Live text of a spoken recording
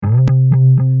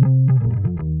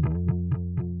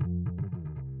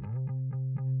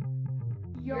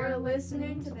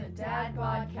listening to the Dad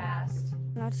Podcast.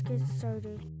 Let's get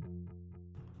started.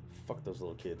 Fuck those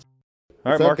little kids.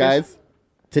 All right, What's up, Marcus? guys?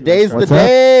 Today's the What's up?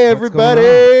 day, What's going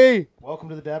everybody. Welcome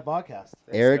to the Dad Podcast.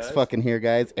 Eric's guys. fucking here,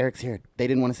 guys. Eric's here. They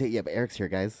didn't want to say it yet, but Eric's here,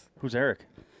 guys. Who's Eric?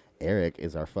 Eric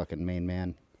is our fucking main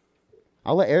man.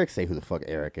 I'll let Eric say who the fuck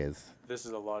Eric is. This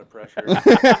is a lot of pressure.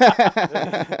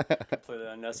 Completely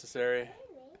unnecessary.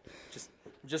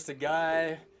 Just a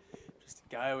guy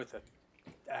with an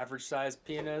average sized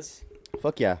penis.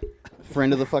 Fuck yeah.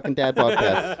 Friend of the fucking Dad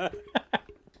Podcast.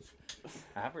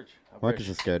 Average. Marcus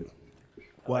is scared.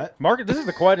 What? Marcus, this is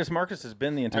the quietest Marcus has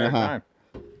been the entire time.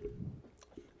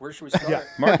 Where should we start? Yeah.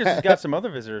 Marcus has got some other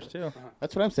visitors too.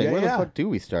 That's what I'm saying. Yeah, Where yeah. the fuck do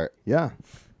we start? Yeah.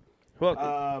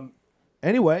 Well,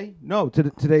 Anyway, no.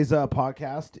 Today's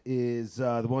podcast is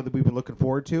the one that we've been looking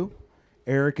forward to.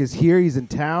 Eric is here. He's in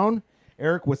town.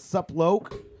 Eric, what's up,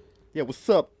 Loke? Yeah, what's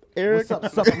up, Eric?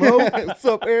 What's up, Loke? What's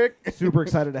up, Eric? Super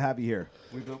excited to have you here.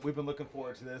 We've been looking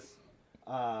forward to this,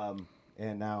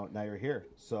 and now you're here.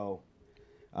 So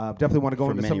definitely want to go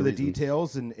For into many some of the reasons.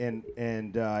 details,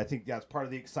 and I think that's part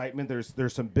of the excitement.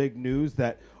 There's some big news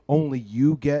that only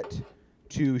you get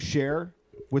to share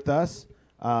with us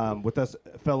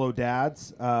fellow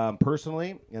dads,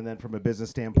 personally, and then from a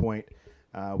business standpoint,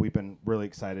 we've been really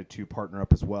excited to partner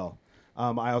up as well.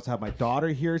 I also have my daughter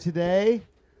here today,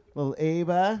 little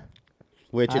Ava.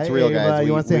 Which it's Hi, real, Ava. guys. You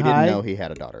We wanna say didn't hi? know he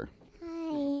had a daughter.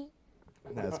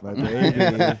 That's my baby.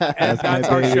 And that's my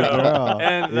our baby show. girl.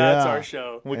 And that's Yeah. our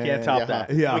show. we can't Yeah. top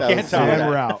that. Yeah, We That can't was top so- and that.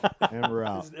 we're out. And we're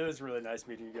out. It was really nice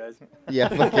meeting you guys. Yeah,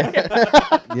 fuck yeah.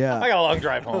 I Yeah. got a long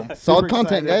drive home. Solid Super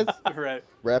content, excited. guys. Right.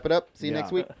 Wrap it up. See you Yeah.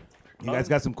 next week. You guys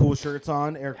got some cool shirts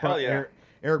on. Hell yeah.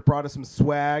 Eric brought us some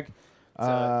swag.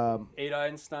 It's, 8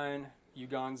 Einstein,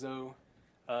 Ugonzo,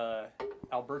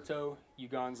 Alberto,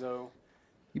 Ugonzo.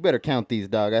 You better count these,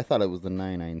 dog. I thought it was the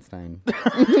 9 Einstein.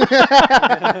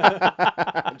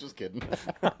 I'm just kidding.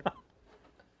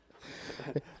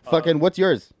 Fucking, what's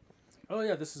yours? Oh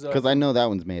yeah, this is Because I know that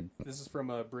one's made. this is from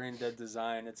a Brain Dead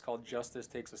Design. It's called Justice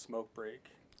Takes a Smoke Break.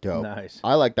 Dope. Nice.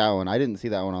 I like that one. I didn't see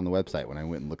that one on the website when I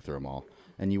went and looked through them all.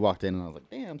 And you walked in and I was like,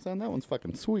 damn, son, that one's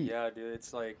fucking sweet. Yeah, dude,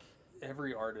 it's like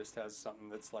every artist has something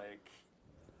that's like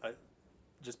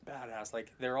just badass.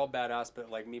 Like they're all badass, but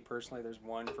like me personally, there's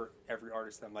one for every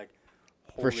artist that I'm like,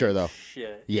 holy sure, though.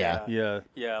 shit. Yeah. Yeah.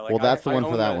 Yeah. Like Well, that's the one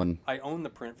own for that one. I own the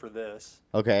print for this.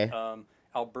 Okay.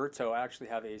 Alberto, I actually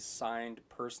have a signed,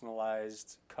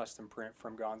 personalized custom print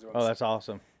from Gonzo. Oh, that's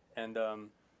awesome. And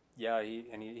yeah,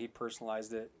 he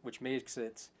personalized it, which makes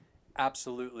it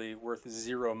absolutely worth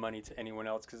zero money to anyone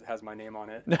else because it has my name on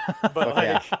it. But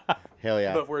like, yeah. Hell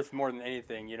yeah. but worth more than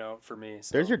anything, you know, for me.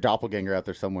 So. There's your doppelganger out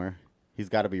there somewhere. He's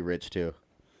got to be rich, too.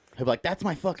 He'll be like, that's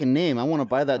my fucking name. I want to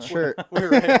buy that shirt.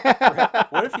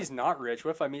 Right. What if he's not rich?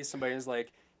 What if I meet somebody who's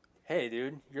like, hey,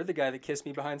 dude, you're the guy that kissed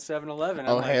me behind 7-Eleven.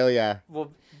 Oh, I'm like, hell yeah.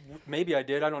 Well, maybe I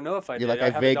did. I don't know if I You're did. like, I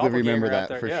have a vaguely remember doppelganger out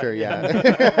that there. for sure,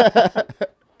 yeah.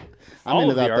 I'm All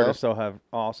into of the that, though. artists though have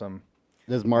awesome.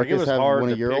 Does Like, it Marcus was have hard one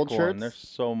to of your pick old one. shirts? There's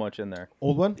so much in there.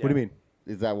 Old one? What do you mean?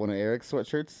 Is that one of Eric's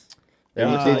sweatshirts? It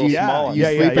looks a Did little you, small on you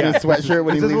me. sleep in his sweatshirt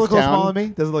when he Does it leaves look a little small on town?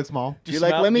 me? Does it look small? Do you You're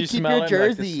like, smell- let me do you keep smell your it? Like,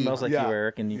 jersey. it smells like Yeah. you,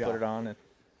 Eric, and you Yeah. put it on. And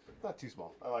Not too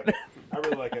small. I like it. I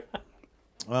really like it.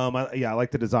 I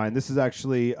like the design. This is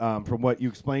actually, from what you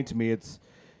explained to me, it's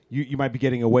you might be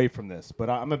getting away from this, but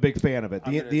I'm a big fan of it.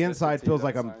 I'm The gonna inside just feels see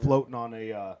like that I'm sign. floating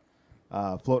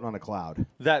on a cloud.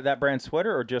 that brand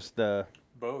sweater or just the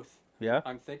Both. yeah?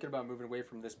 I'm thinking about moving away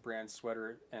from this brand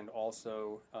sweater and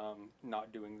also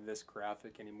not doing this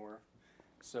graphic anymore.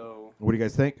 So What do you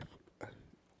guys think?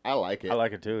 I like it. I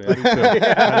like it too. I Yeah. do too.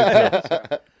 I do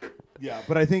too. Yeah,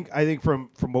 but I think from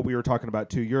what we were talking about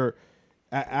too, you're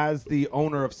as the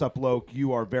owner of Suploke,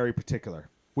 you are very particular,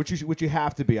 which you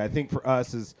have to be. I think for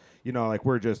us is like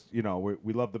we're just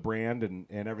we love the brand and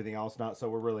everything else. Not so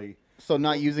we're really So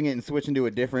not using it and switching to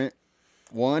a different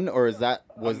one, or was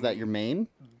that your main?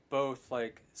 both,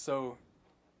 like, so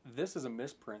this is a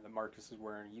misprint that Marcus is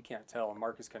wearing. You can't tell, and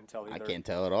Marcus couldn't tell either. I can't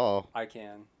tell at all. I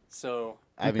can. So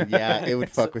I mean, yeah, it would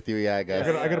fuck with you, yeah, I guess.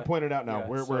 I gotta point it out now. yeah,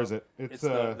 Where so is it? it's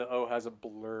the O has a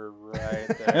blur right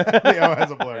there. the O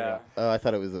has a blur. Yeah. Oh, I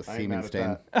thought it was a I ain't semen mad at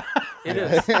stain. that. It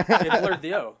is. It blurred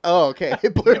the O. Oh, okay.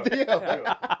 It blurred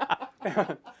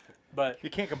the But You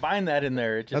can't combine that in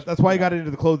there. It just That's why you got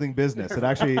into the clothing business. It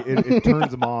actually it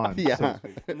turns them on. Yeah. So to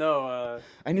speak. no,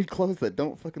 I need clothes that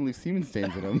don't fucking leave semen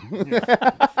stains in them.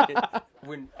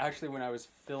 when I was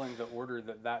filling the order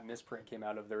that misprint came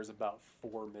out of, there was about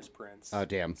 4 misprints. Oh,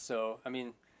 damn. So I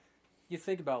mean, you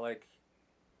think about, like,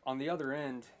 on the other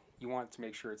end, you want to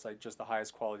make sure it's like just the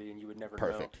highest quality and you would never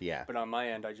Perfect, know. yeah. But on my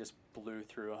end, I just blew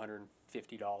through $150.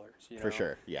 You know? For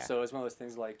sure, yeah. So it's one of those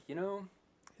things like, you know,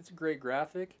 it's a great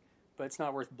graphic, but it's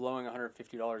not worth blowing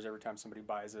 $150 every time somebody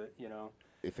buys it, you know?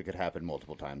 If it could happen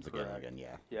multiple times again and Correct. again,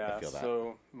 yeah. Yeah, I feel that.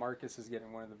 so Marcus is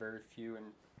getting one of the very few, and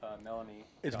Melanie.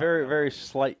 It's got very, one. very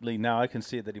slightly now. I can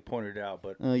see it that he pointed it out,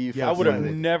 but You Yeah, I felt would have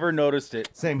slightly. never noticed it.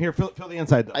 Same here. Fill the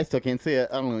inside though. I still can't see it.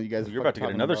 I don't know. You guys. You're about to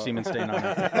get another semen stain on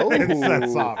it. Oh, It's that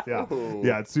soft. Yeah.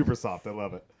 Yeah. It's super soft. I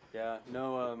love it. Yeah,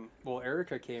 no, well,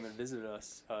 Erica came and visited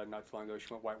us not too long ago.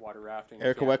 She went whitewater rafting.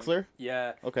 Erica camping. Wexler?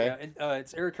 Yeah. Okay. Yeah, and,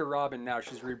 it's Erica Robin now.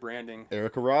 She's rebranding.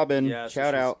 Erica Robin. Yeah, so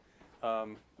Shout she's-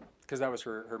 out. Because that was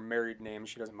her married name.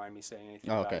 She doesn't mind me saying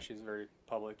anything Oh, about okay. it. She's very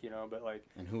public, you know, but like,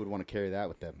 And who would want to carry that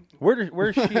with them?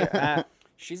 Where's she at?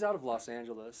 she's out of Los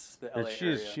Angeles, the LA She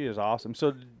is area. she is awesome.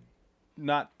 So,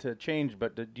 not to change,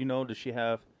 but do you know? Does she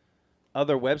have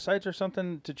other websites or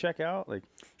something to check out? Like,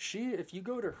 If you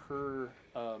go to her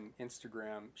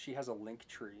Instagram, she has a link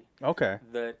tree okay,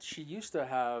 that she used to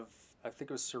have. I think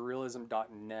it was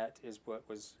surrealism.net is what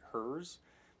was hers.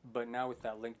 But now with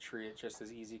that link tree, it's just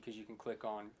as easy because you can click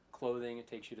on clothing. It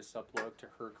takes you to Suplook to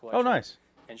her collection. oh nice.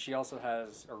 And she also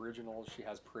has originals. She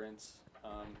has prints.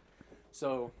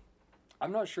 So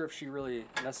I'm not sure if she really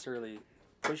necessarily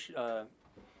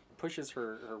pushes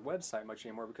her website much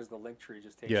anymore because the link tree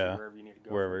just takes Yeah, you wherever you need to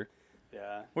go. Wherever,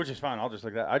 Yeah. which is fine. I'll just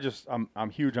look at that. I'm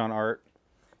huge on art,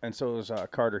 and so is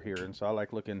Carter here, and so I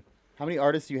like looking. How many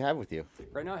artists do you have with you?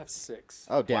 Right now I have 6.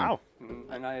 Oh, damn. Wow.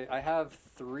 And I have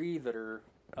 3 that are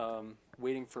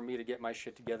waiting for me to get my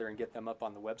shit together and get them up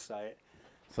on the website.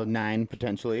 So 9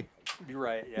 potentially. You're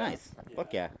right. Yeah. Nice.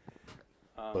 Fuck yeah.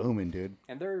 Booming, dude.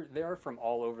 And they are from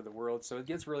all over the world, so it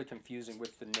gets really confusing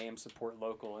with the name support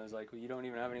local. And it's like, well, you don't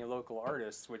even have any local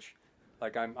artists, which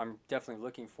like I'm definitely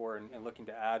looking for and looking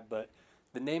to add. But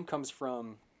the name comes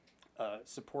from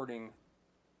supporting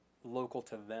local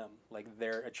to them, like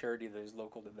they're a charity that is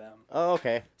local to them. Oh,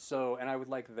 okay. So, and I would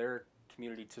like their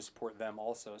community to support them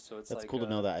also. So it's That's like cool to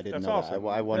know that. I didn't That's know awesome. that.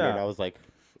 I wondered. Yeah. I was like,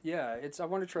 Yeah, I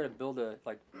want to try to build a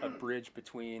bridge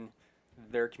between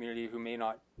their community who may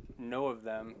not know of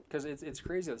them, because it's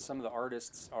crazy that some of the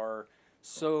artists are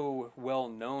so well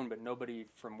known, but nobody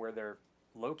from where they're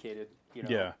located, you know,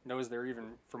 Yeah. knows they're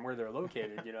even from where they're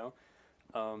located, you know.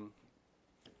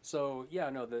 So yeah,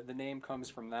 no, the name comes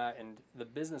from that, and the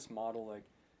business model. Like,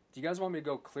 do you guys want me to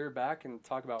go clear back and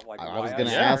talk about like I why was gonna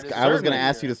started ask. this? I was gonna Or-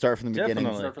 ask you to start from the beginning.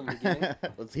 Definitely. start from the beginning.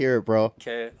 Let's hear it, bro.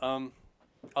 Okay.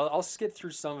 I'll skip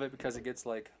through some of it because it gets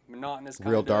like monotonous. Kind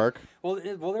Real of. dark. Well,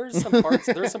 there's some parts.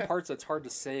 There's some parts that's hard to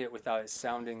say it without it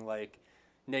sounding like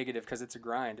negative because it's a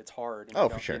grind. It's hard. And Oh, you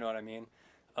for don't- sure. You know what I mean?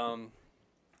 You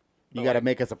But, got to like,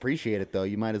 make us appreciate it, though.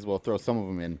 You might as well throw some of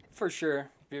them in. For sure.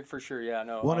 Yeah.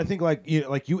 No. Well, and I think like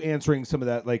you answering some of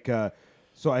that, like,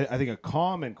 so I think a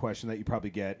common question that you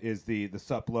probably get is the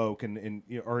suploc and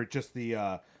you know, or just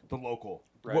the local,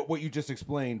 Right. what you just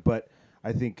explained. But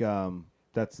I think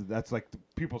that's like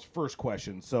people's first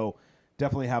question. So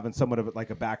definitely having somewhat of like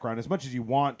a background as much as you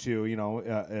want to, you know,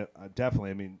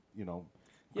 definitely. I mean, you know,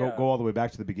 Yeah. go all the way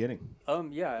back to the beginning.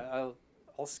 Yeah.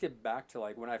 I'll skip back to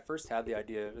like when I first had the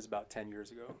idea. It was about 10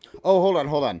 years ago. Oh,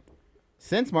 hold on.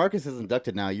 Since Marcus is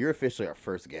inducted now, you're officially our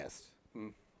first guest.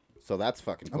 So that's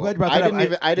fucking cool. glad you brought that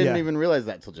up. I didn't Yeah. even realize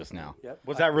that till just now. Yep.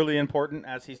 Was that really important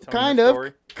as he's telling Kind the of,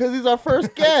 story? because he's our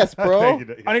first guest, bro. Thank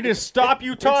you. I need to stop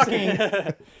you talking.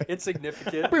 It's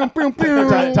significant. Boom, boom,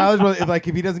 boom. Tyler's really, like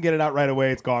if he doesn't get it out right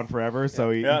away, it's gone forever. So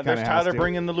he Yeah, kind there's of has Tyler to.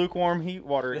 bringing the lukewarm heat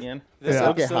water again. This Yeah.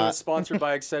 Okay, episode hot. is sponsored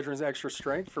by Excedrin's Extra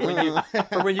Strength for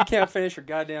when you can't finish your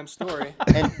goddamn story.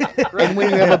 and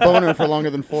when you have a boner for longer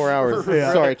than 4 hours.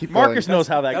 Yeah. Sorry, keep Marcus going. knows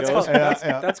how that That's goes.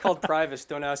 called, that's called Privacy.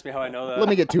 Don't ask me how I know that. Let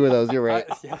me get 2 of those. You're right.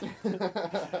 Yeah.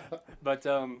 But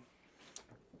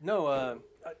no,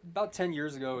 about 10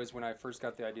 years ago is when I first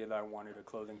got the idea that I wanted a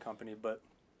clothing company, but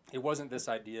it wasn't this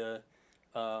idea.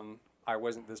 I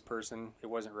wasn't this person. It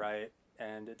wasn't right,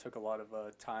 and it took a lot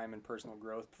of time and personal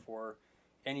growth before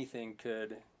anything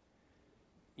could,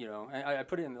 you know. I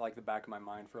put it in like the back of my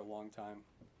mind for a long time,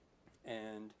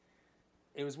 and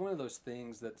it was one of those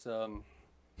things that's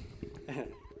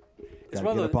it's Gotta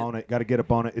one get of up on it. Got to get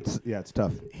up on it. It's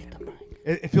tough.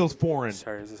 It feels foreign.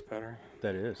 Sorry, is this better?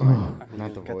 That is.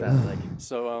 Not the Got voice. that like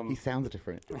So He sounds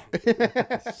different.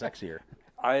 sexier.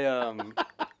 I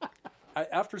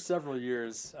after several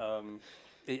years,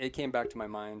 it came back to my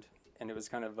mind, and it was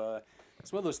kind of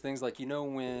it's one of those things like, you know,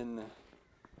 when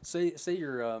say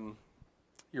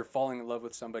you're falling in love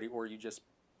with somebody, or you just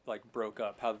like broke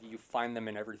up, how you find them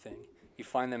in everything. You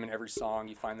find them in every song.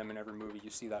 You find them in every movie. You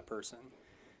see that person,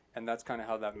 and that's kind of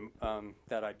how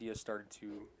that idea started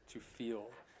to feel.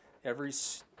 every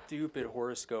stupid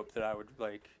horoscope that I would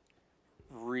like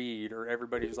read, or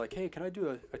everybody was like, hey, can I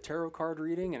do a tarot card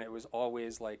reading? And it was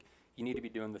always like, you need to be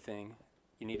doing the thing.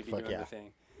 You need to be Fuck doing yeah. the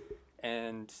thing.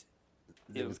 And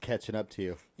It was catching up to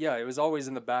you. yeah, it was always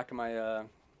in the back of my mind,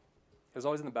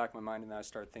 and then I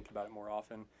started thinking about it more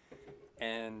often.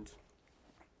 And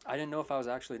I didn't know if I was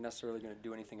actually necessarily going to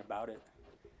do anything about it.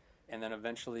 And then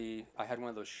eventually, I had one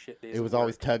of those shit days. It was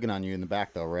always tugging on you in the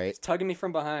back, though, right? It's tugging me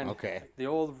from behind. Okay. The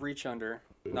old reach under.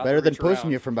 Not Better the than reach pushing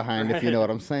around. you from behind, if you know what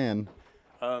I'm saying.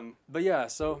 But yeah,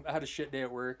 so I had a shit day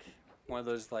at work. One of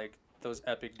those like those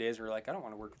epic days where like, I don't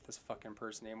want to work with this fucking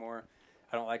person anymore.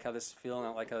 I don't like how this is feeling. I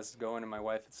don't like how this is going. And my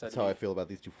wife had said, That's how I feel about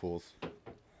these two fools.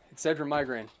 excedrin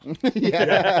migraine.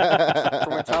 Yeah. For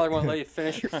when Tyler won't let you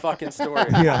finish your fucking story.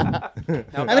 Yeah. Now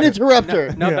I'm an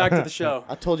interrupter. Now back to the show.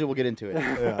 I told you we'll get into it.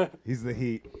 Yeah. He's the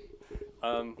heat.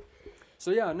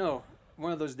 So yeah, no.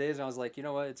 One of those days I was like, you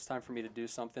know what? It's time for me to do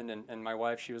something. And my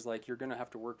wife, she was like, you're going to have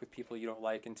to work with people you don't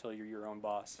like until you're your own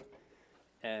boss.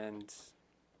 And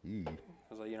I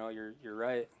was like, you know, you're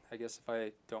right. I guess if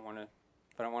I don't want to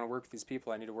work with these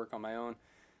people, I need to work on my own.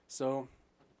 So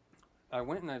I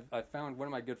went and I found one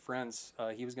of my good friends.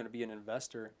 He was going to be an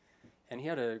investor, and he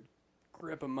had a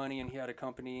grip of money, and he had a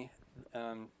company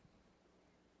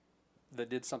that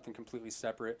did something completely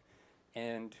separate.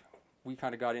 And we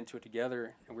kind of got into it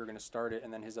together, and we were going to start it.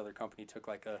 And then his other company took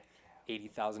like a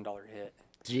 $80,000 hit.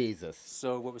 Jesus.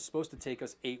 So what was supposed to take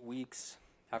us 8 weeks,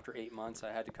 after 8 months,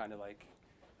 I had to kind of like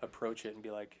approach it and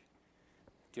be like,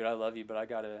 dude, I love you, but I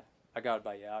gotta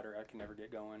buy you out, or I can never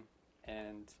get going.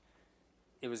 And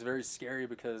it was very scary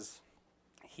because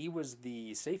he was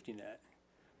the safety net.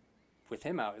 With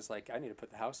him out, it's like, I need to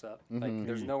put the house up. Like,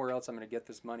 there's nowhere else I'm going to get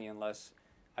this money unless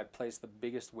I place the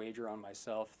biggest wager on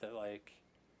myself that, like,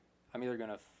 I'm either going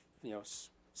to,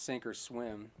 sink or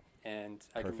swim, and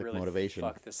I Perfect can really motivation.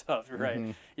 fuck this up,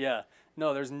 right? Yeah.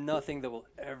 No, there's nothing that will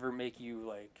ever make you,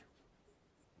 like,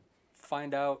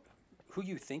 find out who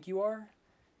you think you are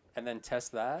and then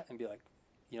test that and be like,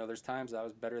 there's times I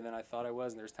was better than I thought I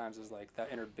was, and there's times it was like that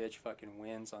inner bitch fucking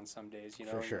wins on some days,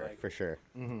 For and sure. like, For sure.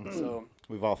 So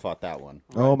We've all fought that one.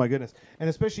 Oh my goodness! And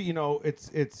especially,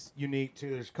 it's unique too.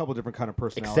 There's a couple different kind of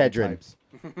personality Excedrin. types.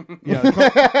 Yeah,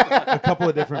 a couple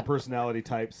of different personality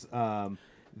types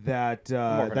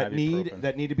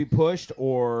that need to be pushed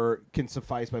or can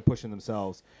suffice by pushing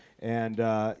themselves. And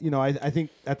I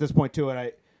think at this point too,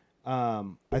 and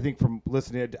I think from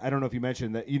listening, I don't know if you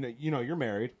mentioned that you're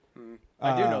married.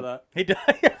 I do know that. He does.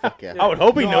 Fuck yeah. I would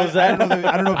hope he knows that. I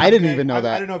don't know. If I you didn't said- even know I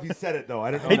that. don't know if you said it though.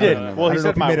 I don't know. He did. no, no. Well, I he don't know said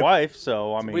if you my made it- wife,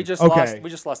 so I mean. We just Okay.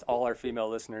 lost all our female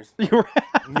listeners. You were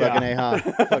Fucking A, huh?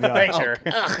 Thanks, Eric.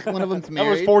 One of them's That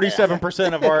was married.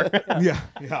 47% of our. Yeah.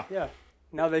 Yeah.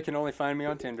 Now they can only find me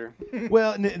on Tinder.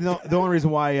 Well, the only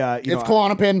reason why It's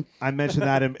Klonopin. I mentioned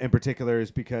that in particular is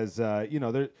because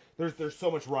there's so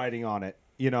much riding on it.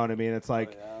 You know what I mean? It's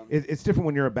like it's different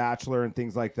when you're a bachelor and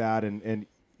things like that. And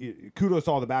kudos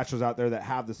to all the bachelors out there that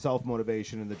have the self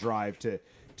motivation and the drive to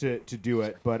do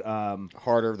it. But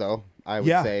Harder, though, I would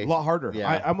yeah, say. a lot harder.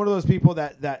 Yeah. I'm one of those people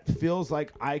that feels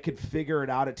like I could figure it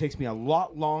out. It takes me a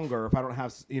lot longer if I don't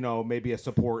have maybe a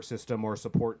support system or a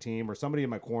support team or somebody in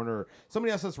my corner, or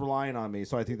somebody else that's relying on me.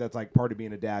 So I think that's like part of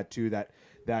being a dad too. That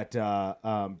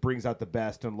brings out the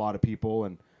best in a lot of people.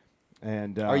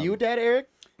 And Are you a dad, Eric?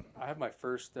 I have my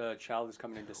first child is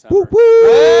coming in December. Woo woo!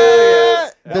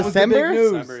 What? That was the December? big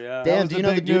news. December, yeah. That Damn, was do the you know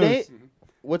the big due news. date?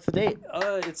 What's the date?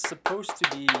 It's supposed to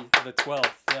be the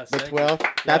 12th. Yes. The 12th?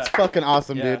 That's fucking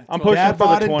awesome, Yeah. dude. I'm Well, pushing Dad for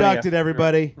bod the 20th. inducted,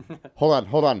 everybody. Hold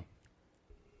on.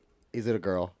 Is it a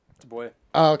girl? It's a boy.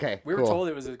 Oh, okay. We cool. were told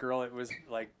it was a girl. It was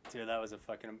like, dude, that was a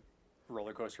fucking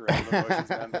roller coaster ride of emotions,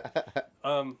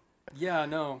 man. Yeah,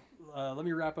 no. Let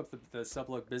me wrap up the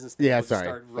sub-look business thing. Yeah, We'll just sorry.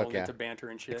 Start Fuck rolling yeah. into banter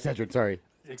and shit. Excedrin, sorry.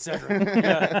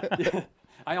 Etc. Yeah.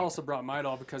 I also brought my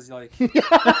doll because like, 'cause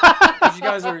you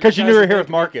guys are. Because you guys knew we are were here with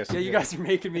making me- Marcus. Yeah, you guys are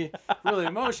making me really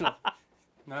emotional.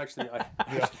 No, actually,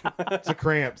 It's a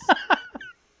cramps.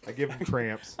 I give him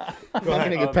cramps. Go I'm going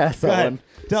ahead. to get past Go that ahead. one.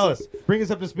 Tell us. Bring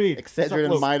us up to speed. Excedrin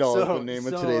and Midol is the name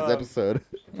of today's episode.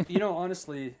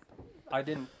 Honestly, I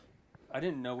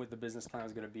didn't know what the business plan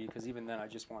was going to be because even then I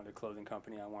just wanted a clothing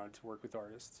company. I wanted to work with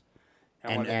artists.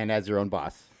 I wanted- And as your own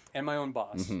boss. and my own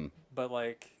boss. Mhm. But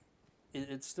like,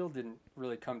 it still didn't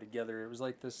really come together. It was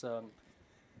like this.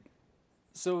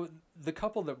 So the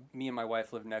couple that me and my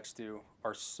wife live next to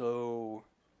are so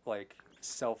like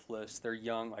selfless. They're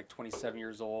young, like 27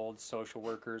 years old, social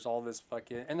workers, all this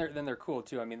fucking, and they're cool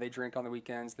too. I mean, they drink on the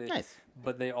weekends. Nice.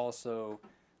 But they also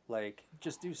like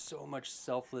just do so much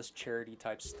selfless charity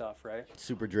type stuff, right?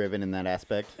 Super driven in that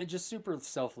aspect. And just super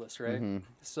selfless, right?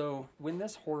 So when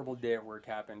this horrible day at work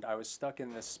happened, I was stuck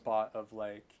in this spot of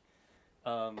like,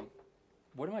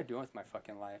 what am I doing with my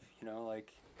fucking life? You know,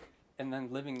 like, and then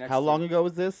living next. How to long ago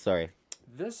was this? Sorry.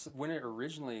 This, when it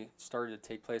originally started to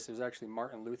take place, it was actually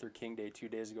Martin Luther King Day 2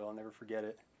 days ago. I'll never forget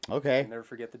it. Okay. I'll never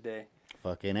forget the day.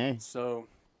 Fucking A. So,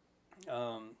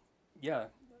 yeah,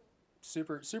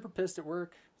 super pissed at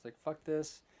work. I was like, fuck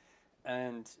this.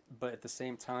 But at the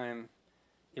same time,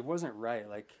 it wasn't right.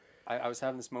 Like, I was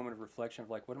having this moment of reflection of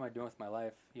like, what am I doing with my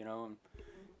life? You know,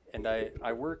 and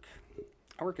I work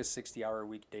a 60-hour a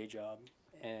week day job,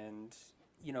 and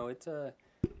you know,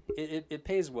 it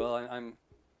pays well.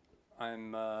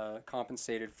 I'm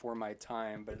compensated for my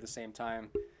time, but at the same time,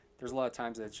 there's a lot of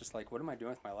times that it's just like, what am I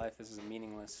doing with my life? This is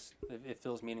meaningless. It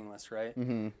feels meaningless, right?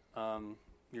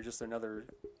 You're just another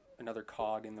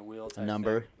cog in the wheel type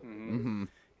Number. thing.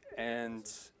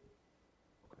 And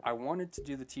I wanted to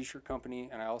do the t-shirt company,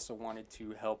 and I also wanted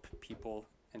to help people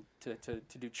and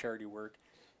to do charity work.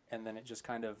 And then it just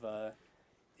kind of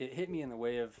it hit me in the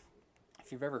way of,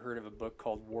 if you've ever heard of a book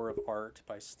called War of Art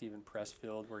by Stephen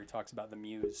Pressfield, where he talks about the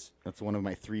muse. That's one of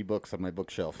my 3 books on my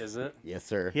bookshelf. Is it? Yes,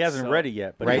 sir. He hasn't read it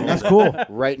yet, but Right, he That's knows cool.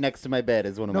 right next to my bed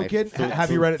is one of No my. kidding?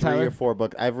 Have you read it, 3 Tyler? or 4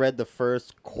 books. I've read the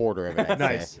first quarter of it. I'd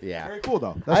Nice. say. Yeah. Very cool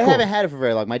though. That's I cool. haven't had it for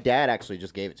very long. My dad actually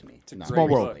just gave it to me. a Not Small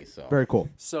world. recently, so. Very cool.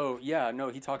 So yeah, no,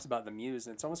 he talks about the muse,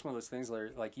 and it's almost one of those things where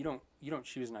like you don't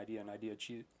choose an idea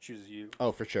chooses you.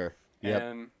 Oh, for sure. Yep.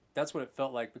 And that's what it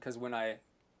felt like, because when I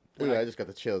Ooh, I just got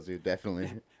the chills, dude.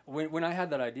 Definitely. when I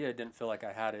had that idea, it didn't feel like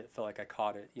I had it. It felt like I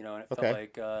caught it, you know, and it Okay. felt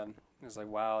like it was like,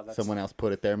 wow, that's Someone else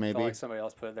put it there, felt maybe. like somebody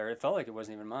else put it there. It felt like it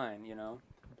wasn't even mine, you know,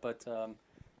 but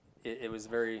it was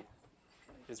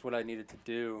it's what I needed to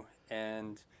do.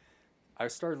 And I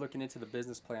started looking into the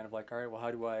business plan of like, all right, well,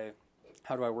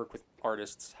 how do I work with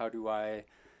artists? How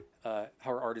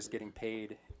are artists getting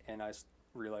paid? And I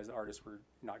realized the artists were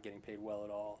not getting paid well at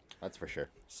all. That's for sure.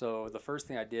 So the first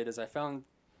thing I did is I found,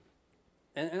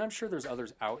 and I'm sure there's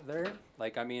others out there.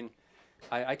 Like, I mean,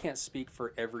 I can't speak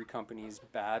for every company's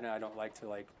bad, and I don't like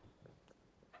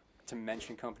to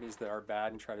mention companies that are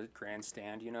bad and try to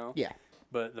grandstand, you know? Yeah.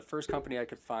 But the first company I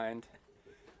could find,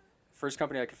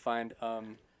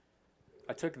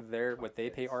 I took what they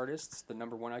pay artists, the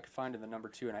number 1 I could find, and the number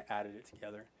 2, and I added it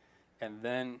together. And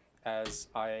then as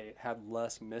I had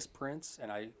less misprints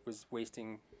and I was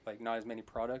wasting like not as many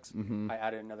products, I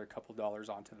added another couple dollars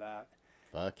onto that.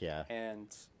 Fuck yeah. And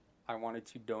I wanted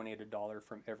to donate $1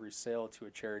 from every sale to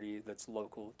a charity that's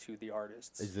local to the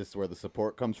artists. Is this where the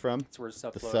support comes from? That's where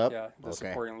the flows, sub? yeah, the Okay.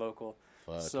 supporting local.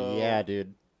 Fuck So- yeah,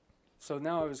 dude. So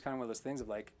now it was kind of one of those things of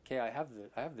like, okay, I have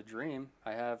the dream.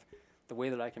 I have the way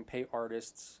that I can pay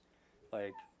artists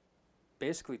like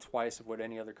basically twice of what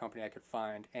any other company I could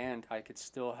find, and I could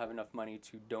still have enough money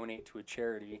to donate to a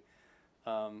charity.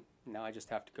 Now I just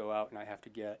have to go out and I have to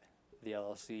get the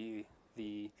LLC,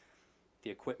 the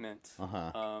equipment.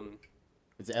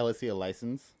 Is LSE a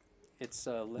license? It's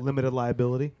Limited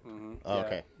liability. Mm-hmm, Oh, yeah,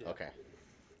 okay. yeah. Okay.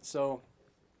 So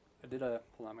I did hold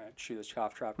on, I'm gonna chew this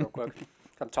cough drop real quick.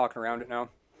 I'm talking around it now.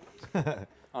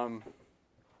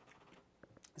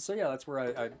 So yeah, that's where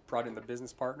I brought in the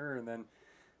business partner, and then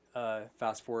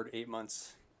fast forward 8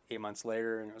 months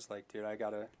later, and it was like, dude,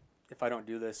 if I don't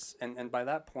do this, and by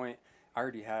that point, I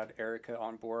already had Erica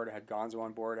on board, I had Gonzo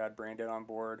on board, I had Braindead on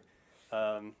board.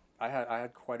 I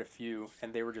had quite a few,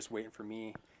 and they were just waiting for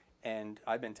me, and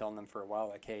I've been telling them for a while,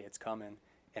 like, hey, it's coming,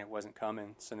 and it wasn't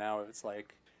coming. So now it's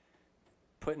like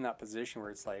put in that position where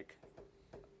it's like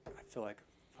I feel like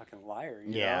a fucking liar,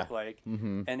 you know? Like,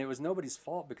 and it was nobody's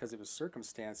fault because it was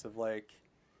circumstance of like,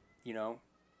 you know,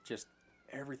 just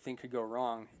everything could go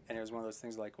wrong, and it was one of those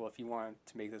things like, well, if you want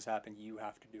to make this happen, you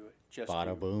have to do it. Just Bada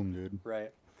you. boom, dude.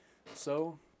 Right.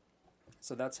 So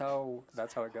that's how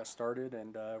it got started,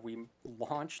 and we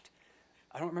launched.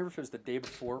 I don't remember if it was the day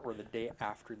before or the day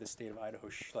after the state of Idaho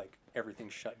like everything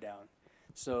shut down.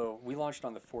 So we launched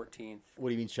on the 14th. What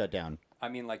do you mean shut down? I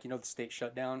mean, like, you know, the state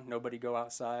shut down. Nobody go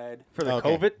outside For the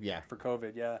Okay, COVID? Yeah. for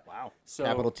COVID. Yeah. Wow. So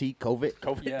Capital T,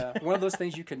 COVID. yeah, one of those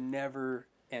things you can never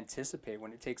anticipate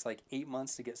when it takes like 8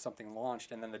 months to get something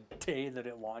launched, and then the day that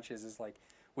it launches is like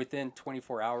within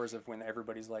 24 hours of when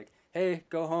everybody's like, hey,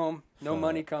 go home, no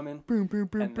money coming. Boom, boom,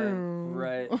 boom, And then, boom.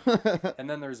 right. And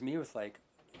then there's me with like,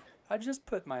 I just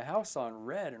put my house on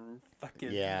red and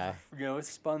fucking, Yeah. you know, it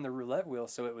spun the roulette wheel.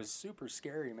 So it was super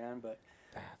scary, man. But,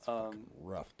 That's fucking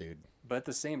rough, dude. but at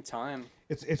the same time,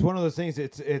 It's one of those things.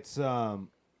 It's one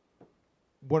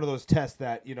of those tests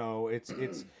that, you know, it's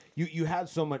you had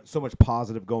so much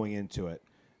positive going into it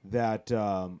that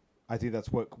I think that's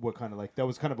what kind of like that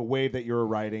was kind of a wave that you were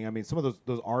riding. I mean, some of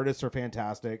those artists are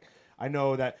fantastic. I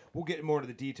know that we'll get more into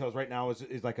the details. Right now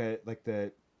is like the like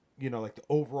the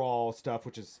overall stuff,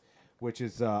 which is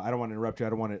I don't want to interrupt you. I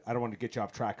don't want to get you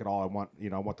off track at all. I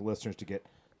want the listeners to get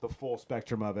the full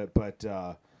spectrum of it. But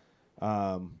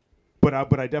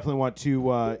I definitely want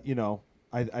to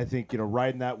I think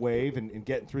riding that wave and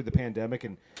getting through the pandemic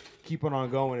and keeping on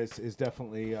going is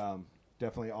definitely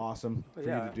awesome for you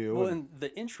to do. Well, in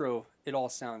the intro, it all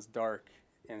sounds dark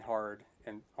and hard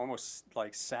and almost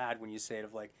like sad when you say it,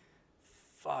 of like,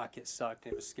 fuck, it sucked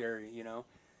and it was scary,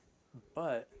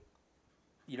 But,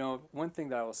 one thing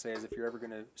that I will say is if you're ever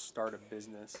going to start a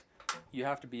business, you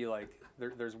have to be like,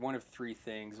 there's one of three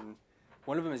things. And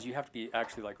one of them is you have to be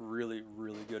actually like really,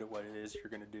 really good at what it is you're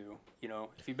going to do.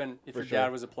 If your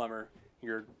dad was a plumber,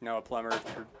 you're now a plumber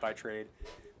by trade.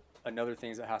 Another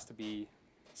thing is it has to be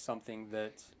something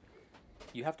that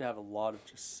you have to have a lot of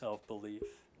just self-belief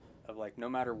of like, no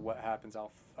matter what happens,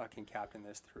 I'll fucking captain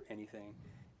this through anything.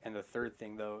 And the third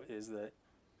thing though is that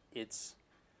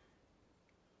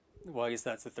I guess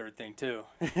that's the third thing too.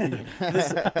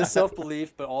 the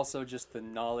self-belief, but also just the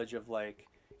knowledge of like,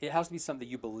 it has to be something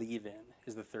that you believe in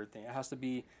is the third thing. It has to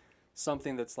be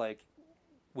something that's like,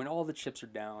 when all the chips are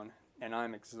down and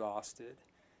I'm exhausted,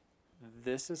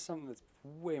 this is something that's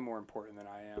way more important than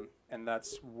I am. And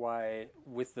that's why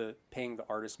with the paying the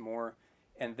artists more,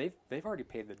 and they've already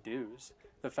paid the dues.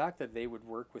 The fact that they would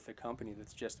work with a company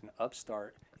that's just an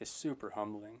upstart is super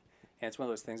humbling. And it's one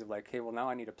of those things of like, hey, well, now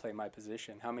I need to play my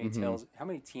position. How many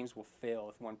teams will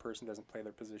fail if one person doesn't play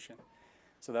their position?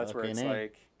 So that's where it's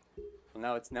like, well,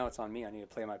 now it's on me. I need to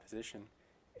play my position.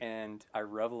 And I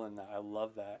revel in that. I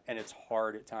love that. And it's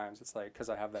hard at times. It's like, because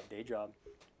I have that day job.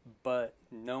 But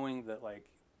knowing that like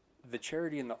the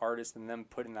charity and the artist and them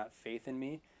putting that faith in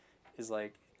me is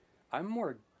like, I'm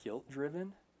more guilt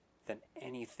driven than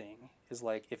anything. Is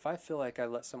like, if I feel like I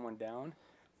let someone down,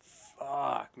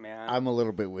 fuck, man. I'm a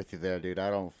little bit with you there, dude.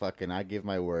 I give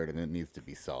my word and it needs to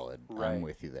be solid. Right. I'm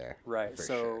with you there. Right. For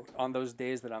So sure. on those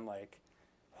days that I'm like,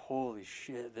 holy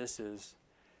shit, this is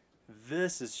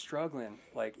struggling.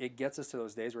 Like, it gets us to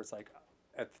those days where it's like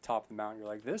at the top of the mountain, you're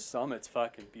like, this summit's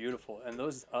fucking beautiful. And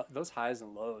those highs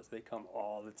and lows, they come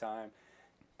all the time.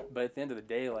 But at the end of the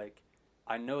day, like,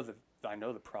 I know the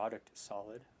product is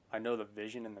solid. I know the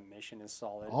vision and the mission is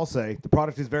solid. I'll say the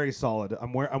product is very solid.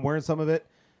 I'm wearing some of it.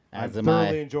 As I'm am I.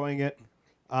 thoroughly enjoying it.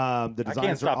 The designs I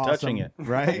can't stop are awesome, touching it.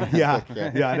 right? Yeah,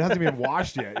 It hasn't even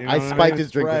washed yet. You know I what spiked mean? his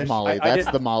It's drink with fresh. Molly. I That's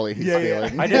did- the Molly he's Yeah, yeah.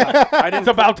 feeling. I didn't It's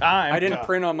about time. I didn't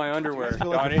print on my underwear, I feel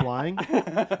like Donnie. you're flying.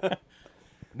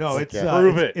 No, it's Okay.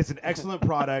 Prove it. It's an excellent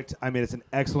product. I mean, it's an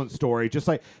excellent story. Just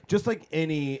like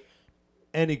any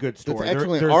good story. It's There-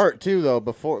 excellent there's- art too, though.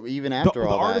 Before even after the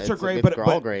all artists that, are great, it's but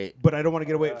all great. But I don't want to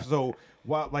get away. So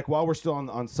while we're still on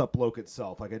Suploke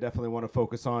itself, like I definitely want to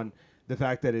focus on the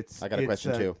fact that it's. I got a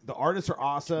question, too. The artists are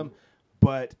awesome,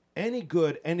 but any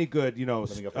good me go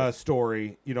first.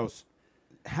 story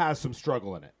has some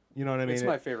struggle in it. You know what I mean? It's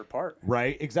my favorite part.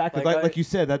 Right, exactly. Like, Like you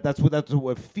said, that's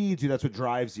what feeds you. That's what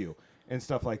drives you, and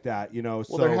stuff like that. Well,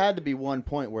 so there had to be one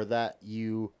point where that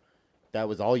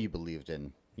was all you believed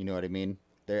in. You know what I mean?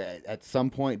 There at some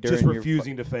point during just your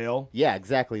refusing to fail. yeah,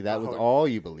 exactly. That was Oh. all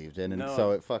you believed in, and No.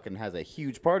 so it fucking has a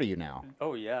huge part of you now.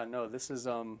 Oh yeah, no, this is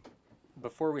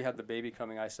before we had the baby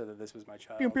coming, I said that this was my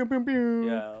child. Pew, pew, pew, pew.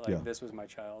 Yeah, like Yeah. this was my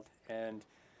child. And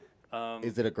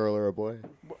Is it a girl or a boy?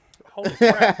 Holy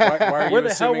crap. why are you Where the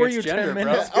hell assuming were it's you gender, 10 bro?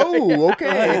 minutes Oh,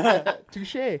 okay.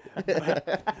 Touche.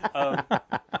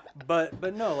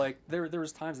 But no, like there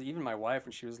was times that even my wife,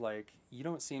 when she was like, "You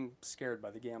don't seem scared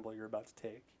by the gamble you're about to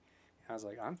take," and I was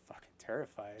like, "I'm fucking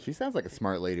terrified." She sounds like a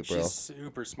smart lady, bro. She's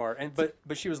super smart, and but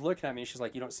she was looking at me. She's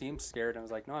like, "You don't seem scared," and I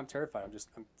was like, "No, I'm terrified.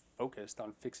 I'm focused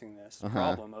on fixing this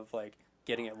problem of like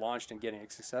getting it launched and getting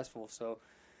it successful." So,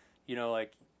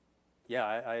 like, yeah,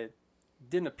 I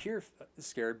didn't appear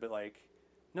scared, but like,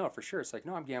 no, for sure, it's like,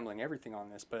 no, I'm gambling everything on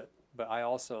this, but I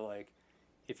also like,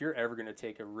 if you're ever gonna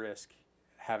take a risk,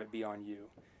 have it be on you,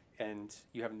 and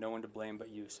you have no one to blame but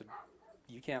you. So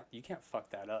you can't fuck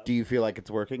that up. Do you feel like it's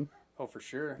working? Oh, for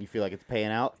sure. You feel like it's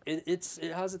paying out? It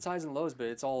has its highs and lows, but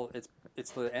it's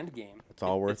the end game. It's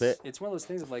all worth it? It's one of those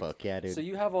things of like, Fuck yeah, dude. so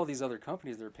you have all these other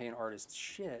companies that are paying artists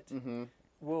shit. Mm-hmm.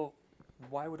 Well,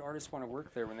 why would artists want to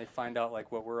work there when they find out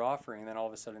like what we're offering, and then all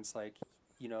of a sudden it's like,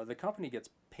 the company gets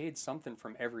paid something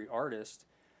from every artist,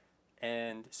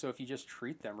 and so if you just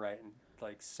treat them right and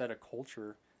like set a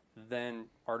culture, then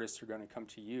artists are going to come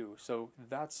to you. So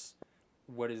that's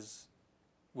what is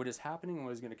happening, and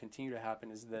what is going to continue to happen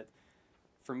is that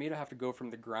for me to have to go from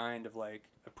the grind of like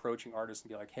approaching artists and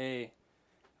be like, hey,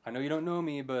 I know you don't know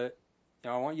me, but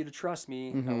I want you to trust me.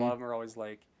 And a lot of them are always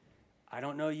like, I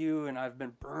don't know you, and I've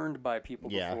been burned by people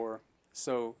before.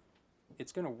 So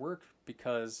it's going to work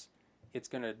because it's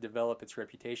going to develop its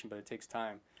reputation, but it takes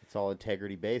time. It's all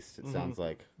integrity based. It sounds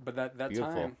like. But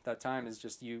that time is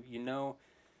just you know,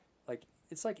 like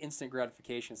it's like instant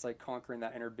gratification. It's like conquering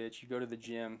that inner bitch. You go to the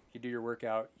gym, you do your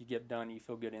workout, you get done, you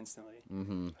feel good instantly.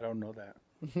 I don't know that.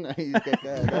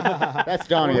 That's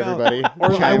Donnie, everybody.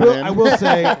 Or I will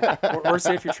say, or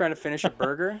say if you're trying to finish a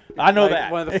burger, I know like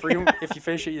that. one of the free. If you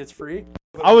finish it, it's free.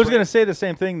 I was gonna say the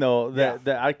same thing though. That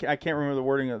I can't remember the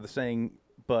wording of the saying,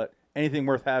 but anything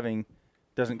worth having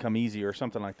doesn't come easy or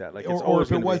something like that. Like it's or always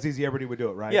if it gonna was be. easy, everybody would do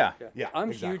it, right? Yeah. Yeah.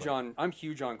 I'm exactly.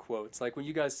 huge on quotes. Like when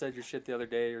you guys said your shit the other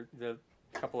day or the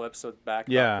couple episodes back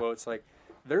Yeah. about quotes, like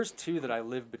there's two that I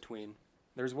live between.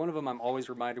 There's one of them I'm always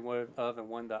reminded of, and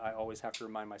one that I always have to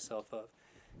remind myself of.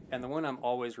 And the one I'm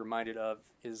always reminded of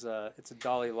is it's a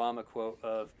Dalai Lama quote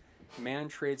of, "Man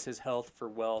trades his health for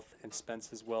wealth and spends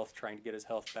his wealth trying to get his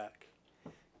health back."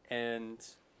 And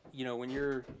you know when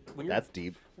you're That's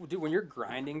deep. dude, when you're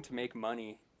grinding to make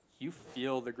money, you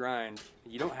feel the grind.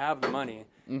 You don't have the money,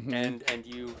 and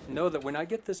you know that when I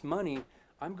get this money,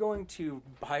 I'm going to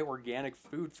buy organic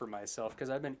food for myself because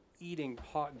I've been eating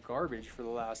hot garbage for the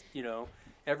last,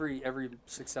 every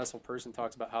successful person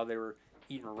talks about how they were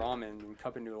eating ramen and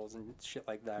cup of noodles and shit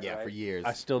like that. Yeah, right? for years.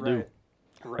 I still do.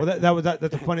 Right. Well,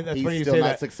 that's funny. That's He's funny you still say not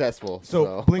that. successful.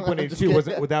 So Blink 182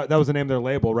 wasn't that was the name of their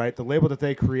label, right? The label that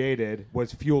they created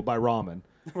was fueled by ramen.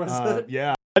 Was it?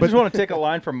 Yeah. I just want to take a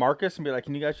line from Marcus and be like,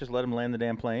 "Can you guys just let him land the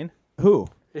damn plane?" Who?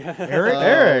 Yeah. Eric?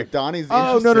 Eric. Donnie's. Oh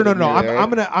no. interested in you, I'm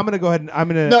Eric. gonna go ahead and I'm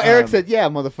gonna. No, Eric said, "Yeah,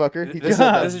 motherfucker." He This, just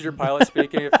said this is your pilot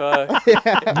speaking. If,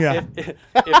 Yeah.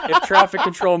 if traffic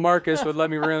control Marcus would let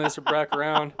me run this back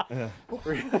around.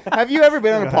 Have you ever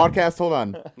been on a podcast? Hold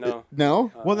on. No.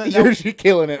 No. Well, that You're was-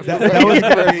 killing it. That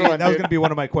was gonna be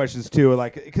one of my questions too.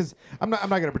 Like, because I'm not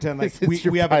gonna pretend like This is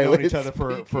your we haven't known pilot each other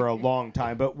for a long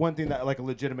time. But one thing that like a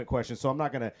legitimate question. So I'm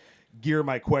not gonna gear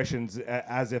my questions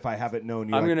as if I haven't known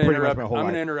you. I'm like, gonna pretty much interrupt. my whole I'm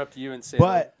life. gonna interrupt you and say,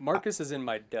 But- that Marcus is in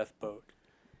my death boat.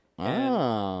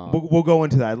 Oh. We'll go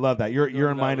into that. I love that. You're into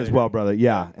in that mine as later. well, brother.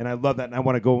 Yeah, and I love that, and I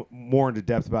want to go more into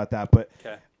depth about that. But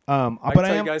Okay. I I but can I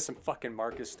tell am you guys some fucking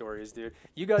Marcus stories, dude.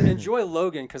 You guys enjoy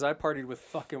Logan because I partied with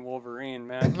fucking Wolverine,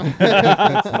 man.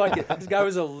 This guy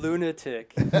was a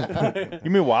lunatic. You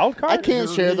mean wild card? I can't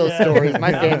share those stories.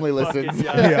 My family Fucking listens.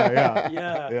 yeah.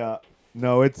 Yeah.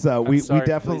 No, it's we I'm sorry, please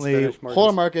definitely. finish, Marcus. Hold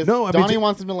on, Marcus. No, I mean, Donnie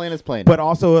wants him to land his plane. But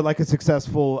also like a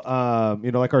successful,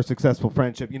 like our successful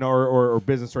friendship, or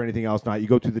business or anything else. Not you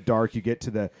go through the dark, you get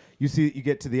to the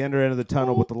end of the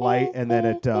tunnel with the light, and then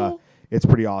it's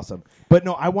pretty awesome. But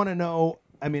no, I want to know.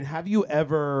 I mean, have you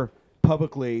ever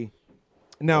publicly?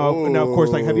 Now, of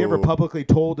course, like, have you ever publicly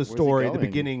told a story, the going?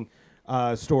 beginning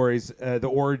stories, the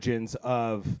origins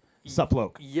of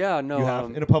Suploke? Yeah, no. You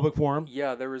have in a public forum.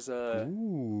 Yeah, there was a.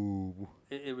 Ooh.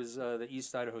 It was the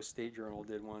East Idaho State Journal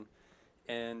did one,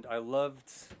 and I loved.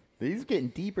 These are getting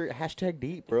deeper. Hashtag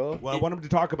deep, bro. Well, I want him to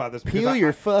talk about this because Peel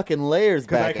your fucking layers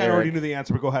because I back, kind of already Eric. knew the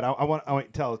answer. But go ahead. I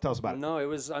want tell us about it. No, it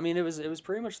was. I mean, it was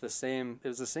pretty much the same. It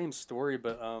was the same story,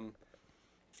 but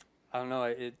I don't know.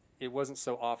 It wasn't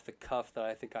so off the cuff that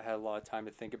I think I had a lot of time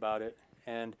to think about it.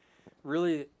 And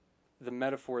really, the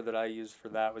metaphor that I used for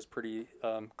that was pretty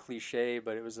cliche,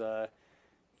 but it was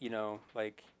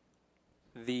like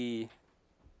the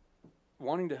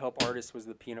wanting to help artists was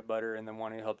the peanut butter, and then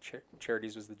wanting to help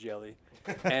charities was the jelly.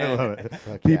 I love And, it.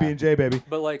 Fuck PB yeah. and J, baby.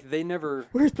 but like they never.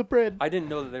 Where's the bread? I didn't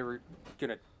know that they were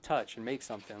gonna touch and make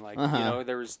something. Like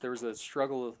there was a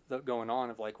struggle going on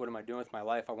of like, what am I doing with my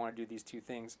life? I want to do these two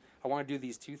things.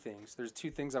 There's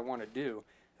two things I want to do,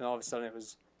 and all of a sudden it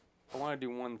was, I want to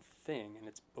do one thing, and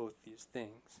it's both these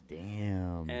things.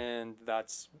 Damn. And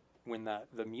that's when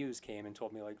the muse came and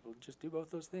told me like, well, just do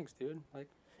both those things, dude. Like,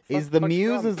 Is fuck the your muse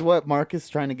problem. is what Marcus is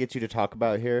trying to get you to talk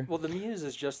about here? Well, the muse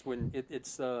is just when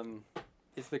it's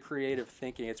the creative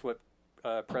thinking. It's what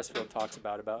Pressfield talks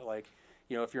about like,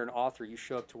 if you're an author, you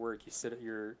show up to work, you sit at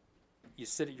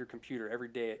your computer every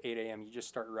day at 8 a.m. You just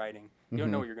start writing. You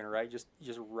don't know what you're gonna write. You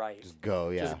just write. Just go,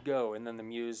 yeah. Just go, and then the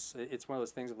muse. It's one of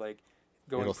those things of like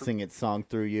going. It'll sing its song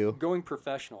through you. Going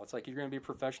professional. It's like you're gonna be a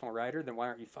professional writer. Then why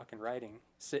aren't you fucking writing?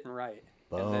 Sit and write.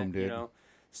 Boom, and then, dude.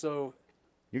 So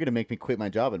You're gonna make me quit my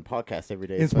job and podcast every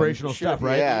day. son. Inspirational stuff,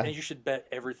 right? Yeah. And you should bet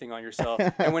everything on yourself.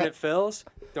 And when it fails,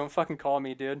 don't fucking call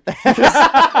me, dude.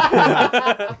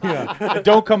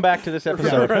 Don't come back to this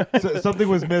episode. So, something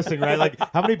was missing, right? Like,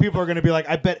 how many people are going to be like,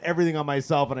 I bet everything on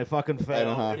myself and I fucking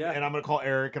fail, Yeah. and I'm going to call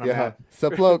Eric and I'm Yeah.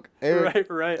 going Subloke, Eric.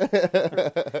 Right.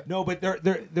 to... No, but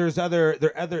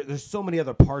there's so many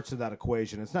other parts of that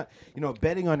equation. It's not,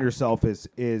 betting on yourself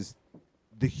is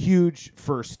the huge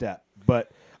first step,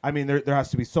 but I mean, there has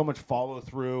to be so much follow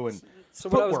through and So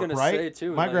what I was footwork, going to right? say,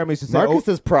 too. My like, grandma used to say, Marcus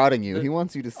is prodding you. He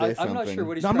wants you to say something. I'm not sure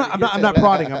what he's No, I'm trying not. to I'm get not to.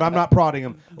 prodding him. I'm not prodding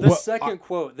him. The second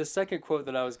quote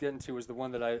that I was getting to was the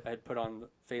one that I had put on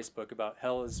Facebook about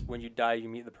hell is when you die, you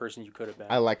meet the person you could have been.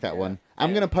 I like that one. I'm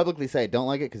Yeah. gonna publicly say I don't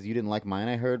like it because you didn't like mine.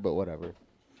 I heard, but whatever.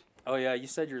 Oh yeah, you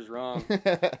said yours wrong.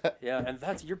 Yeah, and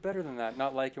you're better than that.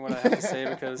 Not liking what I have to say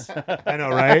because I know,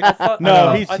 right?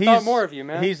 I he's thought more of you,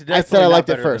 man. He's I said I definitely liked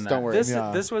not it better first. than Don't that.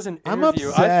 worry. This was an I'm interview. I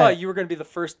upset. thought you were going to be the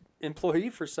first employee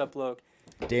for Suploke,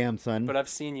 Damn, son. but I've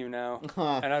seen you now,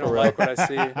 Huh, and I for don't real. like what I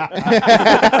see.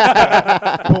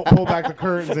 pull back the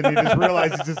curtains and you just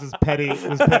realize he's just this petty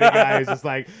guy who's just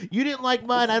like, you didn't like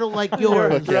mine, I don't like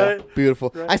yours. Fuck yeah. Right.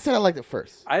 Beautiful. Right. I said I liked it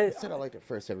first. I said I liked it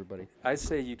first, everybody. I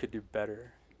say you could do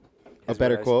better. A is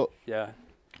better what quote? Yeah,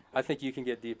 I think you can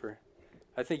get deeper.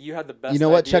 I think you had the best. You know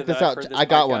what? idea Check this that I've out. heard this I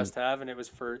got one. podcast Have, and it was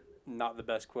for not the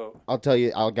best quote. I'll tell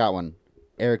you. I got one.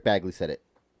 Eric Bagley said it.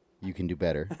 You can do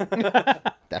better.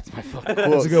 That's my fucking quote,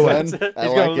 That's a good one. son. That's it. I He's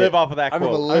like gonna live it. off of that I'm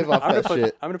gonna quote. live off that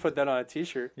shit. I'm gonna put that on a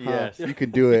T-shirt. Yes. You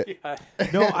can do it.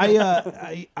 No,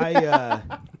 I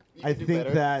think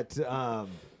better. that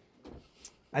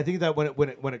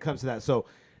when it comes to that, so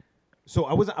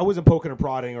I wasn't poking or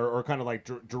prodding or kind of like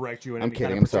direct you in I'm any kidding.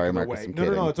 kind I'm of sorry, particular Marcus. way. I'm No,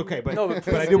 kidding. it's okay. But No, but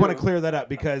but I please did want to do. clear that up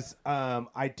because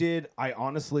I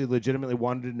honestly legitimately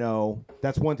wanted to know.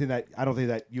 That's one thing that I don't think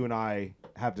that you and I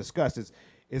have discussed is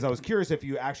I was curious if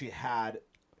you actually had,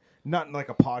 not in like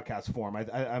a podcast form.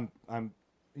 I'm I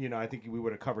think we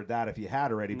would have covered that if you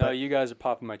had already. No, but you guys are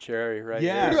popping my cherry right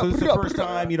yeah, here. so this is the first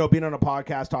time, being on a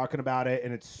podcast talking about it,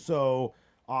 and it's so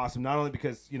awesome. Not only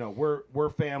because, we're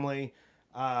family,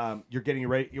 you're getting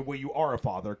ready. Well, you are a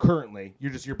father currently.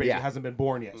 Your baby Yeah. hasn't been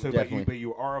born yet. So, Definitely. but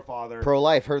you are a father.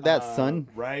 Pro-life. Heard that, son.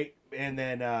 Right, and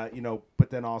then but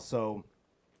then also,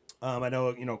 I know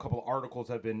a couple of articles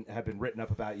have been written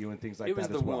up about you and things like It was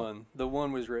that the as well. one. The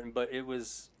one was written, but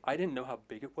I didn't know how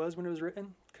big it was when it was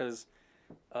written because.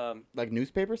 Like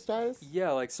newspaper styles?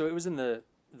 Yeah, so it was in the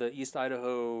East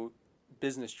Idaho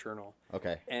Business Journal,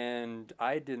 Okay. and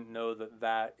I didn't know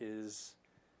that is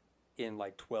in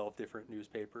like 12 different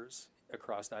newspapers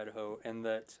across Idaho, and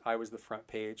that I was the front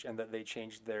page, and that they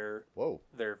changed their Whoa.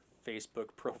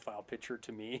 Facebook profile picture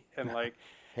to me, and like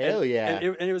Hell yeah.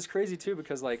 and it was crazy too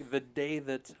because like the day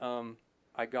that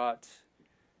I got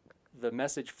the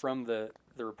message from the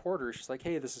reporter, she's like,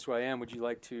 hey, this is who I am, would you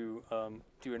like to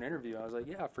do an interview? I was like,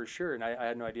 yeah, for sure. And I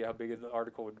had no idea how big the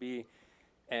article would be,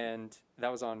 and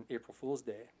that was on April Fool's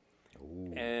Day.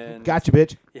 Ooh. And Gotcha,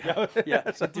 bitch.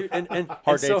 yeah, so, dude, and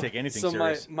Hard day so, to take anything so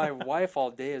serious. my wife all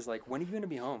day is like, when are you going to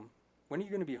be home? When are you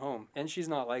going to be home? And she's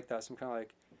not like that, so I'm kind of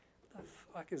like, what the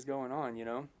fuck is going on,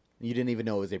 You didn't even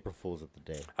know it was April Fool's of the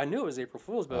day. I knew it was April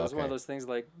Fool's, but it was one of Okay. those things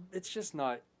like it's just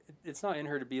not. It's not in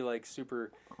her to be like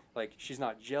super, like she's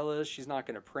not jealous. She's not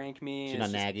gonna prank me. She's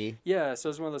It's not just- naggy. Yeah, so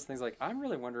it's one of those things like I'm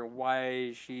really wondering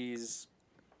why she's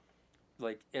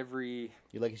like every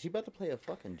You're like, is she about to play a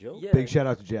fucking joke? yeah Big shout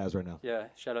out to Jazz right now. yeah.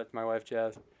 Shout out to my wife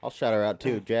Jazz. I'll shout her out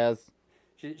too. Jazz,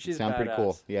 She's you sound pretty badass.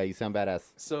 cool. Yeah, you sound badass.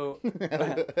 So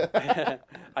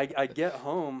I get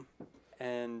home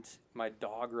and my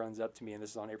dog runs up to me, and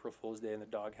this is on April Fool's Day, and the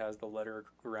dog has the letter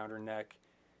around her neck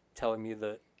telling me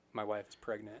that my wife is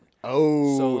pregnant.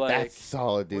 Oh, So, like, that's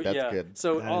solid, dude. That's yeah. good.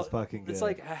 So That is fucking it's good.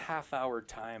 like a half-hour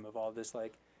time of all this,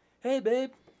 like, hey, babe,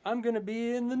 I'm going to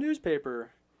be in the newspaper.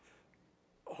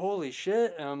 Holy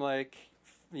shit. And I'm like,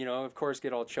 of course,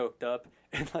 get all choked up.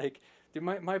 And, like, dude,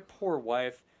 my poor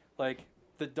wife, like,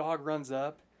 the dog runs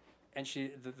up, and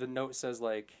the note says,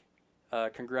 like,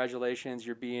 congratulations,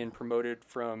 you're being promoted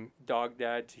from dog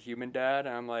dad to human dad.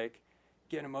 And I'm, like,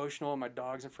 getting emotional, and my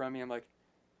dog's in front of me. I'm like,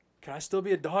 can I still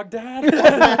be a dog dad?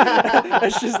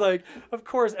 And she's like, of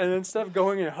course. And instead of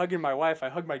going and hugging my wife, I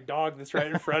hug my dog that's right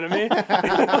in front of me.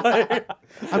 Like,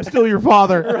 I'm still your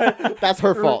father. right. That's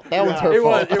her fault. That one's her It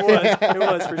was, fault. it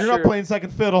was for You're sure. not playing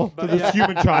second fiddle to this yeah.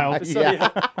 human child. So,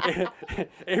 Yeah.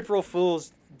 April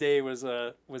Fool's Day was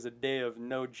a day of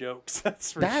no jokes.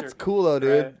 That's for That's sure. cool though,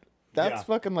 dude. Right. That's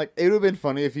fucking like. It would have been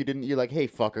funny if you didn't. You're like, hey,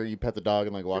 fucker, you pet the dog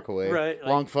and like walk away. Right, like-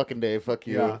 Long fucking day. Fuck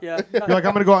you. Yeah. Yeah. You're like,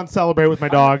 I'm gonna go out and celebrate with my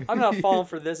dog. I'm not falling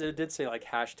for this. It did say like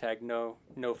hashtag no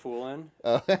fooling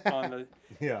on the,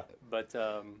 Yeah. but It's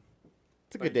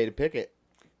a good day to pick it.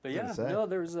 But yeah, say. no,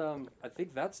 there's I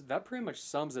think that pretty much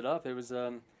sums it up. It was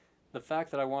the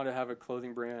fact that I wanted to have a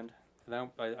clothing brand. And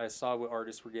I saw what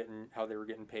artists were getting, how they were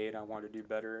getting paid. I wanted to do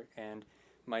better, and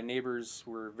my neighbors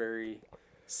were very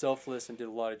selfless and did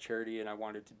a lot of charity, and I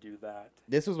wanted to do that.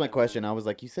 This was my question. I was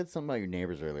like, you said something about your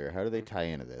neighbors earlier. How do they tie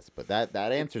into this? But that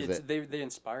answers it. They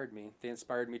inspired me. They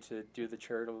inspired me to do the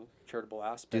charitable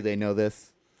aspect. Do they know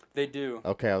this? They do.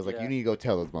 Okay, I was like, Yeah. you need to go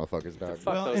tell those motherfuckers, dog.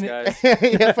 Fuck Well, those and guys.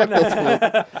 Yeah, fuck those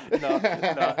fools.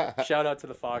 No. Shout out to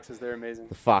the Foxes. They're amazing.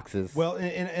 The foxes. Well,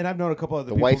 and I've known a couple of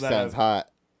the people wife that sounds have, hot.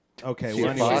 Okay, She's well,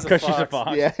 a anyway. fox. Because she's a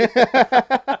fox. Yeah.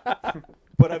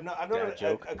 But I've known Dad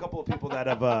joke. a couple of people that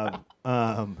have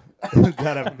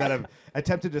that have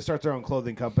attempted to start their own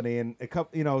clothing company, and a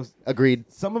couple, Agreed.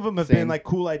 some of them have Same. been like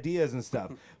cool ideas and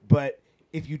stuff. But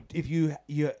if you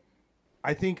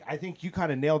I think you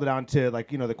kind of nailed it on to like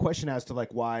the question as to like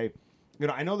why.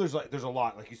 I know there's a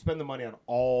lot. Like you spend the money on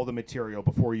all the material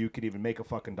before you could even make a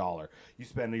fucking dollar. You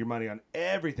spend your money on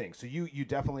everything. So you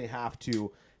definitely have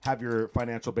to have your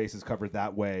financial bases covered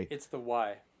that way. It's the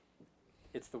why.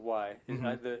 It's the why.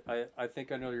 I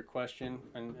think I know your question,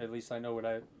 and at least I know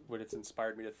what it's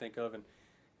inspired me to think of. And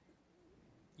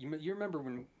you remember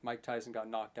when Mike Tyson got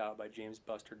knocked out by James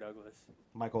Buster Douglas?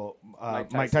 Mike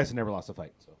Tyson never lost a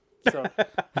fight.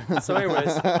 So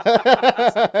anyways,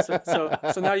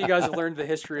 so now you guys have learned the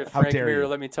history of How Frank dare Mir. you.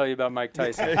 Let me tell you about Mike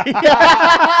Tyson.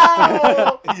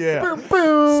 Yeah.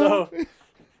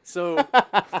 So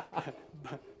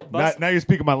Now you're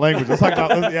speaking my language. Let's talk about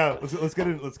let's get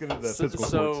into the physical sports.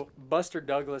 So Buster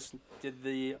Douglas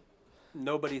did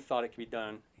nobody thought it could be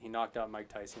done. He knocked out Mike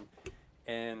Tyson,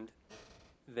 and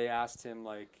they asked him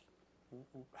like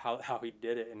how he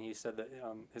did it, and he said that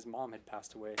his mom had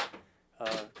passed away a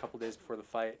couple days before the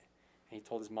fight, and he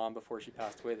told his mom before she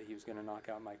passed away that he was going to knock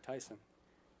out Mike Tyson,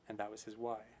 and that was his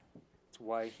why. It's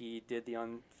why he did the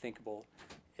unthinkable,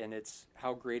 and it's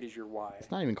how great is your why.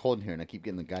 It's not even cold in here, and I keep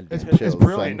getting the goddamn It's chills.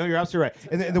 brilliant. No, son. you're absolutely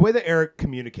right. And the way that Eric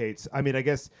communicates, I mean, I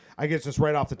guess just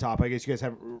right off the top, I guess you guys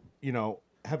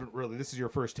haven't really. This is your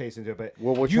first taste into it, but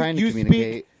Well, we're you- trying to you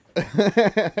communicate.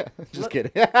 Just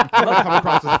kidding. I'm gonna come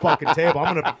across this fucking table.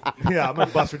 I'm gonna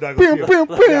Buster Douglas you.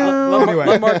 Anyway.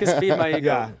 Let Marcus feed my ego,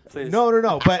 Yeah. please. No.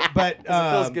 But it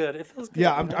feels good. It feels good.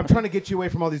 Yeah, I'm trying to get you away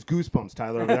from all these goosebumps,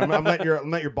 Tyler. I'm letting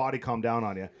your body calm down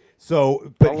on you.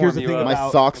 So, but I'll here's the warm you thing up. My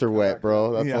about socks are wet,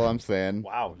 bro. That's Yeah. all I'm saying.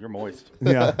 Wow, you're moist.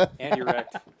 yeah. And you're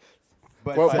wrecked.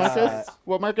 But What, Marcus?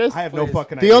 What, Marcus? I have no Please.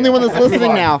 fucking The idea. only one that's Let's move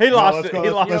listening on. now. He lost let's it. go. He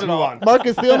lost Let's it move all. on.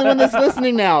 Marcus, the only one that's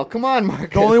listening now. Come on, Marcus.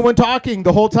 The only one talking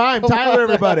the whole time. Tyler,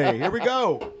 everybody. Here we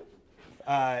go.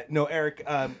 No, Eric.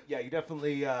 Yeah, you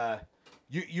definitely.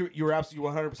 You were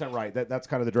absolutely 100% right. That's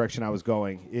kind of the direction I was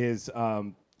going. Is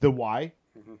the why,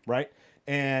 right?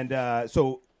 And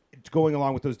so going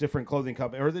along with those different clothing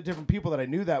companies or the different people that I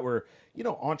knew that were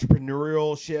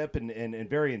entrepreneurship and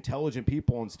very intelligent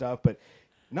people and stuff, but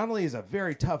not only is a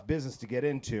very tough business to get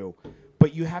into,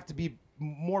 but you have to be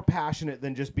more passionate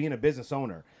than just being a business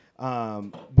owner.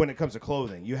 When it comes to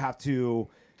clothing, you have to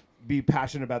be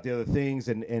passionate about the other things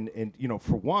and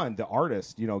for one, the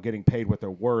artist, getting paid what they're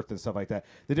worth and stuff like that.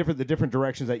 The different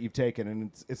directions that you've taken,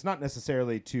 and it's not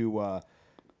necessarily to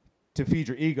feed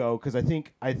your ego, because I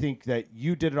think that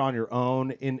you did it on your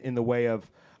own in the way of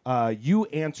you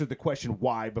answered the question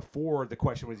why before the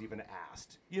question was even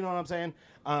asked. You know what I'm saying?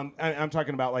 I'm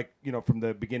talking about from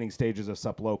the beginning stages of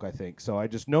Sup Loc, I think. So I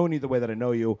just knowing you the way that I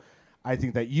know you, I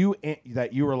think that you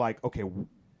were like, okay,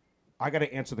 I got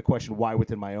to answer the question why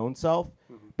within my own self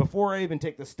before I even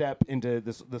take the step into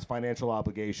this financial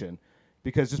obligation,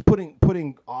 because just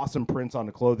putting awesome prints on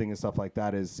the clothing and stuff like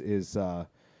that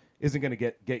isn't going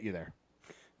to get you there.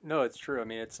 No, it's true. I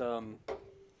mean, it's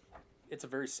a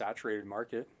very saturated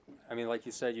market. I mean, like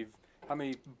you said, how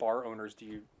many bar owners do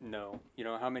you know?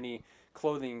 How many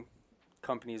clothing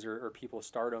companies or people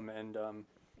start them, and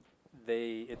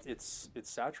it's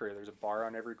saturated. There's a bar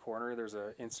on every corner. There's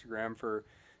an Instagram for,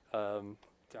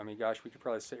 I mean, gosh, we could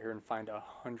probably sit here and find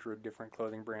 100 different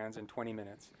clothing brands in 20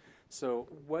 minutes. So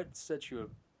what sets you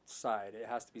aside? It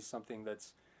has to be something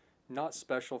that's not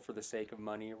special for the sake of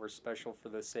money or special for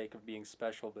the sake of being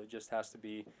special, but it just has to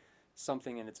be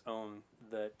something in its own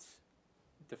that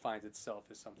defines itself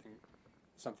as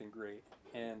something great.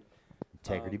 And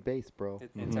Integrity based, bro.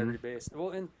 integrity based. Well,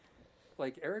 and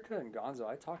like Erica and Gonzo,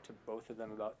 I talk to both of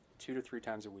them about 2 to 3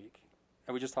 times a week,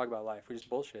 and we just talk about life. We just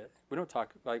bullshit. We don't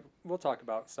talk we'll talk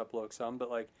about Sup Loc some,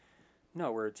 but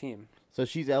No, we're a team. So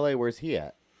she's LA. Where's he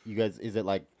at? You guys, is it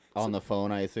like on the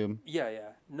phone, I assume? Yeah.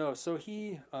 No, so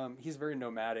he's very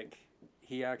nomadic.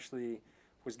 He actually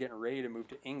was getting ready to move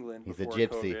to England He's a before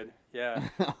gypsy. COVID.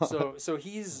 Yeah. so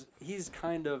he's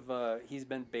kind of he's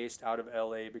been based out of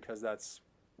LA because that's,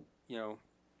 you know,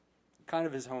 kind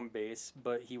of his home base,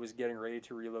 but he was getting ready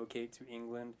to relocate to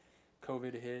England.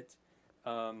 COVID hit.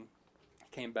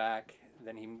 Came back,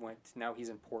 then now he's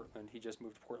in Portland. He just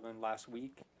moved to Portland last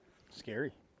week.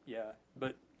 Scary. Yeah,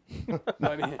 but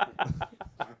I mean,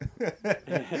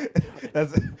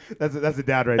 that's a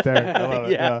dad right there. I love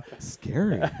it. Yeah.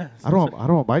 Scary. I don't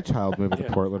want my child moving to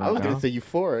Portland. I was right going now. to say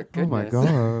euphoric. Oh my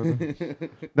Goodness. god.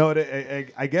 No,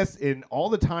 I guess in all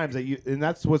the times that and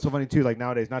that's what's so funny too. Like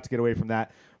nowadays, not to get away from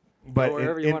that, but Go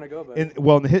wherever you wanna go, buddy.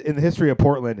 in the history of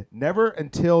Portland, never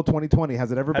until 2020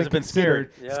 has it ever been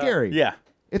considered Yeah. scary. Yeah.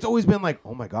 It's always been like,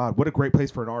 oh my God, what a great place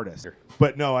for an artist.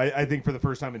 But no, I think for the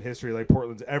first time in history, like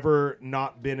Portland's ever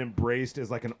not been embraced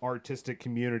as like an artistic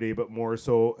community, but more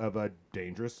so of a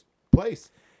dangerous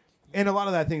place. And a lot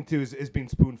of that thing too is being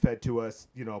spoon fed to us,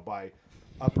 you know, by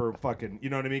upper fucking, you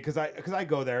know what I mean? Because I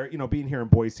go there, you know, being here in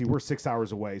Boise, we're 6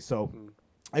 hours away, so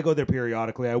I go there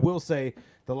periodically. I will say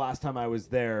the last time I was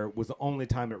there was the only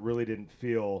time it really didn't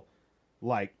feel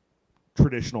like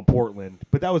traditional Portland,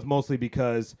 but that was mostly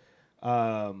because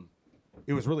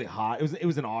it was really hot. It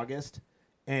was in August,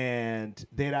 and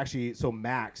they had actually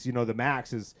Max. You know, the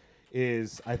Max is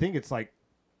I think it's like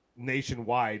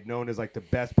nationwide known as like the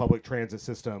best public transit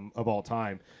system of all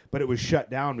time. But it was shut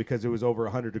down because it was over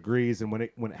 100 degrees, and when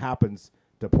it happens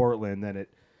to Portland, then it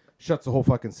shuts the whole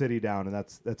fucking city down, and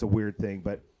that's a weird thing.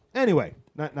 But anyway,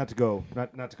 not to go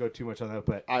too much on that.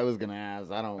 But I was going to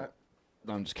ask.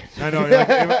 I'm just kidding. I know,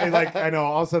 I know.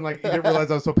 All of a sudden, like you didn't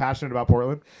realize I was so passionate about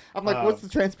Portland. I'm like, what's the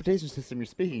transportation system you're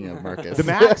speaking of, Marcus? The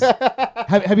Max.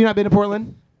 have you not been to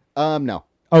Portland? No.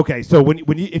 Okay, so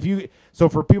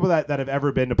for people that have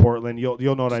ever been to Portland, you'll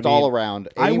know what I Just mean. all around.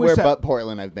 I Anywhere wish that- but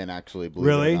Portland I've been, actually, believe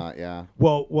Really? it or not. Yeah.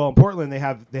 Well, in Portland they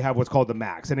have what's called the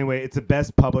Max. Anyway, it's the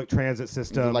best public transit Is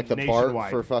system it like the nationwide.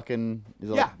 BART for fucking... Is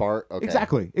it Yeah, like BART? Okay.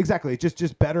 Exactly. It's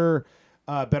just better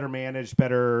managed,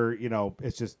 better. You know,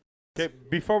 it's just. Okay,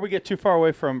 before we get too far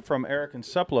away from Eric and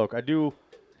Suploke, I do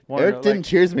want Eric to didn't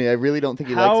cheers me. I really don't think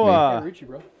he likes me. Can't reach you,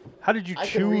 bro. how did you I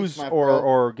can reach choose my or belt.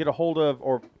 or get a hold of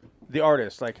or the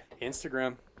artist like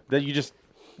Instagram. that you just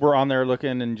were on there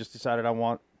looking and just decided I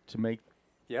want to make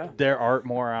Yeah. their art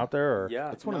more out there or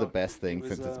Yeah. It's one of the best it things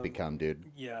was, since it's become, dude.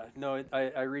 Yeah. No,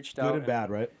 I reached out. Good and bad,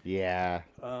 right? Yeah.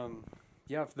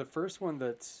 Yeah, the first one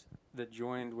that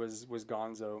joined was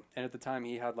Gonzo, and at the time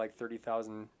he had like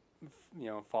 30,000,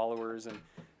 followers,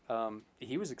 and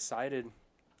he was excited.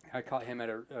 I caught him at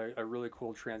a really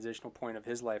cool transitional point of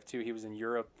his life too. He was in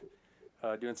Europe,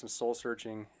 doing some soul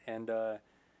searching, and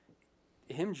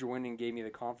him joining gave me the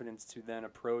confidence to then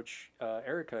approach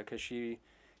Erica because she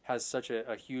has such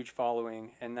a huge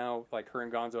following, and now like her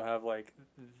and Gonzo have like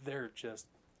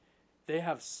they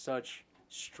have such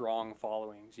strong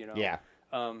followings, you know. Yeah.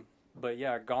 But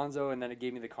yeah, Gonzo, and then it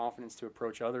gave me the confidence to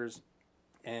approach others,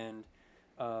 and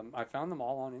I found them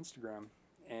all on Instagram,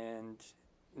 and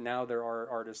now there are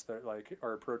artists that like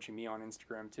are approaching me on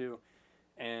Instagram too,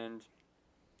 and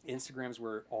Instagram's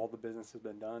where all the business has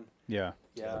been done. yeah.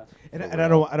 Yeah. And I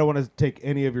don't want to take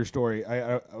any of your story.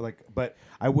 But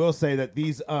I will say that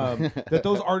these that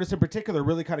those artists in particular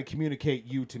really kind of communicate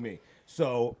you to me.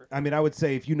 So I mean, I would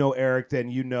say if you know Eric, then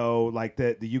you know like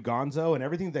the Ugonzo and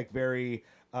everything's like very.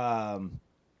 He's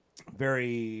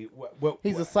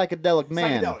a psychedelic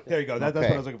man. Psychedelic. There you go. That's what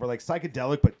Okay. I was looking for. Like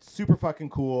psychedelic, but super fucking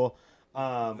cool.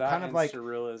 That Kind of and like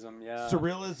surrealism. Yeah.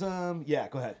 surrealism. Yeah,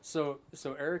 go ahead. So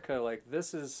Erica, like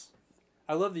this is,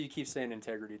 I love that you keep saying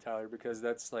integrity, Tyler, because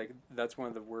that's one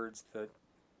of the words that,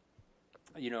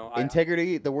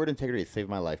 Integrity. The word integrity saved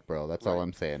my life, bro. That's all Right.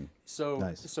 I'm saying. So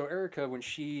Nice. so Erica, when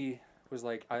she was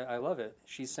like, I love it,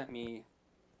 she sent me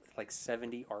like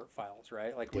 70 art files,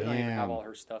 right? Like we don't even have Damn. all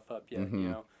her stuff up yet,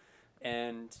 Mhm.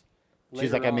 And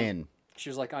She's like, later I'm on- in. She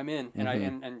was like, I'm in, and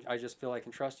and I just feel I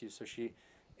can trust you. So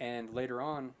and later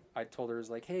on, I told her, I was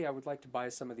like, hey, I would like to buy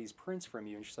some of these prints from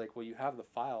you. And she's like, well, you have the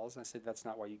files. And I said, that's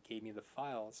not why you gave me the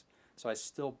files. So I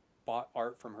still bought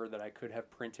art from her that I could have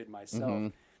printed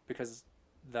myself because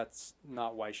that's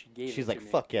not why she gave it She's to like, me.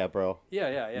 fuck yeah, bro.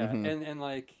 Yeah. And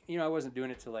like, I wasn't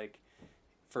doing it to like,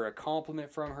 for a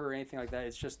compliment from her or anything like that.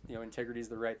 It's just, integrity is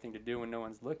the right thing to do when no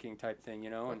one's looking type thing,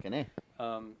 And Fucking A.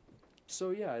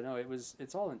 so yeah, no,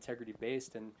 it's all integrity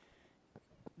based, and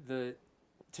to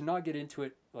not get into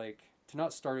it, like to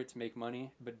not start it to make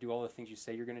money, but do all the things you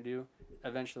say you're gonna do.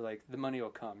 Eventually, like the money will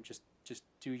come. Just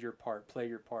do your part, play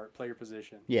your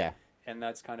position. Yeah. and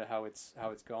that's kind of how it's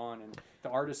gone. And the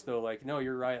artist though, like, no,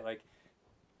 you're right. Like,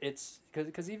 it's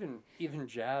because even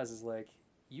jazz is like,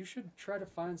 you should try to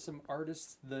find some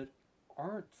artists that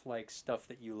aren't like stuff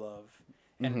that you love,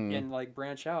 and like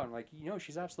branch out. And like,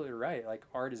 she's absolutely right. Like,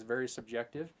 art is very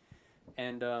subjective,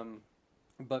 and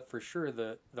but for sure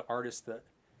the artists that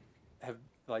have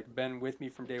like been with me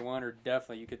from day one are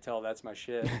definitely, you could tell that's my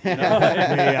shit.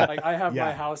 Like I have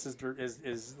my house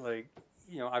is like,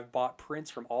 I've bought prints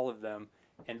from all of them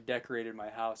and decorated my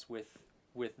house with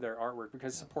their artwork,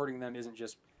 because supporting them isn't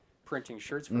just printing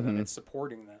shirts for them, it's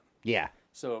supporting them. Yeah.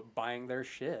 So buying their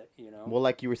shit, Well,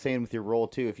 like you were saying with your role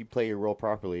too, if you play your role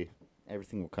properly,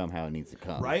 everything will come how it needs to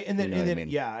come. Right, and then, I mean?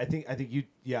 yeah, I think you,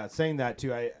 saying that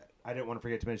too. I didn't want to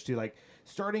forget to mention too, like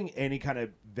starting any kind of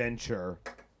venture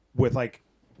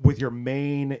with your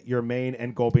main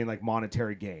end goal being like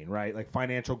monetary gain, right? Like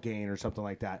financial gain or something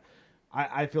like that.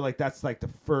 I feel like that's like the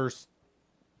first,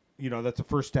 that's the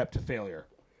first step to failure.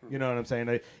 You know what I'm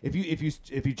saying? If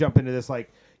you jump into this,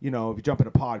 like, if you jump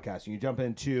into podcasting, you jump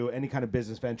into any kind of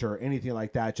business venture or anything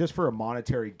like that, just for a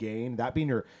monetary gain, that being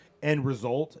your end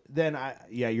result, then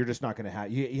you're just not going to have.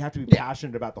 You have to be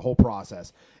passionate about the whole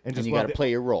process, and just you got to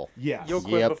play your role. Yes. You'll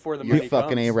quit before the money You're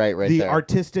fucking comes. right the there.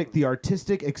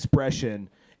 artistic expression,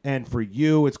 and for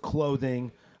you, it's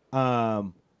clothing.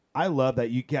 I love that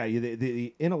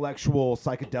the intellectual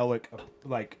psychedelic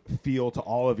like feel to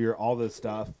all this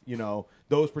stuff.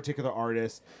 Those particular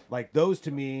artists, like those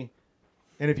to me.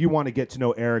 And if you want to get to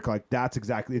know Eric, like that's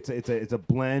exactly it's a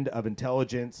blend of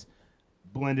intelligence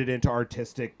blended into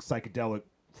artistic psychedelic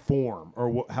form,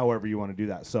 or however you want to do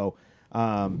that. So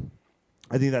I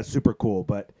think that's super cool.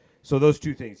 But so those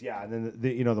two things, yeah, and then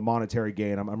the monetary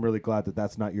gain. I'm really glad that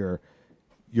that's not your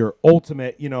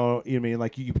ultimate. I mean,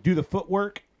 like you do the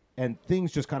footwork and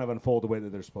things just kind of unfold the way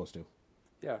that they're supposed to.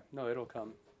 Yeah, no, it'll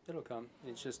come.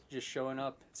 It's just showing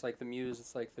up. It's like the muse.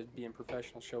 It's like the being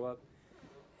professional. Show up,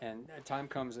 and time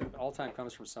comes. All time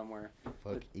comes from somewhere.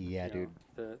 Fuck yeah, dude.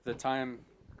 The time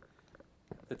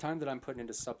that I'm putting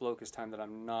into Suploke is time that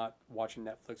I'm not watching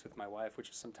Netflix with my wife, which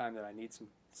is some time that I need some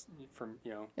from.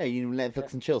 Yeah, you need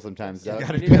Netflix and chill sometimes. You Doug.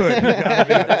 gotta do it.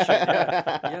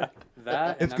 Yeah,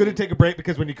 that. It's good to take a break,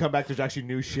 because when you come back, there's actually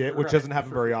new shit, which doesn't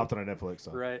happen very often on Netflix.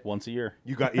 So. Right. Once a year.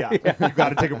 You got you got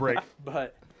to take a break.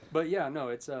 But yeah, no,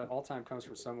 it's all time comes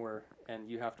from somewhere, and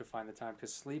you have to find the time,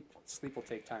 because sleep will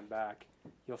take time back.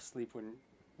 You'll sleep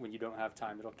when you don't have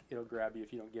time. It'll grab you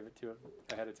if you don't give it to it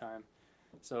ahead of time.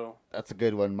 So That's a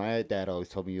good one. My dad always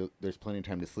told me there's plenty of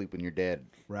time to sleep when you're dead.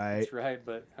 Right. that's right.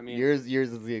 But I mean, Yours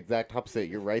is the exact opposite.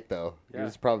 You're right though. Yeah.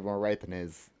 Yours is probably more right than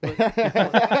his. well,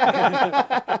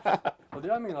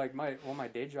 dude, I mean, like my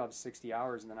day job's 60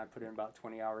 hours, and then I put in about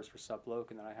 20 hours for Suploke,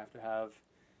 and then I have to have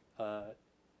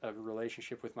a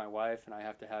relationship with my wife, and I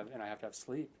have to have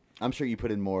sleep. I'm sure you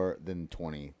put in more than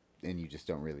 20, and you just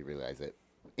don't really realize it.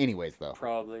 Anyways, though.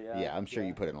 Probably, yeah. Yeah, I'm sure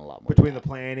you put in a lot more. Between than the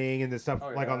planning and the stuff Oh,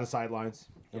 like yeah. on the sidelines,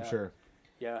 I'm Yeah. sure.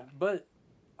 Yeah, but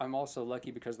I'm also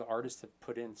lucky because the artists have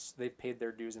they've paid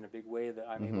their dues in a big way, that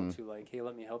I'm able to, like, hey,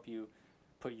 let me help you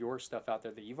put your stuff out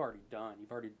there that you've already done.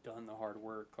 You've already done the hard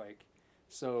work. Like,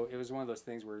 so it was one of those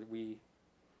things where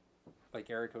like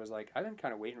Erica was like, I've been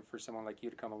kind of waiting for someone like you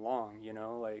to come along,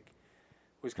 like,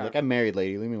 was kind Like, I'm married,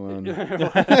 lady. Leave me alone.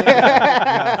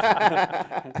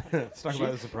 Let's talk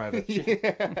about this in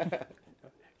private.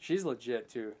 She's legit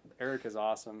too. Erica's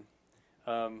awesome.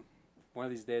 One of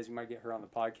these days we might get her on the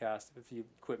podcast if you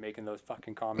quit making those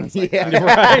fucking comments. Like Yeah. that.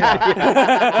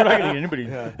 Right. We're not going to get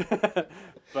anybody.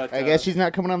 But I guess she's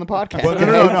not coming on the podcast. Well,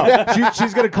 no.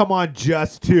 She's gonna come on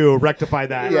just to rectify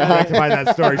that. Yeah. Rectify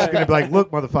that story. She's gonna be like,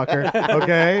 "Look, motherfucker.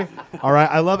 Okay, all right.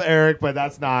 I love Eric, but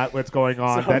that's not what's going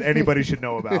on that anybody should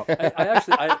know about."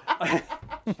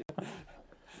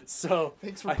 So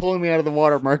Thanks for pulling me out of the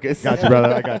water, Marcus. Got you,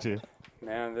 brother. I got you.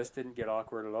 man, this didn't get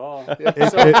awkward at all.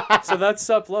 It- So that's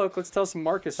Suploke. Let's tell some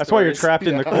Marcus. That's why you're stories. trapped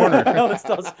in the corner. let's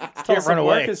tell Can't some run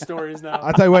away. Marcus stories now.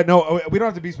 I'll tell you what. No, we don't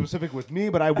have to be specific with me,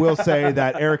 but I will say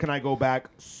that Eric and I go back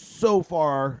so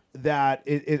far that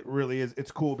it really is.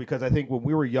 It's cool because I think when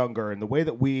we were younger and the way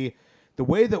that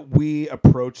we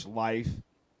approached life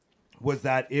was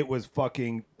that it was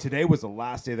fucking today was the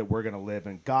last day that we're gonna live,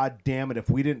 and god damn it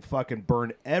if we didn't fucking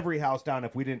burn every house down,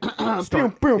 if we didn't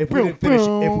start if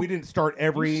we didn't start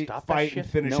every stop that fight and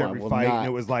shit? finish No, I every will fight. not. And it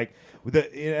was like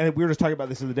and we were just talking about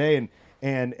this the other day,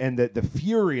 and the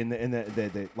fury and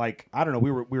the like, I don't know,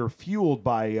 we were fueled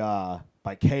by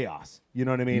chaos, you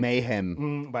know what I mean?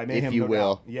 Mayhem. By mayhem, if you no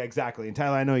will. doubt. Yeah, exactly. And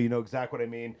Tyler, I know you know exactly what I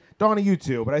mean. Donna, you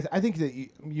too. But I think that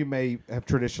you may have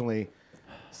traditionally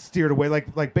steered away,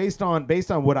 like based on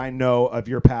what I know of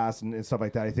your past and stuff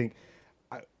like that. I think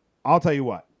I'll tell you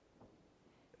what.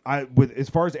 as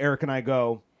far as Eric and I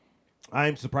go,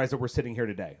 I'm surprised that we're sitting here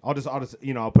today. I'll just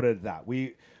I'll put it at that.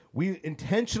 We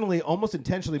almost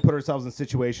intentionally put ourselves in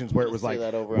situations where it was Say like,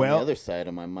 that over on the other side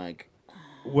of my mic.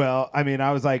 well, I mean,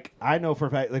 I was like, I know for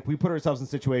a fact, like we put ourselves in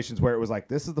situations where it was like,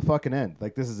 this is the fucking end.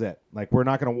 Like this is it. Like we're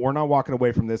not walking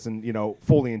away from this and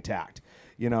fully intact.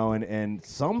 And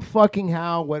some fucking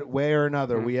how, what way or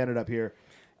another, we ended up here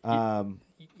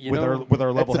with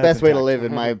our level. That's the best way to live,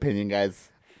 in my opinion, guys.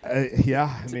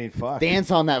 Yeah, I mean, fuck. Dance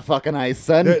on that fucking ice,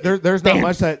 son. There's not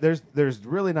much that there's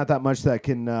really not that much that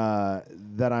can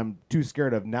that I'm too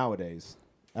scared of nowadays.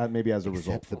 Maybe as a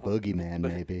result. Except the boogeyman,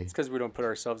 maybe. It's because we don't put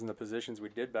ourselves in the positions we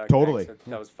did back Totally. then.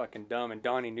 That was fucking dumb. And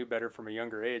Donnie knew better from a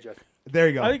younger age. There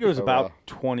you go. I think it was Oh, about wow.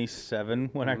 27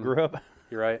 when I grew up.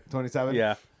 You're right. 27.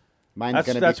 Yeah. Mine's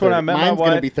gonna that's be when I met my mine's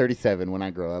gonna wife. be 37 when I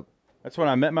grow up. That's when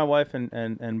I met my wife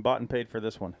and bought and paid for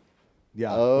this one.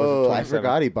 Yeah. Oh, I 27?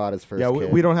 forgot he bought his first. Yeah,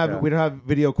 kid. we don't have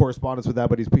video correspondence with that,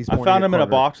 but he's I found him in a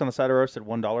box on the side of the road. Said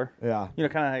 $1. Yeah. You know,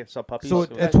 kind of how you sell puppies. So It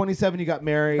was- at 27, you got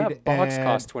married. That box and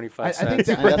cost 25 I cents. think,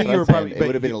 Yeah, I that's think what you were I'm saying. probably. It but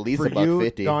would've been at least for about you,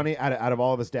 50. Donnie, out of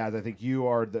all of us dads, I think you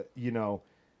are the.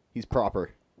 He's proper.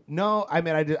 No, I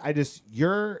mean, I just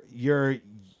you're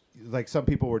like some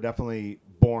people were definitely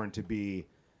born to be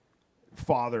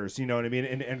fathers, you know what I mean,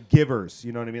 and givers,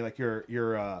 you know what I mean. Like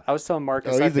you're. I was telling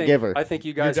Marcus, Oh, I he's a think, giver. I think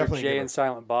you guys are definitely a Jay giver. and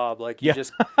Silent Bob. Like you Yeah.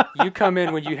 just you come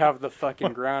in when you have the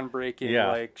fucking groundbreaking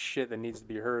Yeah. like shit that needs to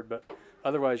be heard, but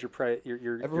otherwise you're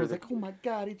Everyone's like, "Oh my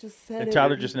god, he just said and it."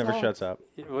 Tyler He just never talks. shuts up.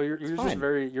 well you're just fine.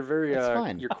 very It's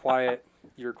fine.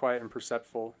 you're quiet and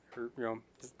perceptful. Or,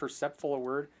 is perceptful a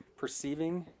word?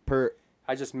 Perceiving?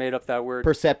 I just made up that word.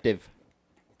 Perceptive.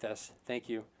 Yes, thank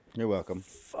you. You're welcome.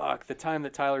 Fuck, the time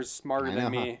that Tyler's smarter I than know,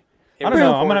 me. I don't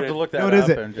know. I'm gonna have to look that No, it up.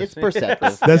 isn't. And It's just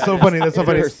perceptive. That's so funny. That's so It's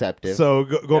funny. perceptive. So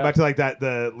going Yeah. back to like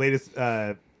the latest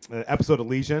episode of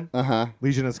Legion. Uh-huh.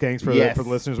 Legion and Skanks for Yes. the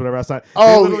listeners, whatever else.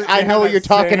 Oh, I know what you're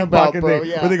talking about, bro.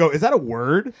 Yeah. Where they go, is that a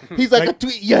word? He's like, a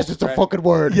tweet. Yes, it's a fucking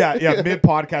word. Yeah. Mid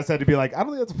podcast had to be like, I don't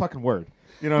think that's a fucking word.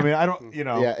 You know what I mean? I don't.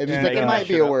 Yeah, and he's and, like, it uh, might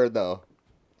be a word though.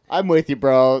 I'm with you,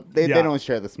 bro. They Yeah. don't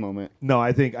share this moment. No,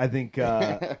 I think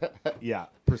yeah,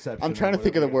 perception. I'm trying to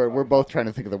think of the word. We're both trying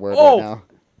to think of the word Oh! right now.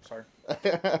 Sorry.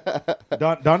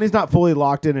 Donnie's not fully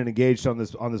locked in and engaged on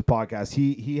this podcast.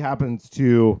 He happens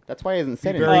to That's why he hasn't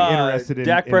said Very anything. interested in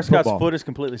Dak Prescott's football. foot is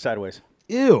completely sideways.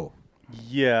 ew.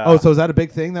 Yeah. Oh, so is that a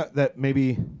big thing that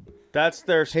maybe? that's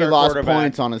their He star lost quarterback.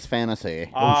 points on his fantasy.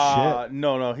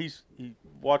 No, he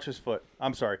watch his foot.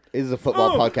 I'm sorry. This is a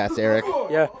football podcast, Eric.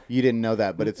 Yeah. You didn't know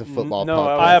that, but it's a football No,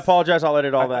 podcast. I apologize. I'll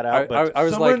edit all that out. But I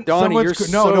was Someone- like, Donnie, you're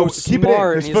someone's so keep it in.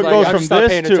 smart. His And he's foot like, goes I'm from just not this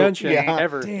paying to- attention Yeah.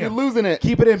 ever. You're losing it.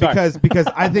 Keep it in because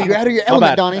I think You're out of your My element,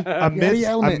 bad. Donnie. You're out of your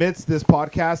element. amidst this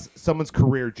podcast, someone's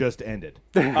career just ended.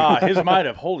 his might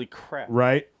have. Holy crap.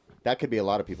 Right? That could be a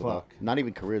lot of people, Fuck. though. Not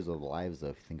even careers, though. Lives, though,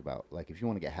 if you think about. Like, if you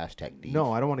want to get hashtag deep.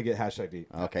 No, I don't want to get hashtag deep.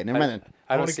 Okay, never mind then.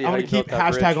 I don't wanna- see I how want you to keep built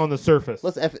that hashtag bridge. on the surface.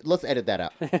 Let's edit that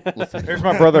out. Here's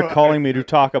my brother calling me to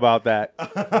talk about that.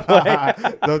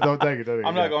 don't take it. Don't take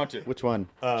I'm it. not going to. Which one?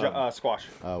 Squash.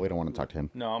 We don't want to talk to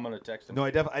him. No, I'm going to text him. No, I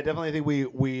definitely think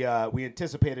we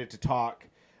anticipated to talk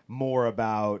more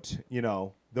about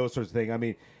those sorts of things. I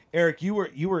mean, Eric, you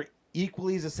were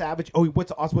equally as a savage. Oh,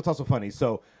 what's also funny?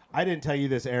 So I didn't tell you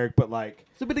this, Eric, but like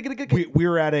we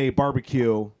were at a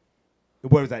barbecue.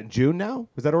 What was that in June? Now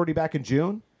was that already back in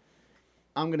June?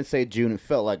 I'm going to say June. It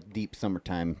felt like deep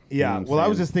summertime. You Yeah. know what I'm Well, I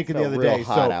was saying? just thinking the Felt other real day.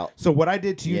 hot out. So what I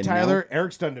did to you, You know? Tyler,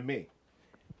 Eric's done to me.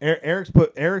 Eric's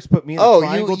put me in a Oh,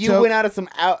 triangle you choke. went out of some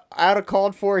out of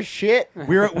called for shit.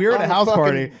 We were at on a the house fucking-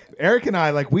 party. Eric and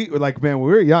I man, we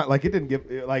were young. Like it didn't give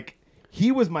like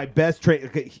he was my best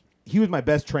he was my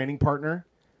best training partner,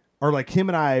 or like him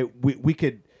and I we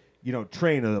could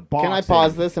train a box. Can I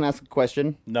pause this and ask a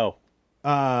question? No.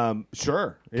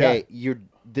 Sure. Okay, Yeah.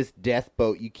 this death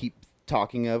boat you keep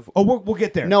talking of. Oh, we'll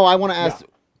get there. No, I want to ask: Yeah.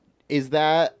 is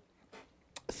that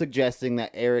suggesting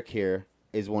that Eric here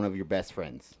is one of your best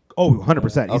friends? Oh,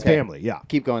 100%. He's Okay. family. Yeah.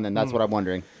 Keep going then. That's what I'm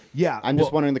wondering. Yeah. I'm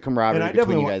just wondering the camaraderie And I between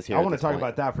definitely you guys here. I at want to this talk point.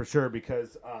 about that for sure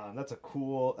because that's a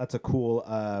cool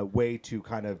way to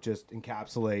kind of just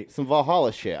encapsulate Some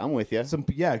Valhalla shit. I'm with you. some.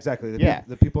 Yeah, exactly. Yeah.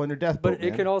 The people on your deathbed. But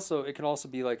it can also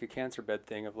be like a cancer bed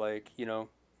thing of like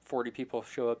 40 people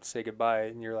show up to say goodbye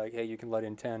and you're like, hey, you can let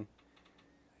in 10.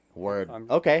 Word. I'm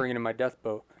Okay. bringing in my death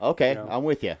boat. Okay. you know. I'm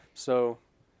with you. So,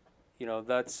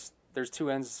 there's two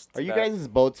ends. To Are you that. guys'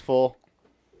 boats full?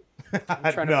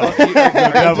 I'm trying No. to fuck you.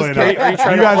 Definitely not. Are you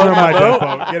trying to guys float are my my boat?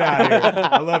 deathboat. Get out of here.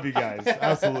 I love you guys.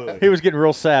 Absolutely. He was getting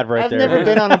real sad right I've there. never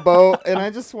been on a boat, and I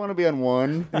just want to be on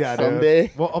one Yeah, someday.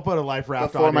 dude. Well, I'll put a life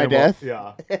raft Before on my you. death?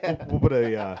 Yeah. We'll put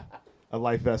a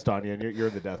life vest on you, and you're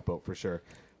in the death boat for sure.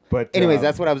 But anyways,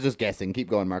 that's what I was just guessing. Keep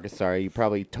going, Marcus. Sorry, you're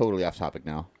probably totally off topic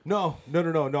now. No.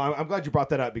 I'm glad you brought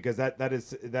that up because that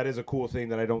is a cool thing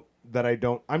that I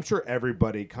don't. I'm sure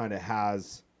everybody kind of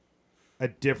has a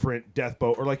different death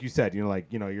boat, or like you said,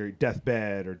 your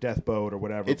deathbed or death boat or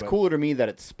whatever. It's cooler to me that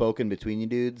it's spoken between you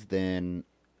dudes than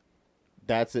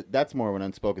that's it. That's more of an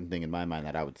unspoken thing in my mind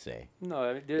that I would say. No,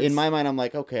 I mean, In my mind, I'm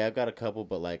like, okay, I've got a couple,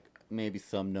 but like maybe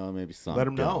some know, maybe some let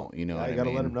them don't. know. You know, yeah, what you I gotta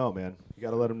mean? let them know, man. You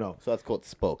gotta let them know. So that's called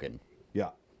spoken. Yeah,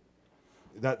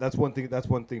 that's one thing. That's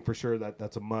one thing for sure.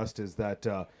 That's a must. Is that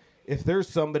if there's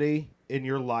somebody in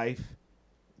your life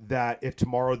that if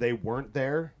tomorrow they weren't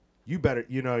there, you better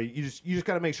you just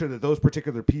got to make sure that those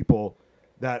particular people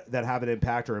that have an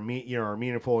impact or are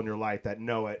meaningful in your life that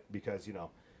know it because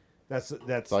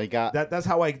that's all you got. That's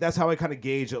how I kind of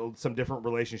gauge some different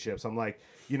relationships. I'm like,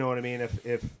 you know what I mean?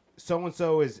 If so and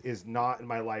so is not in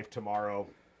my life tomorrow,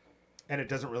 and it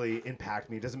doesn't really impact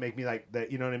me, it doesn't make me like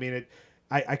that. You know what I mean?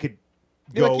 I could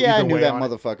You're go like, yeah, I either knew way that on it.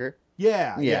 motherfucker.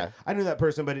 Yeah, I knew that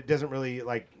person, but it doesn't really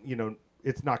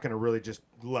it's not going to really just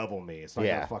level me. It's not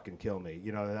going to fucking kill me.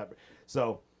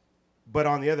 So, but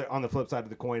on the flip side of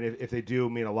the coin, if they do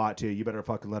mean a lot to you, you better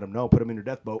fucking let them know. Put them in your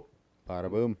death boat. Bada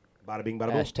boom. Bada bing, bada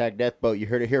boom. Hashtag death boat. You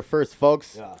heard it here first,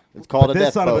 folks. Yeah. It's called But a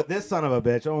death boat. This son of a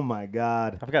bitch. Oh my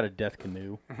god. I've got a death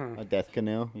canoe. A death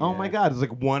canoe. Oh my god. It's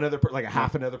like one other, like a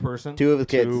half another person. Two of his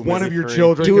kids. Two. One of maybe your three.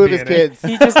 children. Two could of be his in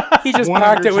kids. He just One of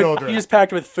packed your it with children. you just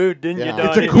packed it with food, didn't Yeah. you?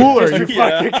 It's a Donnie? cooler. Just You your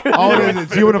fucking. fucking- All it is,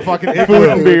 it's you in a fucking Food igloo.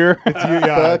 and beer. It's you,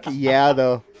 yeah. Fuck yeah,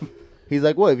 though. He's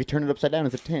like, what? If you turn it upside down,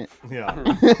 it's a tent. Yeah.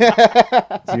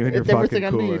 It's you and your It's everything fucking I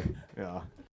cooler. need. Yeah.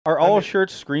 Are all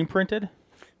shirts screen printed?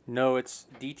 No, it's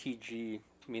DTG,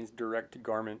 means direct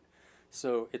garment.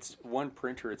 So it's one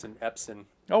printer, it's an Epson.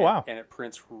 Oh, wow. And it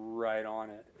prints right on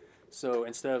it. So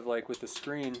instead of like with the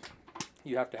screen,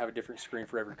 you have to have a different screen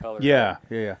for every color. Yeah, right?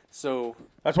 yeah. So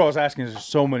That's what I was asking. There's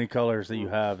so many colors that you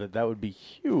have that would be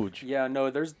huge. yeah, no,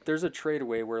 there's a trade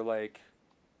away where like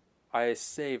I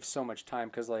save so much time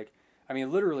because like I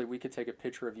mean literally we could take a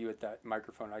picture of you at that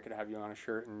microphone. I could have you on a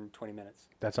shirt in 20 minutes.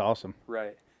 That's awesome.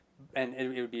 Right. And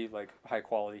it would be like high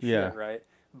quality Yeah. shit, right?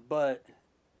 But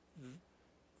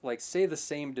like say the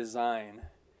same design,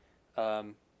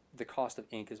 the cost of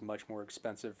ink is much more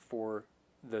expensive for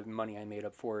the money I made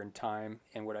up for in time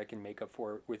and what I can make up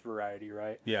for with variety,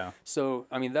 right? Yeah. So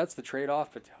I mean that's the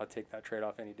trade-off, but I'll take that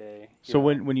trade-off any day. So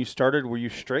when you started, were you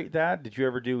straight that? Did you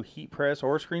ever do heat press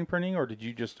or screen printing, or did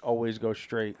you just always go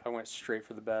straight? I went straight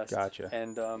for the best. Gotcha.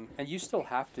 And you still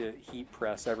have to heat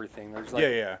press everything. There's like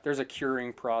Yeah. there's a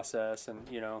curing process, and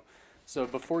so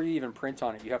before you even print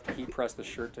on it, you have to heat press the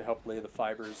shirt to help lay the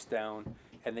fibers down,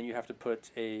 and then you have to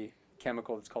put a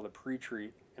chemical that's called a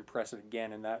pre-treat and press it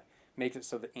again, and that makes it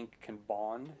so the ink can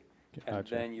bond, and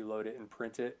Gotcha. then you load it and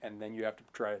print it, and then you have to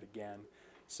try it again.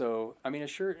 So I mean,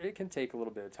 it can take a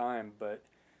little bit of time, but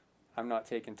I'm not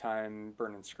taking time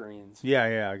burning screens.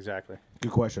 Yeah, exactly.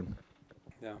 Good question.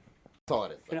 Yeah. That's all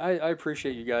it is. And I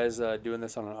appreciate you guys doing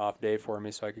this on an off day for me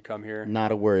so I could come here.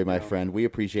 Not a worry, my No. friend. We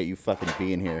appreciate you fucking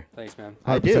being here. Thanks, man.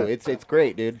 I do. 100%. It's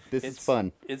great, dude. This is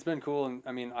fun. It's been cool, and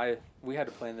I mean, we had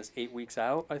to plan this 8 weeks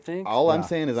out, I think. All I'm Yeah.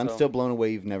 saying is I'm So- still blown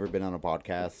away you've never been on a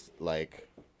podcast. Like,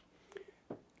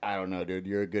 I don't know, dude.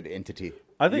 You're a good entity.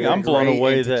 I think You're I'm a blown great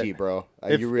away entity, that bro.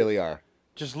 if- You really are.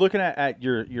 just looking at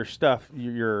your stuff,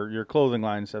 your clothing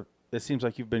line and stuff, it seems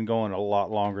like you've been going a lot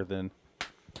longer than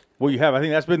what you have. I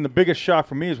think that's been the biggest shock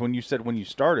for me is when you said when you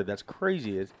started. That's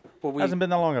crazy. It Well, hasn't been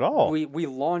that long at all. We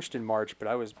launched in March, but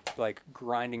I was like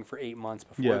grinding for 8 months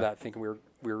before Yeah. that, thinking we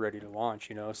were ready to launch.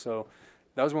 So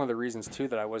that was one of the reasons too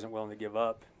that I wasn't willing to give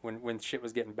up when shit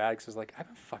was getting bad. Because I was like, I've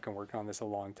been fucking working on this a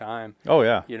long time. Oh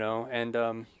yeah.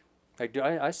 And like,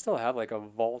 I still have like a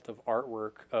vault of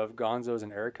artwork of Gonzos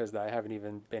and Ericas that I haven't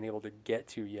even been able to get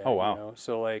to yet. Oh, wow.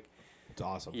 So like, It's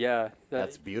awesome. yeah,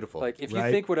 That's beautiful. Like, if you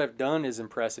Right. think what I've done is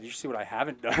impressive, you should see what I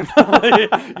haven't done.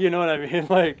 You know what I mean?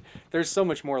 Like, there's so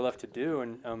much more left to do,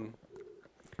 and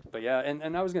but yeah,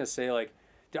 and I was gonna say like,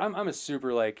 dude, I'm a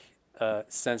super like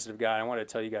sensitive guy. I want to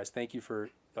tell you guys thank you for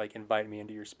like inviting me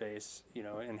into your space,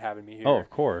 and having me here. Oh, of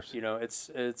course.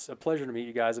 It's a pleasure to meet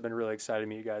you guys. I've been really excited to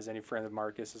meet you guys. Any friend of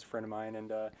Marcus is a friend of mine,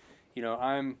 and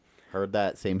I'm Heard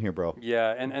that. Same here, bro.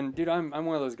 yeah, and dude, I'm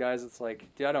one of those guys that's like,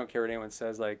 dude, I don't care what anyone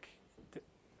says. Like,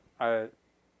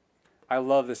 I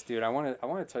love this dude. I want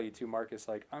to tell you too, Marcus.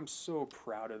 Like, I'm so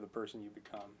proud of the person you've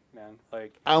become, man.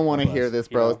 Like, I want to hear this,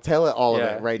 bro. You know, Tell it all yeah.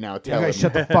 of it right now. You Tell guys it.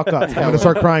 shut the fuck up. I'm gonna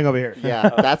start crying over here. Yeah,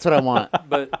 that's what I want.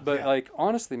 but like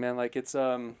honestly, man, like it's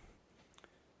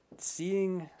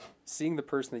seeing the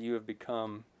person that you have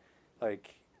become,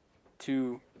 like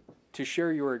to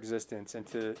share your existence and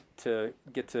to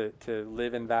get to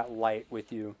live in that light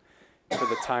with you. for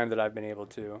the time that I've been able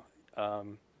to.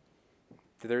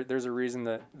 There's a reason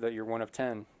that you're one of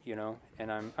 10, you know,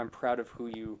 and I'm proud of who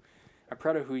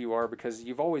you are because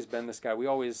you've always been this guy.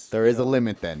 There is a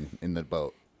limit then in the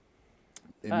boat.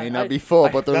 It may not be full,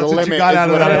 but there's a That's what limit. you got is out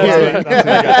of what that I'm hearing. episode.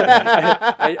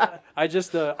 That's what you got. I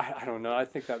just I don't know. I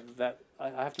think that I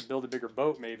have to build a bigger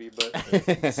boat maybe,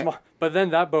 but small. But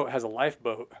then that boat has a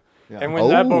lifeboat, and when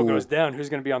that boat Oh. goes down, who's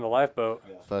gonna be on the lifeboat?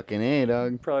 Fucking A,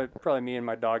 dog. Probably me and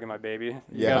my dog and my baby. You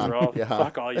Yeah, guys are all yeah.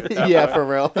 fuck all you. At that Yeah, point. for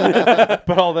real.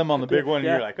 Put all them on the big one, and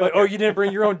Yeah. you're like, But, okay. oh, you didn't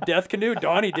bring your own death canoe?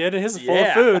 Donnie did, and his is full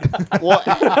Yeah. of food. Well,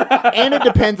 and it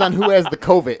depends on who has the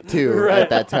COVID too Right. at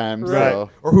that time. Right. So.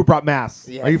 Or who brought masks?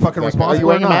 Yeah, Are you fucking exactly. responsible? Are you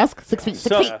wearing or a not? mask? 6 feet.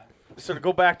 6 feet. So to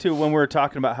go back to when we were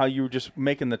talking about how you were just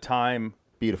making the time,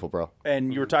 Beautiful, bro.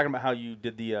 and you were talking about how you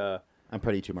did the I'm proud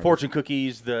of you too, Marcus. fortune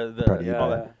cookies, the Proud of you, all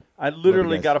Yeah. that. I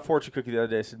literally guys. got a fortune cookie the other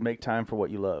day. It said, "Make time for what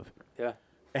you love." Yeah.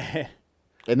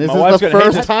 And this My wife's is the gonna hate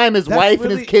first this. time his That's wife and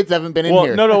really- his kids haven't been in Well,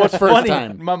 here. no, what's First funny,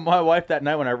 time. my wife that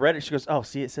night when I read it, she goes, "Oh,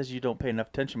 see, it says you don't pay enough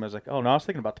attention." I was like, "Oh no, I was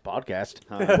thinking about the podcast."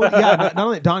 Well, yeah, not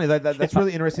only Donnie, that's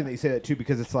really interesting that you say that too,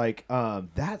 because it's like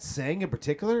that saying in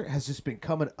particular has just been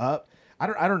coming up. I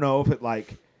don't know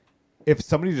if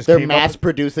somebody just They're came mass up with,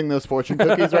 producing those fortune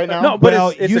cookies right now. No, but well,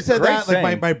 it's you a said great that like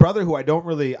saying. my brother, who I don't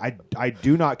really, I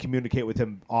do not communicate with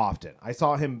him often. I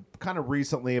saw him kind of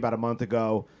recently, about a month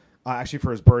ago, actually for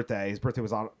his birthday. His birthday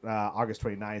was on August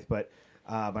 29th, but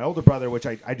my older brother, which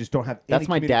I just don't have. That's any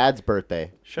my dad's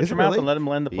birthday. Shut Is your it mouth really? and let him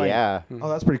land the plane. Yeah. Oh,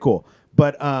 that's pretty cool.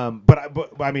 But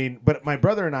my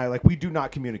brother and I, like, we do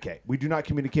not communicate. We do not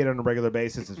communicate on a regular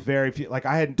basis. It's very few. Like,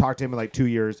 I hadn't talked to him in like 2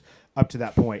 years up to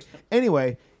that point.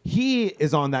 Anyway, he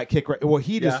is on that kick. Well,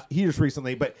 he just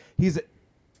recently, but he's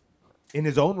in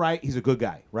his own right. He's a good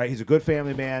guy, right? He's a good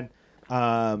family man.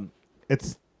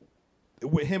 It's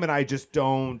him and I just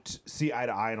don't see eye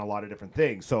to eye on a lot of different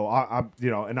things. So I'm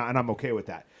I'm okay with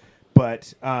that.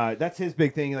 But that's his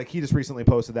big thing. Like, he just recently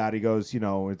posted that. He goes, it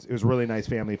was a really nice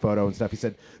family photo and stuff. He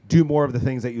said, do more of the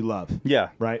things that you love. Yeah.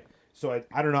 Right. So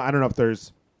I don't know. I don't know if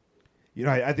there's,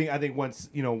 I think once,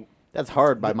 That's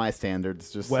hard by my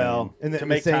standards. Just saying. and To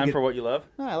make time for what you love.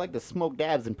 Oh, I like to smoke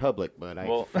dabs in public, but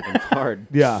Well- it's hard.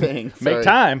 Yeah. saying, Make sorry.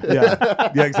 time.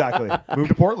 yeah, exactly. Move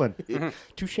to Portland,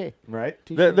 Touche. right?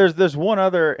 There's one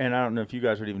other, and I don't know if you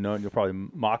guys would even know it. And you'll probably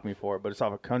mock me for it, but it's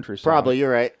off a country song. Probably,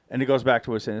 you're right. And it goes back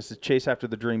to what it's saying. It's chase after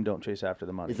the dream, don't chase after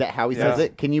the money. Is that how he Yeah. says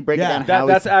it? Can you break Yeah. it down? How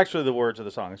That's he actually the words of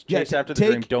the song. It's Yeah, chase after the take-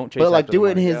 dream, don't chase But like, after the do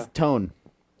it in money. his tone.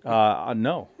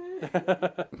 No.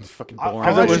 It's fucking I'll- boring.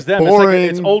 I'll Because it was actually- them. Boring.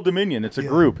 It's Old Dominion. It's a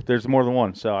group. There's more than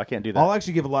one, so I can't do that. I'll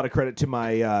actually give a lot of credit to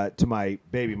my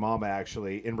baby mama,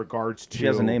 actually, in regards to. She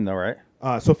has a name though, right?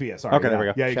 Sophia. Sorry. Okay, yeah. there we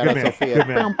go. Yeah, Shout good out man. Sophia. Good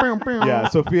man. Bow, bow, bow. Yeah,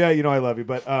 Sophia, I love you,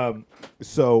 but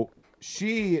so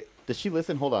she, Does she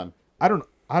listen? Hold on. I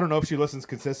don't know if she listens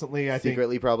consistently. I think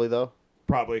Secretly, probably though.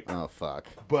 probably, Oh fuck.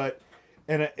 but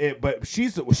but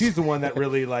she's the one that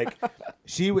really, like,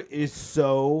 is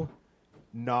so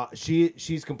not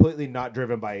she's completely not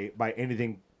driven by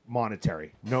anything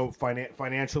monetary. No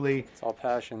financially. It's all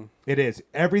passion. It is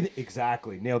everything.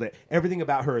 Exactly, nailed it. Everything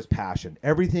about her is passion.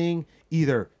 Everything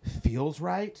either feels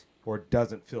right or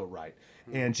doesn't feel right,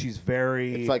 and she's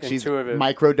very It's like she's Intuitive.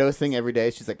 microdosing every day.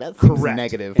 She's like, that seems correct.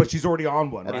 negative. But she's already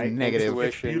on one, That's right? negative.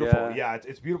 It's Intuition, beautiful. yeah.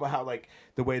 It's beautiful how, like,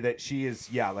 the way that she is.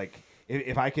 Yeah, like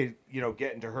if I could,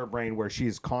 get into her brain where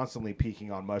she's constantly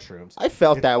peaking on mushrooms. I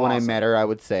felt It's that when I awesome. met her, I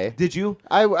would say. Did you?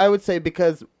 I would say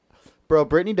because, bro,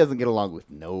 Brittany doesn't get along with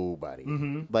nobody.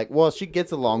 Like, well, she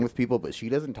gets along with people, but she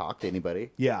doesn't talk to anybody.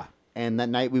 Yeah. And that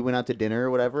night we went out to dinner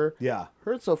or whatever. Yeah.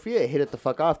 Her and Sophia hit it the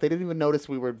fuck off. They didn't even notice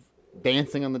we were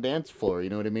dancing on the dance floor. You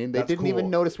know what I mean? They That's didn't even cool.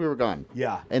 notice we were gone.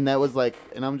 Yeah. And that was like,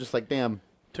 and I'm just like, damn.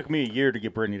 Took me a year to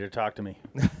get Brittany to talk to me.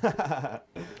 She still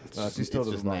it's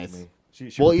doesn't just talk nice. to me.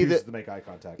 She Well, refuses either- to make eye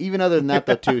contact. Even other than that,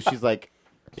 though, too, she's like,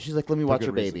 let me watch good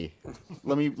your baby.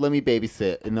 let me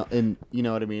babysit, and you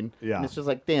know what I mean? Yeah. And it's just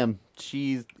like, damn,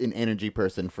 she's an energy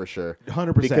person for sure.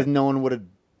 100%. Because no one would have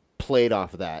played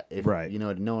off that if Right.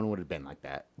 no one would have been like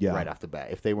that Yeah. right off the bat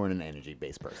if they weren't an energy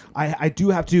based person. I do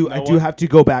have to what? have to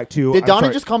go back to. Did I'm Donnie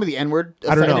sorry, just call me the N word?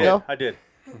 I don't know. Ago? I did.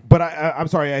 But I'm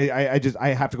sorry. I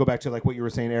have to go back to, like, what you were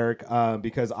saying, Eric,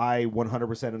 because I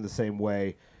 100% am the same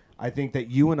way. I think that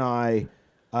you and I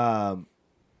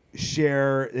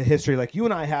share the history. Like, you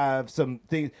and I have some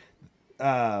things.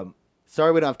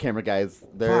 Sorry, we don't have camera guys.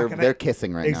 They're Fuck, and they're I-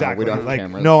 kissing right exactly. now. We don't have like,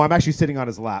 cameras. no, I'm actually sitting on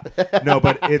his lap. No,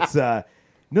 but it's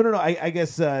No. I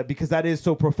guess because that is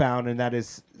so profound and that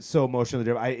is so emotionally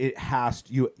driven. It has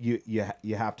to,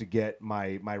 you have to get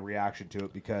my reaction to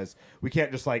it because we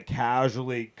can't just like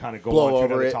casually kind of go Blow on to over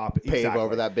another it, topic. pave Exactly.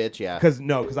 over that bitch. Yeah. Because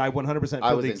I 100% I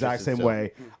feel was the exact interested same still.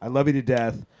 way. I love you to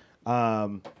death.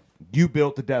 You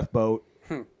built the death boat.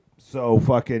 So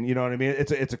fucking, you know what I mean?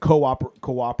 It's a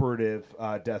cooperative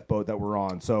death boat that we're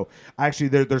on. So actually,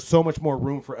 there's so much more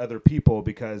room for other people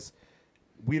because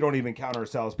we don't even count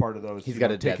ourselves part of those. He's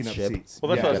got a death taking up ship. seats. Well,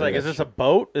 that's Yeah. what I was like. Is this a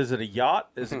boat? Is it a yacht?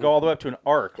 Does it go all the way up to an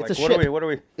ark? It's Like, a what ship. What are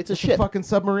we? It's a It's ship. a fucking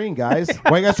submarine, guys.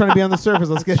 Why are you guys trying to be on the surface?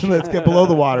 Let's get below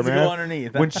the water, Let's man. go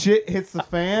underneath. When shit hits the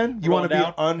fan, you want to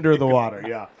Rolling be down? under the water.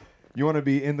 Yeah, you want to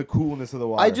be in the coolness of the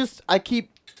water. I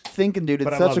keep thinking, dude,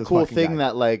 But it's I such love a this cool fucking thing guy.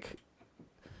 that like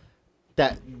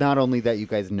that not only that you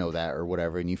guys know that or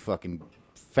whatever and you fucking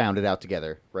found it out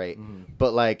together, right?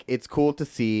 But like it's cool to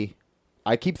see.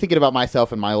 I keep thinking about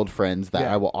myself and my old friends that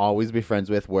Yeah. I will always be friends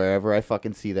with. Wherever I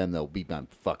fucking see them, they'll be my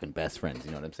fucking best friends.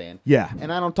 You know what I'm saying? Yeah.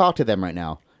 And I don't talk to them right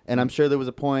now. And I'm sure there was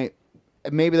a point,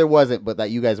 maybe there wasn't, but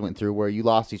that you guys went through where you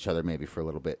lost each other maybe for a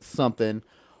little bit. Something.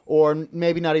 Or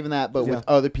maybe not even that, but with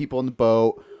other people in the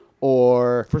boat.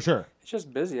 Or. For sure. It's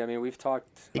just busy. I mean, we've talked.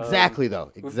 Exactly,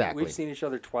 though. we've- Exactly. We've seen each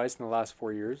other twice in the last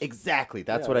 4 years. Exactly.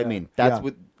 That's Yeah, what I yeah. mean. That's Yeah.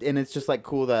 what. And it's just like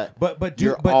cool that But do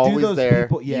you're but always do those there.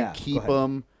 people? Yeah. You keep go ahead.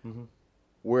 them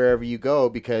wherever you go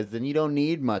because then you don't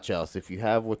need much else if you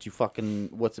have what's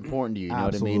important to you. You know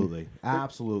what I mean?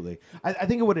 Absolutely. I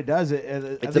think what it does,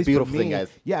 It's a beautiful thing, guys.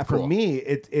 Yeah, It's for cool. me,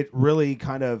 it really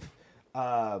kind of,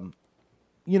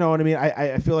 you know what I mean?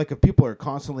 I feel like if people are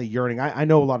constantly yearning, I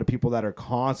know a lot of people that are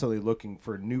constantly looking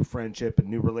for new friendship and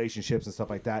new relationships and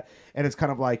stuff like that. And it's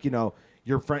kind of like, you know,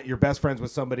 your best friends with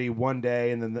somebody one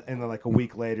day and then like a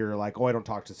week later, you're like, oh, I don't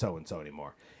talk to so-and-so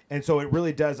anymore. And so it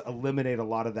really does eliminate a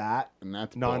lot of that And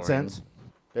that's nonsense.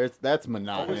 That's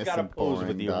monotonous gotta and pose boring,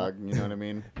 with you. dog. You know what I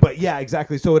mean? But yeah,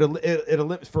 exactly. So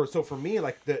for me,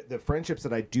 like the friendships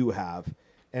that I do have,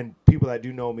 and people that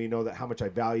do know me know that how much I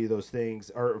value those things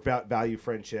or value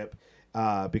friendship,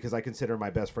 because I consider my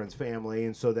best friends family,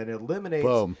 and so then it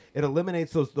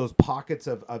eliminates those pockets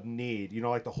of need. You know,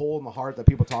 like the hole in the heart that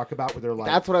people talk about, where they're like,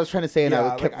 That's what I was trying to say, and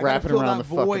I kept gotta wrapping fill around the that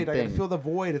void. fucking I gotta thing. fill the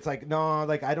void. It's like no,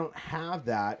 like I don't have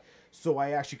that. So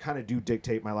I actually kind of do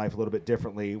dictate my life a little bit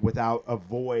differently without a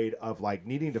void of like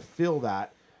needing to fill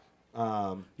that.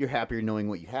 You're happier knowing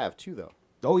what you have too, though.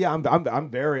 Oh yeah, I'm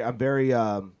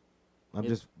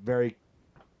just very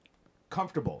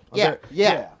comfortable. Because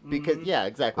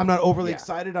exactly. I'm not overly Yeah.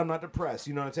 excited. I'm not depressed.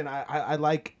 You know what I'm saying? I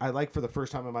like for the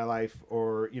first time in my life,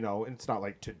 or you know, and it's not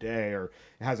like today, or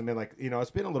it hasn't been like, you know,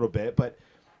 it's been a little bit, but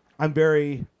I'm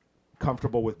very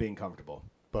comfortable with being comfortable.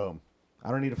 Boom. I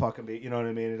don't need to fucking be, you know what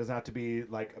I mean? It doesn't have to be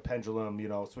like a pendulum, you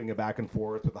know, swinging back and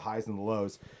forth with the highs and the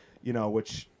lows, you know,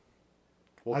 which.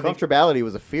 Well, I think- comfortability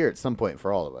was a fear at some point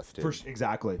for all of us, too.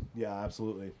 Exactly. Yeah,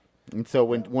 absolutely. And so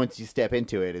once you step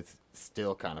into it, it's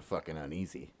still kind of fucking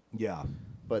uneasy. Yeah.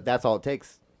 But that's all it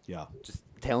takes. Yeah. Just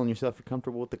telling yourself you're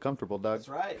comfortable with the comfortable, dog. That's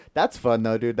right. That's fun,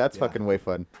 though, dude. That's Yeah. fucking way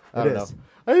fun. I It don't is. know.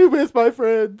 I miss my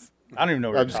friends. I don't even know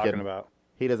what I'm you're just talking kidding. about.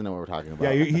 He doesn't know what we're talking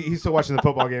about. Yeah, he's still watching the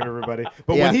football game, everybody.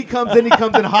 But Yeah. when he comes in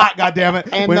hot, goddammit.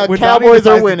 And when, the when Cowboys Donnie are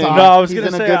decides to winning. talk- No, I was He's gonna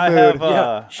in a say good I mood. have, Yeah,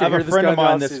 I should have hear a this friend guy of mine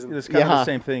now that's season. kind of Yeah. the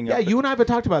same thing. Yeah, you and I have been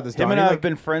talked about this. Him Donnie. and I have Like,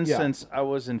 been friends yeah. since I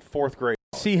was in 4th grade.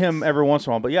 See him every once in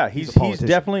a while, but yeah, He's he's a politician.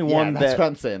 definitely Yeah, one that's that what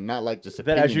I'm saying. Not like just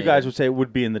that, as you guys would say,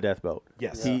 would be in the death boat.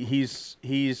 Yes.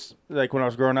 He's like when I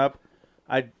was growing up,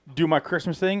 I'd do my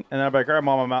Christmas thing, and then I'd be like, all right,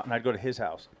 Mom, I'm out, and I'd go to his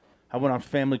house. I went on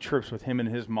family trips with him and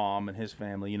his mom and his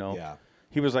family, you know. Yeah.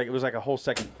 It was like a whole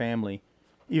second family.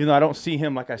 Even though I don't see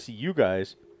him like I see you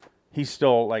guys, he's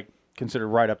still like considered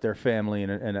right up there family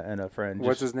and a friend.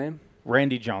 What's Just his name?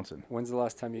 Randy Johnson. When's the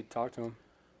last time you talked to him?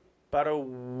 About a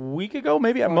week ago,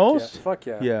 maybe at Fuck most. Yeah. Fuck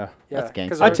yeah. Yeah. Yeah. That's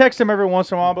gangster. 'Cause I our- text him every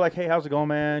once in a while, be like, "Hey, how's it going,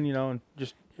 man?" You know, and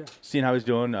just Yeah. seeing how he's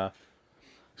doing. Especially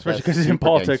That's because he's in super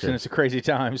politics gangster. and it's a crazy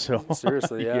time. So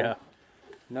Seriously, yeah. yeah.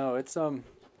 No, it's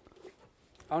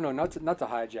I don't know, not to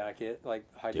hijack it, like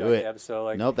hijack Do it. the episode,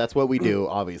 like Nope, that's what we do,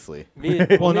 obviously. me.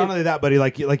 Well, not only that, buddy.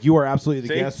 Like you are absolutely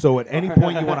the See? guest. So at any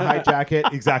point you want to hijack it,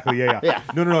 exactly. Yeah. Yeah.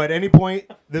 No. At any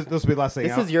point, this will be the last thing.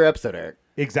 This out. is your episode, Eric.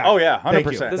 exactly. Oh, yeah, Thank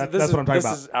you. 100%. That's what I'm talking this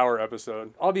about. is our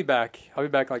episode. I'll be back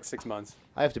in like 6 months.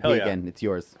 I have to Hell pee yeah. again. It's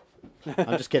yours.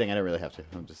 I'm just kidding. I don't really have to.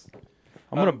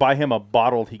 I'm gonna buy him a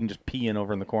bottle he can just pee in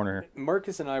over in the corner.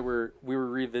 Marcus and I were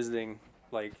revisiting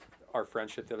like our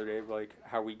friendship the other day, like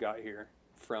how we got here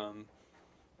from,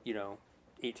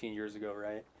 18 years ago,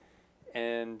 right?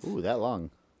 And Ooh, that long.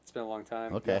 it's been a long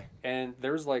time. Okay. And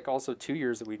there was like also 2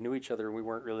 years that we knew each other and we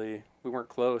weren't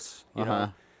close, you Uh-huh.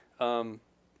 know.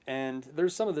 And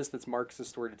there's some of this that's Marcus's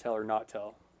story to tell or not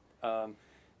tell.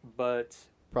 But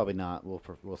Probably not.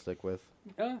 We'll stick with.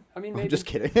 I mean, maybe. I'm just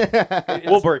kidding.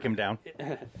 We'll break him down.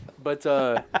 But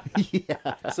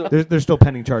Yeah. so There's still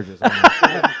pending charges.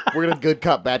 We're gonna good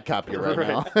cop, bad cop here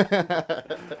right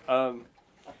now.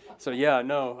 so yeah,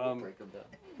 no.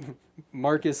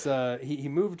 Marcus, he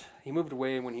moved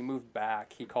away, and when he moved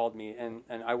back, he called me, and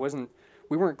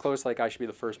we weren't close. Like I should be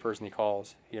the first person he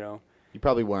calls, you know. You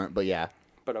probably weren't, but yeah.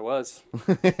 But I was.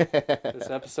 This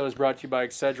episode is brought to you by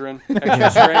Excedrin,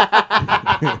 extra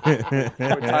strength.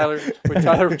 When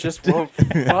Tyler just won't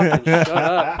fucking shut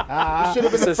up. This should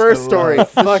have been This the is- first story.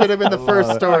 This should have been the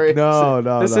first story. No.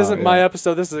 This isn't my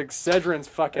episode. This is Excedrin's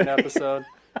fucking episode.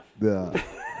 Yeah.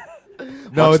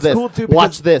 No, Watch it's this. cool too.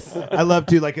 Watch this. I love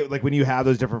to like when you have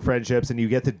those different friendships and you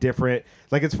get the different.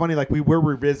 Like it's funny. Like we were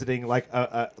revisiting like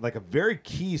a very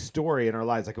key story in our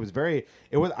lives. Like it was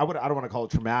I don't want to call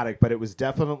it traumatic, but it was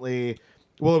definitely.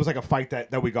 Well, it was like a fight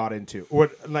that we got into, or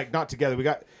like not together. We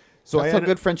got. So That's I how ended-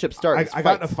 good friendship starts. I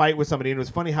got in a fight with somebody, and it was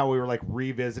funny how we were like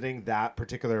revisiting that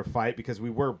particular fight because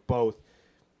we were both.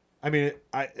 I mean,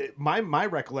 my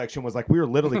recollection was like we were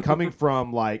literally coming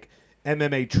from like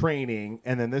MMA training,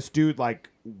 and then this dude like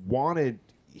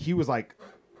he was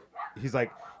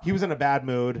in a bad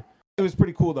mood. It was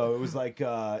pretty cool though. It was like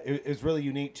it was really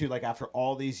unique too. Like after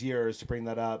all these years to bring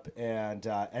that up, and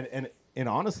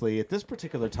honestly, at this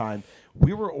particular time,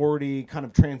 we were already kind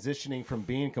of transitioning from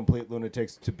being complete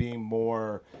lunatics to being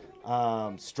more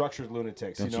structured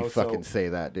lunatics. Don't you know, fucking say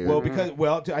that, dude.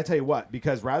 Well, I tell you what,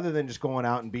 because rather than just going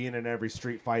out and being in every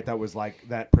street fight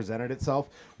that presented itself,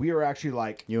 we were actually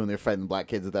like, you and they're fighting black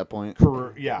kids at that point.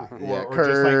 yeah,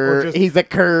 He's a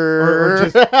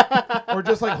cur. or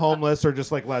just like homeless, or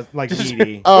just like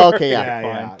needy. Oh, okay,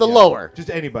 yeah. The lower. just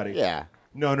anybody. Yeah.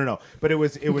 No. But it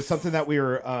was something that we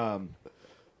were.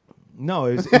 No,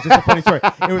 it was just a funny story.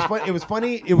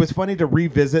 It was funny to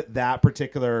revisit that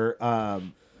particular.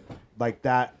 Like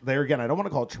that there again, I don't want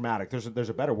to call it traumatic. There's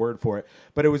a better word for it,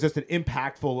 but it was just an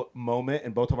impactful moment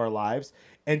in both of our lives.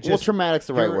 And just traumatic's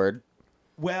the right word.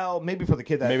 Well, maybe for the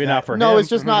kid Maybe not for him. No, it's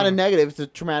just not a negative. It's a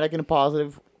traumatic and a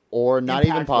positive, or not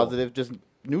even Impactful. positive, just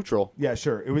neutral. Yeah,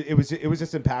 sure. It was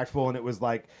just impactful, and it was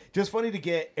like just funny to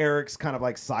get Eric's kind of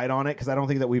like side on it because I don't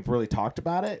think that we've really talked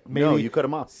about it. Maybe No, you cut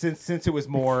him off since it was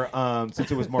more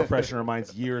fresh in our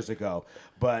minds years ago,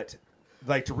 but.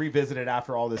 Like to revisit it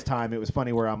after all this time, it was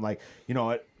funny where I'm like, you know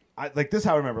what? Like this is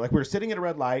how I remember. Like we were sitting at a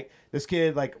red light. This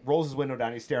kid like rolls his window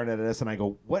down. He's staring at us, and I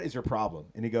go, "What is your problem?"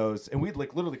 And he goes, and we'd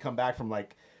like literally come back from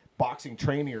like boxing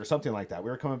training or something like that.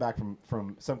 We were coming back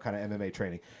from some kind of MMA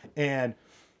training, and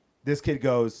this kid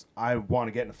goes, "I want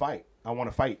to get in a fight. I want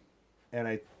to fight," and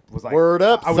I was like, Word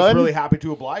up, I was son. really happy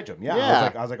to oblige him. Yeah.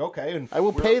 Yeah. I was like, okay. And I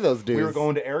will pay those dues. We were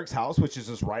going to Eric's house, which is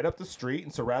just right up the street.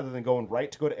 And so rather than going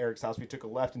right to go to Eric's house, we took a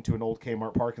left into an old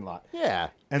Kmart parking lot. Yeah.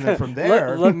 And then from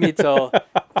there, Let me tell.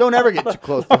 Don't ever get too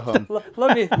close to home.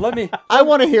 Let me. I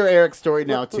want to hear Eric's story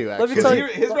now too. let me Actually, tell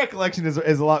because his recollection is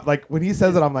a lot like when he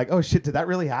says it, I'm like, oh shit, did that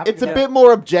really happen? it's a bit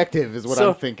more objective, is what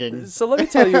So- I'm thinking. So let me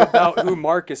tell you about who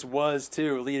Marcus was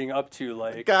too, leading up to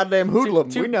like Goddamn hoodlum,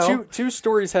 we know. two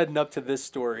stories heading up to this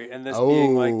story, and this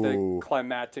being like the Oh.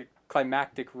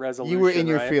 climactic resolution. You were in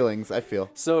your right? feelings, I feel.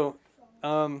 So,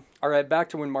 all right, back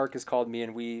to when Marcus called me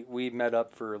and we met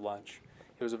up for lunch.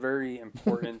 It was a very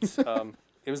important.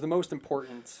 It was the most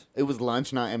important. It was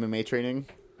lunch, not MMA training.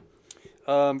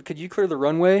 Could you clear the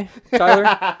runway, Tyler?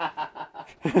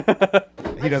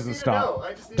 he doesn't stop.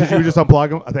 I just Did you just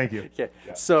unplug him? Thank you. Okay.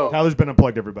 So Tyler's been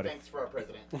unplugged, everybody. Thanks for our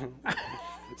president.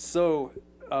 So,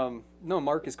 no,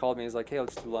 Marcus called me. He's like, "Hey,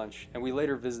 let's do lunch." And we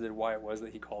later visited why it was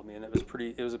that he called me, and it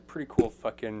was a pretty cool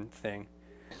fucking thing.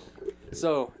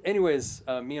 So, anyways,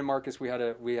 me and Marcus, we had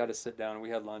to sit down and we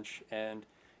had lunch, and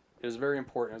it was very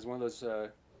important. It was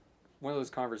one of those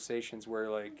conversations where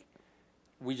like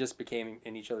we just became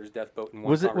in each other's death boat in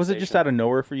one Was it just conversation. out of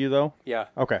nowhere for you though? Yeah.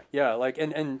 Okay. Yeah, like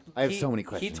and I have he- so many He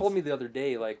questions. told me the other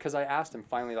day, like, because I asked him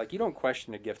finally, like, you don't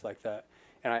question a gift like that,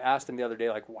 and I asked him the other day,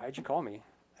 like, why'd you call me?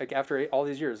 Like after all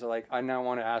these years, like I now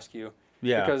want to ask you,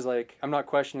 Yeah. because like I'm not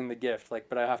questioning the gift, like,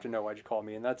 but I have to know why'd you call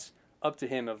me, and that's up to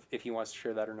him if he wants to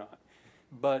share that or not.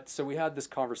 But so we had this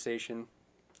conversation,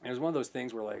 and it was one of those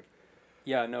things where like,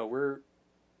 yeah, no,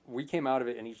 we came out of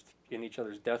it in each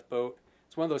other's death boat.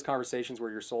 It's one of those conversations where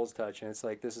your souls touch, and it's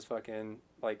like this is fucking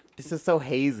like This is so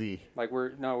hazy. like we're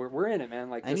in it, man.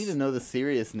 Like I need to know the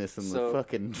seriousness and So- the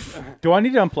fucking. Do I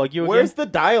need to unplug you again? Where's the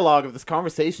dialogue of this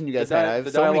conversation you guys had? I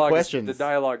have so many questions. The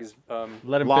dialogue is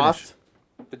Let him Lost.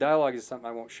 finish. the dialogue is something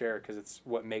I won't share because it's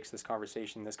what makes this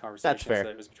conversation. That's fair.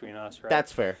 That it was between us, right?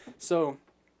 That's fair. So,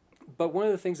 but one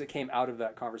of the things that came out of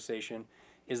that conversation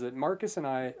is that Marcus and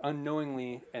I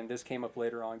unknowingly, and this came up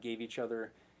later on, gave each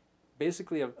other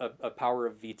basically a power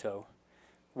of veto,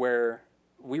 where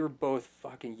we were both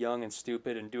fucking young and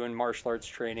stupid and doing martial arts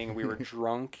training, and we were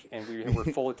drunk and we were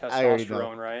full of I already know.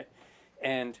 testosterone, right?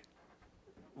 And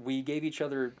we gave each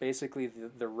other basically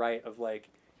the right of like,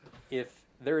 if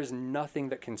there is nothing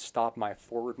that can stop my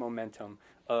forward momentum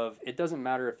of, it doesn't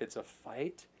matter if it's a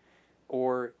fight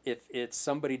or if it's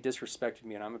somebody disrespected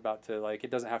me and I'm about to, like,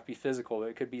 it doesn't have to be physical.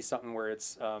 It could be something where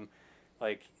it's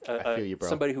like I feel you, bro.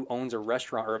 somebody who owns a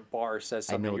restaurant or a bar says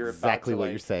I something. know You're exactly about to, what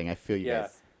like, you're saying. I feel you yeah.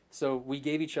 guys. So we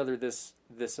gave each other this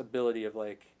ability of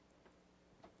like,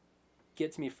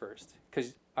 get to me first,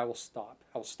 because I will stop.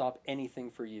 I will stop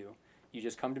anything for you. You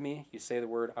just come to me, you say the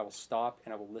word, I will stop,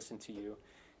 and I will listen to you.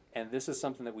 And this is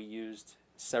something that we used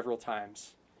several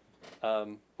times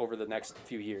over the next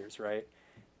few years, right?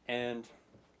 And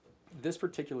this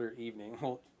particular evening,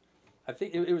 well, I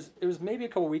think it was maybe a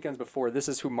couple weekends before. This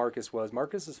is who Marcus was.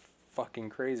 Marcus is fucking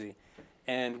crazy.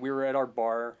 And we were at our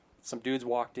bar. Some dudes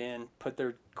walked in, put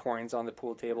their coins on the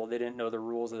pool table. They didn't know the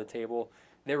rules of the table.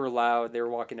 They were loud. They were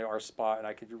walking to our spot, and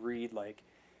I could read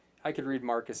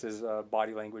Marcus's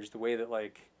body language, the way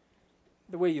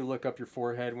you look up your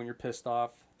forehead when you're pissed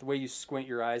off, the way you squint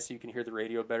your eyes so you can hear the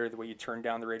radio better, the way you turn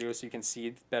down the radio so you can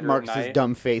see better at Marcus's night.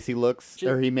 dumb face he looks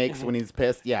or he makes Mhm. when he's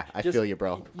pissed. Yeah, I Just- feel you,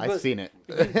 bro. I've but seen it.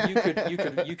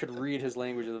 You could read his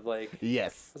language of like.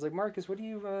 Yes. I was like, Marcus, what do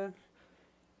you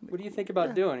think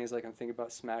about doing? He's like, I'm thinking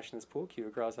about smashing this pool cue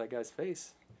across that guy's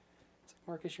face. It's like,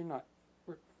 Marcus,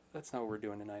 that's not what we're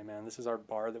doing tonight, man. This is our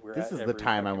bar that we're at. This is the every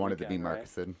time I fucking wanted to be weekend, right?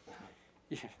 Marcus in.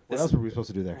 Yeah, What else were we supposed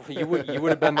to do there? you would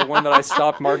have been the one that I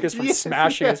stopped Marcus from Yes,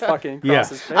 smashing his fucking across Yeah.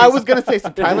 his face. I was gonna say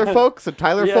some Tyler folk. Some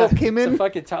Tyler folk came Some in.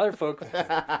 fucking Tyler folk.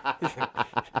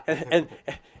 and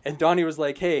Donnie was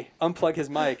like, "Hey, unplug his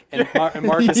mic," and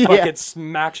Marcus Yeah. fucking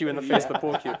smacks you in the face with the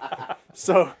pool cue.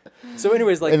 So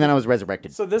anyways, like, And then I was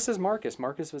resurrected. so this is Marcus.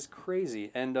 Marcus was crazy,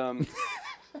 and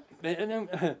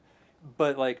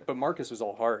but Marcus was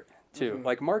all heart too. Mm-hmm.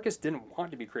 Like, Marcus didn't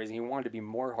want to be crazy; he wanted to be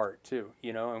more heart too.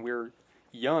 You know, and we were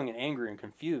young and angry and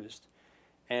confused,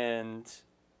 and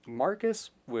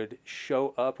Marcus would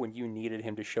show up when you needed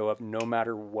him to show up, no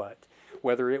matter what.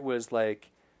 Whether it was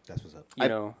like, That's what's up.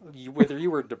 whether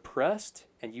you were depressed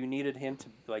and you needed him to,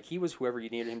 like, he was whoever you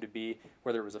needed him to be.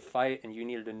 Whether it was a fight and you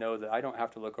needed to know that I don't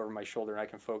have to look over my shoulder and I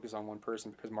can focus on one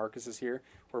person because Marcus is here,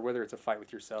 or whether it's a fight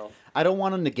with yourself. I don't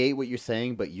want to negate what you're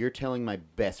saying, but you're telling my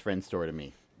best friend's story to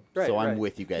me. Right, So I'm right.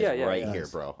 with you guys Yeah, right yeah. here,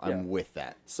 bro. Yeah. I'm with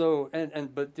that. So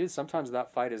but dude, sometimes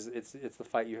that fight it's the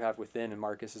fight you have within, and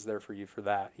Marcus is there for you for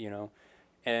that, you know.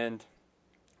 And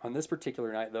on this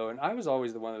particular night though, and I was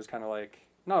always the one that was kind of like,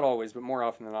 not always, but more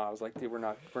often than not, I was like, dude, we're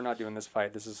not doing this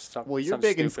fight. This is Well, you're something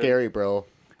big and stupid. scary, bro.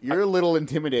 You're a little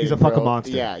intimidating. He's a fucking bro.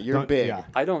 monster. Yeah, you're Don't- big. yeah.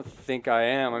 I don't think I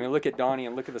am. I mean, look at Donnie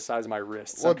and look at the size of my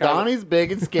wrists. Well, I'm kind of- Donnie's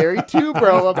big and scary too,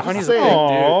 bro. I'm Donnie's just a big saying.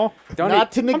 Aw. dude. Donnie,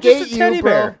 Not to I'm negate just a you, teddy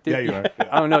bro. bear. dude, Yeah, you are. Yeah.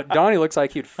 I don't know. Donnie looks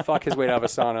like he'd fuck his way out of a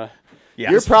sauna. Yeah.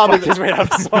 You're probably Fuck his way out of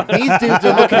a sauna. These dudes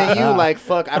are looking at you like,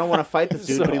 fuck, I don't want to fight this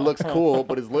dude, but he looks cool,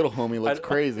 but his little homie looks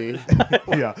crazy.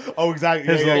 Yeah. Oh, exactly.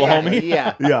 His yeah, little yeah, homie?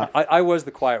 Yeah. Yeah. I was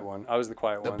the quiet one. I was the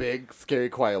quiet The one. big, scary,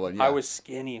 quiet one. Yeah. I was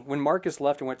skinny. When Marcus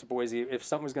left and went to Boise, if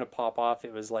something was going to pop off,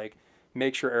 it was like,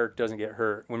 make sure Eric doesn't get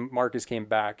hurt. When Marcus came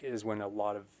back is when a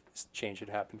lot of change had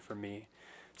happened for me.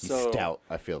 He's So, stout.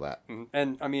 I feel that.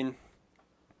 And, I mean,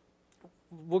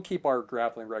 we'll keep our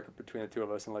grappling record between the two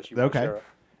of us unless you want to Okay. share it.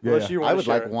 Yeah, Unless yeah. you I want would to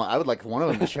share like it. one. I would like one of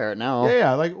them to share it now.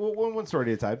 Yeah. Like one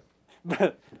story at a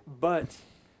time. But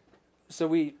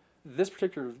so this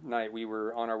particular night, we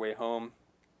were on our way home.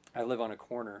 I live on a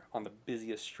corner on the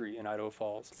busiest street in Idaho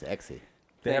Falls. Sexy.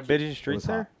 They have busy streets was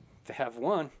hot. there? They have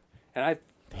one, and I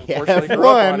They unfortunately have grew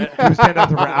up on one. it. He was standing out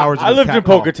there for hours. I with lived his in cat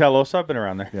call. Pocatello, so I've been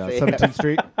around there. Yeah, They 17th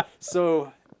Street.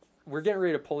 So we're getting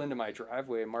ready to pull into my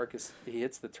driveway. Marcus, he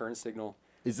hits the turn signal.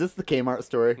 Is this the Kmart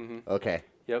story? Mhm. Okay.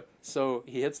 Yep. So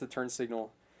he hits the turn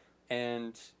signal,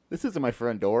 and This isn't my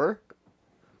front door.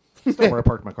 That's not where I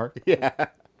parked my car. Yeah.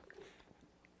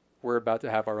 we're about to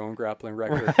have our own grappling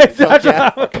record. Fuck yeah.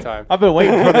 Fucking time. I've been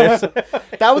waiting for this.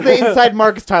 That was the inside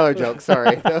Marcus Tyler joke.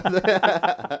 Sorry.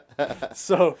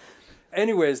 So,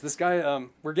 anyways, this guy,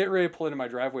 we're getting ready to pull into my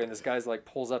driveway, and this guy's like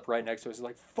pulls up right next to us. He's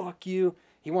like, "Fuck you!"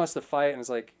 He wants to fight, and it's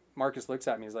like Marcus looks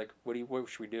at me. He's like, "What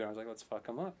should we do?" And I was like, "Let's fuck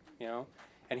him up," you know.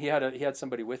 And he had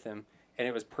somebody with him, and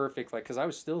it was perfect, like, because I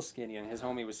was still skinny, and his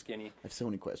homie was skinny, I have so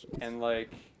many questions. and like.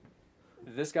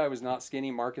 This guy was not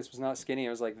skinny. Marcus was not skinny. I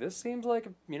was like, this seems like,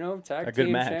 tag A good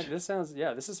team. match. This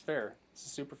is fair. This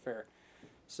is super fair.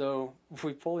 So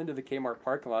we pull into the Kmart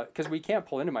parking lot because we can't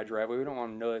pull into my driveway. We don't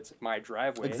want to know it's my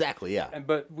driveway. Exactly. Yeah.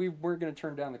 But we weren't going to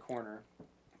turn down the corner.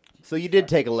 So you did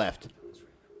take a left.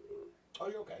 Oh,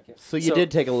 you're okay. So you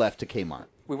did take a left to Kmart.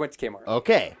 We went to Kmart.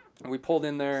 Okay. And we pulled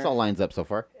in there. This all lines up so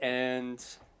far. And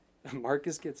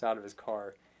Marcus gets out of his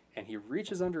car, and he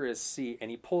reaches under his seat, and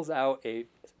he pulls out a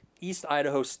East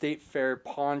Idaho State Fair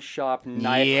pawn shop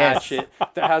knife hatchet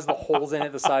that has the holes in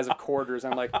it the size of quarters.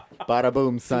 I'm like, Bada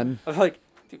boom, son. I'm like,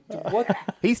 dude, what?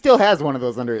 He still has one of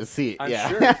those under his seat. I'm yeah.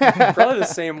 sure. Probably the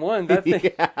same one. That thing.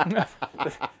 Yeah.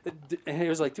 And he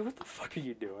was like, dude, what the fuck are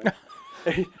you doing?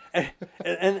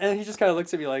 and he just kind of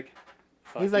looks at me like,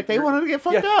 fuck, He's like, they you're- wanted to get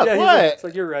fucked up. Yeah, What? it's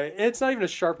like, you're right. It's not even a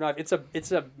sharp knife.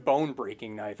 It's a bone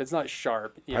breaking knife. It's not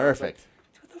sharp. You know, it's like, Perfect.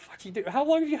 what the fuck you do? How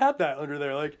long have you had that under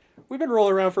there? Like, we've been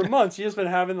rolling around for months. You just been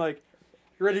having like,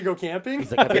 you ready to go camping?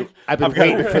 He's like, I've been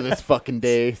waiting for this fucking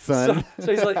day, son.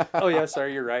 So he's like, oh yeah,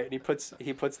 sorry, you're right. And he puts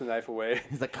the knife away.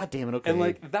 He's like, God damn it, okay. And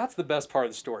like, that's the best part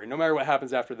of the story. No matter what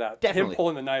happens after that, Definitely. him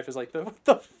pulling the knife is like, what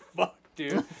the fuck,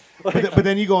 dude? Like, But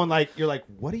then you go and like, you're like,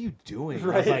 what are you doing? I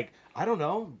was Right. like, I don't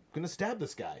know. I'm gonna stab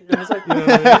this guy. I was like, You know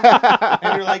what I mean?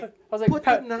 And you're like, was like, put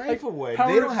pa- the knife like, away.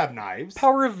 power- They don't have knives.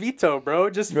 power of veto, bro.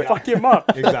 Just fuck him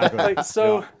up. Exactly. Like,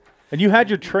 so. Yeah. And you had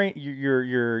your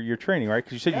your training, right?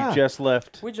 Because you said Yeah. you just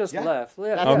left. We just Yeah. left.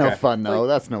 Yeah. That's no Okay. fun, though. Like,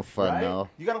 That's no fun, Right? though.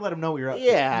 You gotta let them know what you're up to.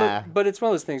 Yeah. But it's one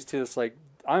of those things too. It's like,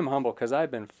 I'm humble because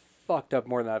I've been fucked up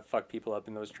more than I've fucked people up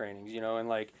in those trainings, you know. And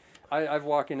like, I've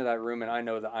walked into that room and I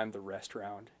know that I'm the rest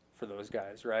round for those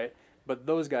guys, right? But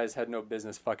those guys had no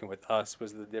business fucking with us.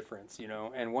 Was the difference, you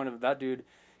know? And one of that dude,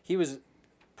 he was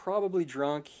probably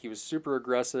drunk. He was super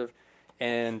aggressive,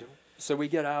 and so we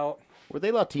get out. Were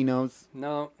they Latinos?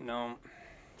 No.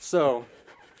 So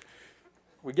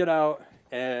we get out,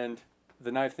 and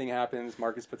the knife thing happens.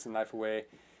 Marcus puts the knife away,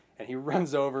 and he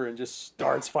runs over and just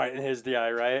starts fighting his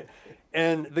DI, right?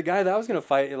 And the guy that I was going to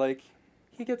fight, like,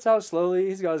 he gets out slowly.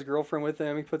 He's got his girlfriend with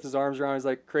him. He puts his arms around him. He's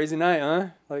like, crazy night, huh?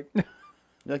 Like,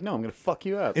 You're like, no, I'm going to fuck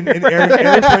you up. And Eric's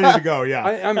ready to go.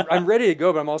 Yeah. I'm ready to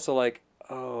go, but I'm also like,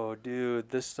 oh, dude,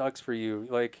 this sucks for you.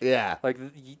 Like, Yeah. like,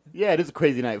 Yeah, it is a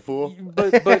crazy night, fool.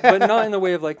 but not in the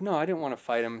way of like, no, I didn't want to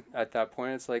fight him at that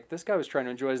point. It's like, this guy was trying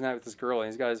to enjoy his night with this girl, and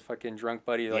he's got his fucking drunk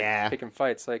buddy like Yeah. picking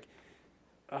fights. Like,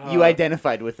 You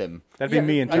identified with him. That'd Yeah, be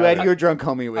me and You Tyler. had your drunk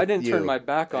homie with you. I didn't turn my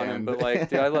back on him, and- but like,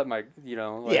 dude, I let my, you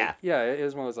know, like, Yeah. it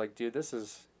was one of those like, dude, this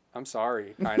is, I'm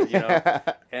sorry, kind of, you know,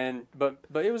 and but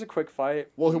it was a quick fight.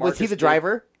 Well, was Marcus he the did-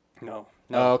 driver? No.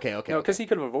 Oh, okay. No, because he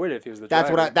could have avoided it if he was the That's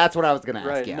driver. that's what I was gonna ask.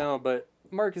 Right. Yeah. No, but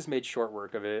Marcus made short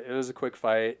work of it. It was a quick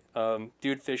fight.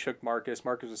 Dude fish hooked Marcus.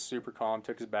 Marcus was super calm,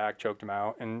 took his back, choked him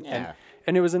out, and Yeah.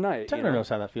 and it was a night. Tyler you know? knows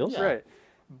how that feels. Yeah. Right.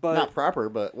 But Not proper,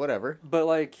 but whatever. but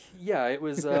like, yeah, it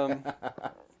was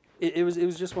it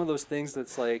was just one of those things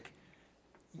that's like,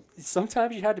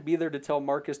 sometimes you had to be there to tell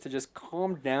Marcus to just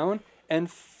calm down and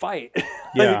fight.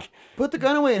 Yeah. Like, Put the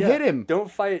gun away and yeah, hit him.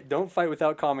 Don't fight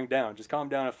without calming down. Just calm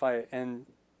down and fight. And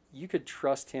you could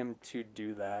trust him to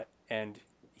do that, and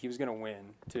he was gonna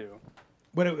win too.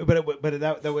 But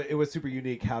it was super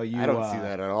unique how you. I don't see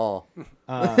that at all.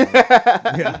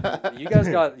 Yeah. You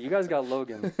guys got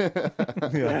Logan.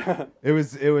 Yeah. It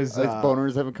was. His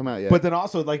boners haven't come out yet. But then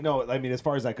also, like, no, I mean, as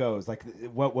far as that goes, like,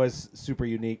 what was super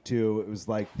unique too, it was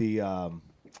like the,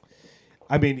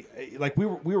 I mean, like we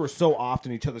were so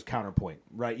often each other's counterpoint,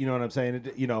 right? You know what I'm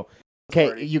saying? You know,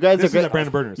 okay, you guys this are is good. at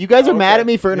Brandon Burners. You guys are Oh, mad okay. at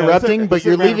me for Yeah, interrupting, this but is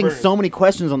you're Brandon leaving Burners. so many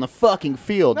questions on the fucking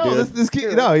field, No, dude. this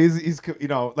kid, no, he's you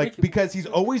know, like, because you've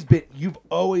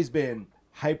always been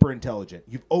hyper intelligent.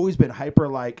 You've always been hyper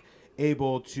like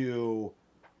able to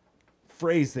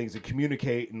phrase things and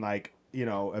communicate in like, you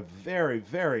know, a very,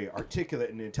 very articulate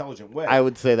and intelligent way. I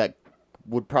would say that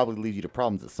would probably lead you to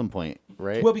problems at some point,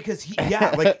 right? Well, because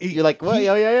You're like, well,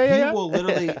 yeah. He will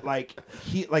literally like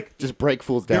Just break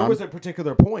fools there down. was a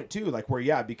particular point too, like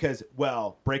where because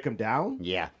break them down,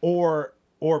 Yeah. or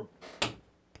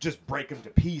just break them to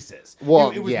pieces.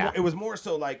 Well, it was yeah. it was more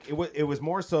so like it was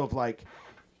more so of like,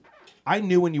 I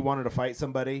knew when you wanted to fight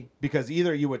somebody because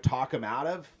either you would talk him out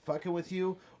of fucking with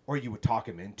you or you would talk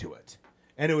him into it.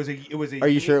 And it was a. Are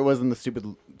you sure it wasn't the stupid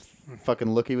fucking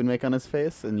look he would make on his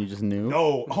face, and you just knew?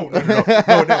 No, no.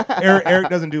 Eric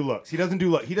doesn't do looks. He doesn't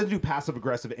do passive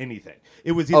aggressive anything.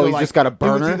 It was either he's like, just got a it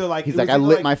was burner? either He's it like, was I either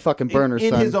lit my fucking burner,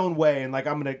 in son. his own way, and like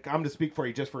I'm gonna speak for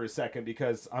you just for a second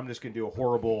because I'm just gonna do a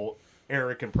horrible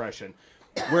Eric impression,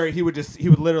 where he would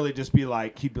literally just be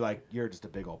like, you're just a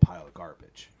big old pile of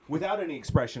garbage. Without any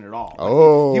expression at all.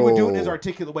 Like, he would do it in his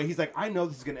articulate way. He's like, I know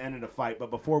this is going to end in a fight, but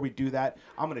before we do that,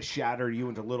 I'm going to shatter you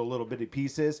into little bitty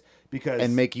pieces because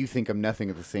And make you think I'm nothing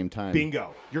at the same time.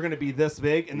 bingo, you're going to be this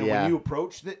big, and then Yeah. when you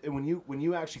approach it, and when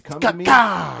you actually come to me,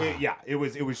 it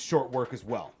was short work as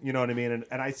well. You know what I mean?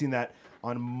 And I seen that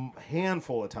on a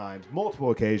handful of times,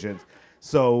 multiple occasions.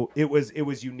 So it was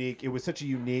unique. It was such a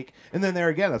unique. And then there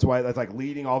again, that's why that's like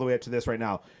leading all the way up to this right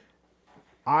now.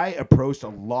 I approached a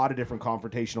lot of different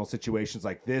confrontational situations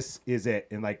like this is it.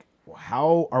 And like,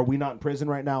 how are we not in prison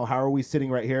right now? How are we sitting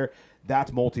right here?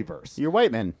 That's multiverse. You're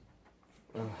white men.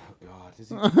 Oh God,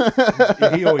 he's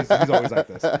always like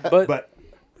this. But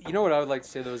you know what I would like to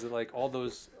say though is that like all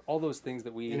those things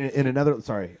that we in another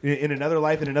life, in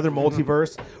another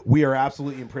multiverse, we are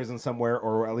absolutely in prison somewhere,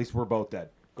 or at least we're both dead.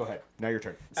 Go ahead. Now your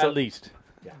turn. At least.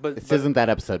 but This isn't that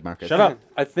episode, Marcus. Shut up.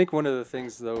 I think one of the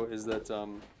things though is that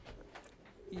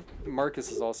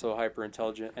Marcus is also hyper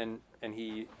intelligent and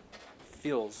he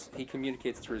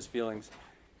communicates through his feelings,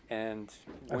 and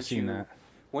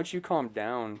once you calm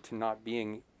down to not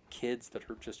being kids that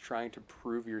are just trying to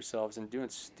prove yourselves and doing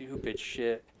stupid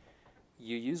shit,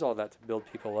 you use all that to build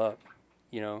people up.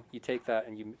 You know, you take that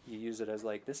and you use it as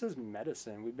like, this is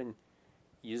medicine. We've been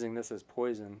using this as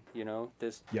poison, you know,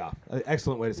 this. Yeah.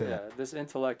 Excellent way to say that. This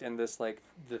intellect and this like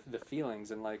the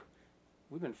feelings, and like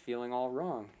we've been feeling all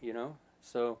wrong, you know?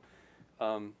 So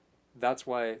that's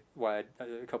why a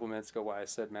couple minutes ago, why I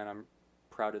said, man, I'm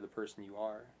proud of the person you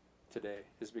are today,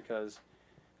 is because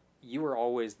you were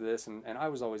always this, and I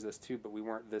was always this too, but we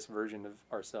weren't this version of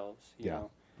ourselves, you know?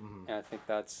 Mm-hmm. And I think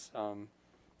that's,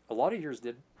 a lot of yours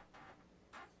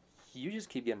you just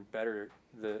keep getting better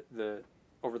the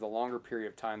over the longer period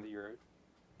of time that you're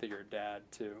a dad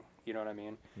too, you know what I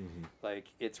mean? Mm-hmm. Like,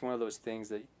 it's one of those things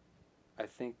that I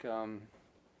think,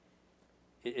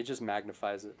 it just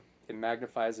magnifies it. It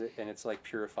magnifies it, and it's like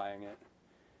purifying it.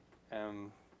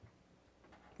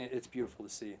 It's beautiful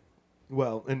to see.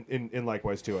 Well, and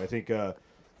likewise too. I think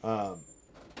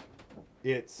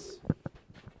it's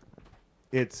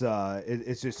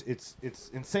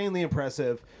insanely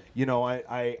impressive. You know,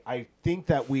 I think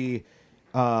that we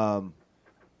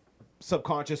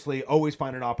subconsciously always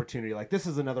find an opportunity. Like, this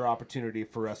is another opportunity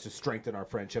for us to strengthen our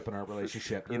friendship and our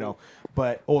relationship. Sure. You know,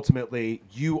 but ultimately,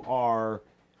 you are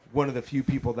one of the few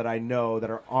people that I know that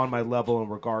are on my level in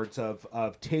regards of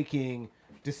taking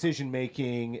decision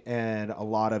making and a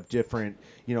lot of different,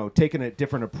 you know, taking a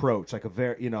different approach, like a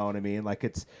very, you know what I mean? Like,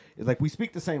 it's like we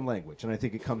speak the same language, and I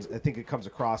think it comes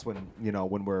across when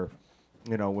we're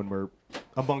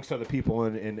amongst other people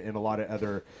in a lot of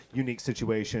other unique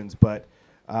situations. But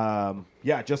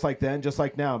yeah, just like then, just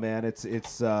like now, man, it's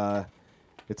like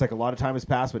a lot of time has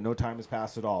passed, but no time has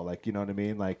passed at all. Like, you know what I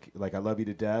mean? Like I love you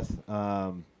to death.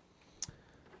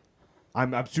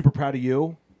 I'm super proud of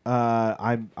you.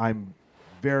 I'm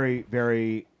very,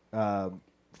 very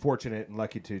fortunate and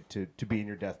lucky to be in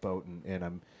your death boat, and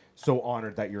I'm so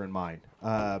honored that you're in mine.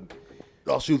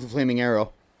 I'll shoot the flaming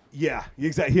arrow. Yeah,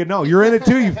 exactly. No, you're in it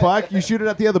too, you fuck. You shoot it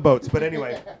at the other boats. But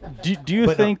anyway. Do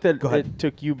you think that it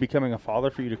took you becoming a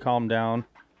father for you to calm down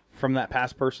from that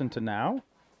past person to now?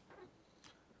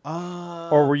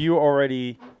 Or were you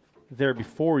already there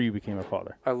before you became a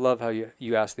father? I love how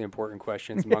you ask the important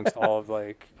questions amongst all of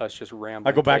like us just rambling.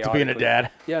 I go back to being a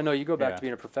dad. Yeah, no, you go back to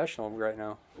being a professional right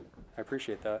now. I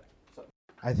appreciate that.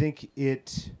 I think to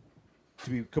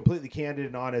be completely candid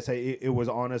and honest, it was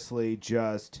honestly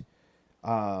just,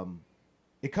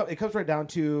 it comes right down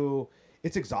to,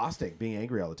 it's exhausting being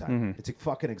angry all the time. Mm-hmm. It's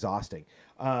fucking exhausting.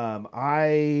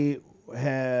 I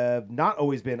have not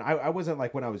always been, I wasn't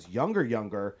like when I was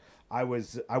younger, I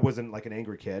wasn't like an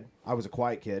angry kid. I was a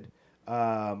quiet kid.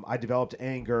 I developed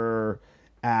anger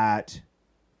I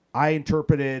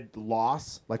interpreted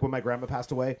loss, like when my grandma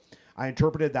passed away, I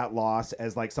interpreted that loss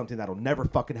as like something that'll never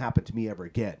fucking happen to me ever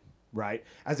again, right?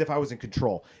 As if I was in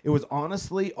control. It was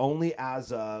honestly only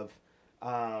as of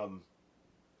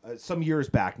some years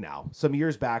back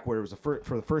where it was for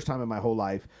the first time in my whole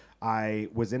life, I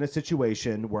was in a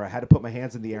situation where I had to put my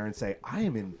hands in the air and say, I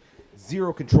am in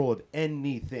zero control of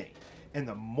anything. And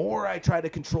the more I try to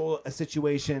control a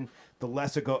situation, the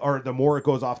less the more it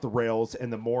goes off the rails,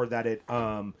 and the more that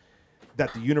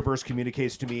that the universe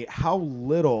communicates to me how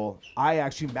little I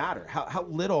actually matter, how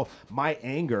little my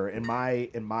anger and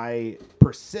my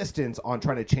persistence on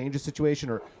trying to change a situation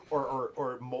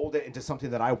or mold it into something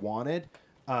that I wanted,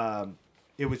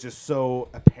 it was just so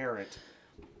apparent.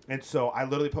 And so I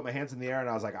literally put my hands in the air and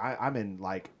I was like, I'm in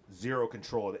like zero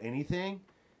control of anything.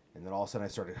 And then all of a sudden I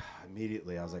started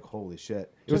immediately. I was like, holy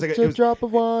shit. It was like a drop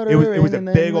of water. It was a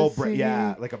big old breath.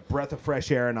 Yeah, like a breath of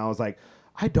fresh air. And I was like,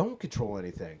 I don't control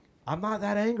anything. I'm not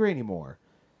that angry anymore.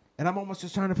 And I'm almost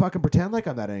just trying to fucking pretend like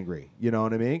I'm that angry. You know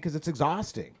what I mean? Because it's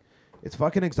exhausting. It's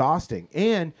fucking exhausting.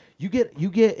 And you get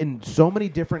in so many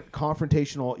different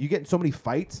you get in so many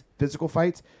fights, physical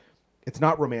fights. It's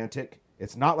not romantic.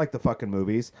 It's not like the fucking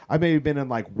movies. I've maybe been in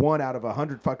like 1 out of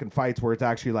 100 fucking fights where it's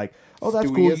actually like, oh, that's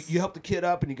cool. You help the kid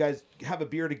up and you guys have a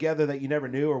beer together that you never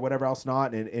knew or whatever else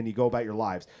not, and you go about your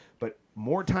lives. But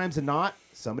more times than not,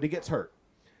 somebody gets hurt.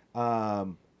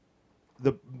 My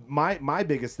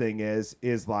biggest thing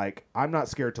is like, I'm not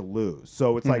scared to lose.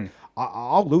 So it's like,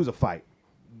 I'll lose a fight.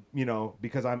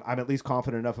 Because I'm at least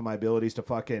confident enough in my abilities to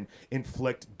fucking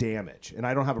inflict damage, and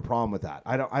I don't have a problem with that.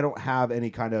 I don't have any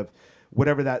kind of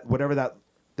whatever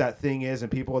that thing is,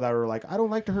 and people that are like, I don't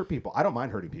like to hurt people. I don't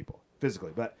mind hurting people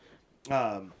physically, but there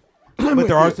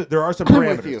are some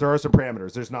parameters. There are some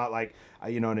parameters. There's not like,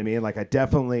 you know what I mean? Like, I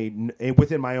definitely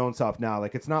within my own self now.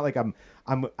 Like, it's not like I'm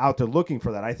out there looking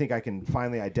for that. I think I can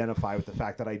finally identify with the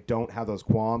fact that I don't have those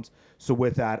qualms. So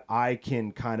with that, I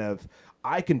can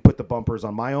put the bumpers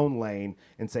on my own lane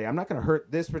and say, I'm not going to hurt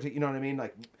this particular, you know what I mean?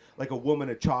 Like a woman,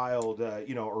 a child,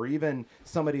 or even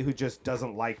somebody who just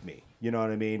doesn't like me. You know what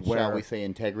I mean? Shall we say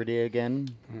integrity again?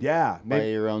 Yeah. By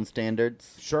your own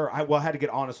standards? Sure. I had to get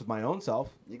honest with my own self.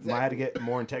 Exactly. I had to get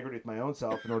more integrity with my own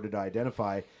self in order to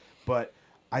identify. But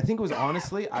I think it was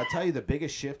honestly, I'll tell you, the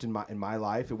biggest shift in my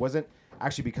life, it wasn't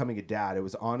actually becoming a dad. It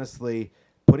was honestly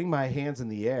putting my hands in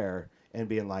the air and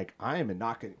being like, I am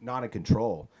not in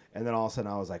control. And then all of a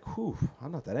sudden I was like, whew,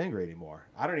 I'm not that angry anymore.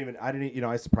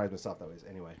 I surprised myself that way.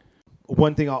 Anyway,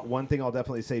 one thing I'll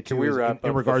definitely say too is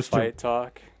in regards to fight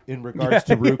talk. In regards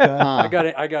to Ruka,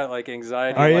 I got like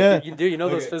anxiety. Are like, you? You know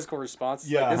those physical responses?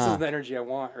 Yeah. Like, this is the energy I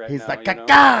want right He's now. like, you know?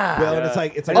 Kaka! Well, and it's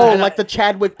like Oh, like the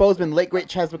Chadwick Boseman, late great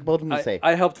Chadwick Boseman would say.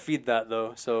 I helped feed that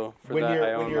though, so for when that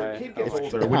I when own your my kid gets own-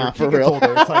 older, when your For kid gets real?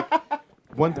 older, it's like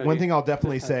one thing I'll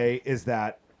definitely say is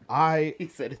that I He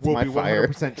said it's will my be fire.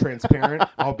 100% transparent.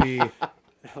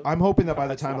 I'm hoping that by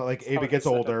the time that like Ava gets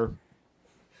older,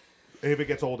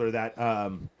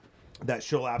 that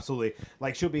she'll absolutely,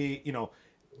 like, she'll be,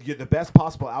 the best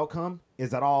possible outcome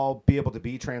is that I'll be able to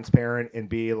be transparent and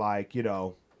be like,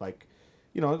 like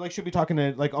she'll be talking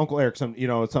to like Uncle Eric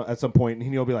at some point,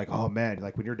 and he'll be like, oh man,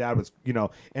 like when your dad was,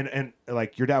 and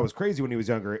like your dad was crazy when he was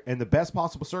younger, and the best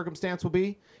possible circumstance will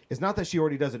be is not that she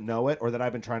already doesn't know it or that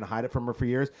I've been trying to hide it from her for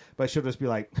years, but she'll just be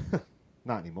like,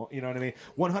 not anymore. You know what I mean?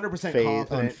 100% confident,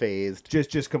 unfazed,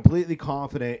 just completely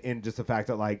confident in just the fact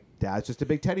that like dad's just a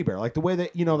big teddy bear, like the way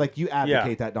that like you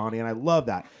advocate that, Donnie, and I love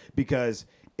that because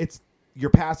it's your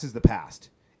past is the past.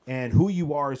 And who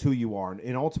you are is who you are.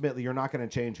 And ultimately, you're not going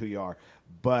to change who you are.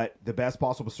 But the best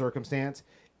possible circumstance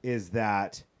is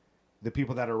that the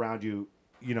people that are around you,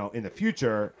 in the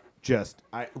future,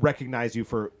 I recognize you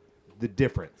for the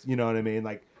difference. You know what I mean?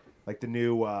 Like the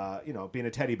new, being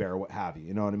a teddy bear or what have you.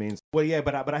 You know what I mean? Well, yeah,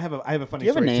 but I have a funny Do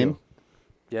you have a story name? too.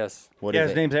 Yes. What is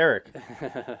his it? name's Eric.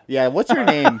 Yeah, what's your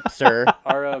name, sir?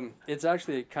 It's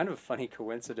actually kind of a funny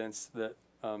coincidence that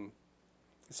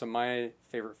so my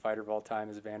favorite fighter of all time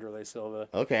is Vanderlei Silva.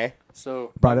 Okay.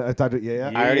 So I thought,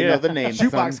 yeah. I already know the name.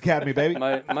 Shootbox Academy, baby.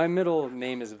 my middle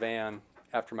name is Van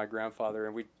after my grandfather,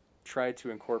 and we try to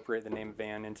incorporate the name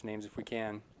Van into names if we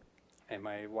can. And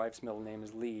my wife's middle name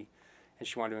is Lee, and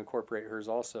she wanted to incorporate hers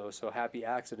also. So Happy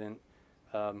Accident.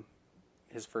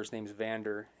 His first name is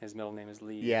Vander. His middle name is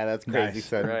Lee. Yeah, that's crazy, Nice.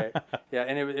 son. Right. Yeah,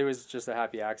 and it was just a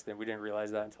happy accident. We didn't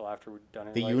realize that until after we'd done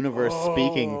it. The like, universe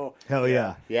speaking. Hell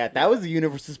yeah. Yeah, that was the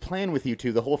universe's plan with you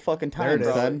two the whole fucking There it time,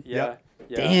 is. son. Yeah. Yep.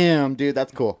 Yeah. Damn, dude,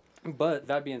 that's cool. But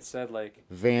that being said, like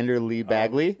Vanderlee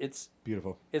Bagley. it's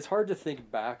Beautiful. hard to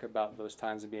think back about those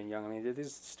times of being young. I mean,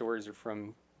 these stories are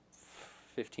from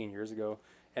 15 years ago,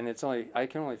 and I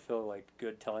can only feel like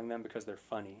good telling them because they're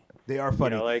funny. They are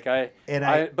funny.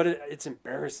 But it's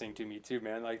embarrassing to me too,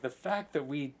 man. Like the fact that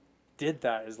we did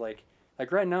that is like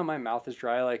right now my mouth is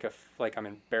dry. Like I'm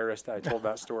embarrassed that I told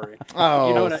that story. Oh,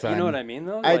 you know what son. I mean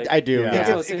though. I do. Yeah.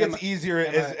 Yeah. It gets easier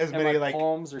as many my like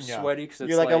palms are sweaty because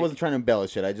You're like, I wasn't trying to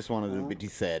embellish it. I just wanted it to be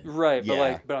said. right.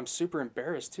 Yeah. But I'm super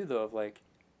embarrassed too though of like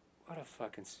what a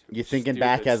fucking You're thinking stupid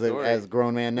back as story. a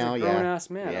grown man now, As a yeah. grown ass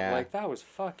man. Yeah. Like that was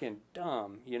fucking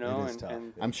dumb, you know. It is tough.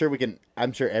 And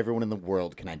I'm sure everyone in the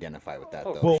world can identify with that,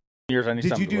 though. Well, Years I need did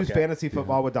something you to do look at. fantasy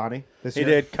football with Donnie this He year?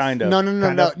 did, kind of.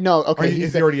 No. Okay,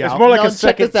 Is he already it's out? It's more like No, a check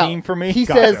second this out. team for me. He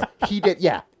Gotcha. says he did.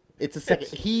 Yeah, it's a second.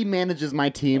 He manages my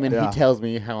team and Yeah. he tells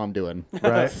me how I'm doing.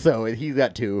 Right. So he's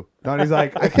got two. Donnie's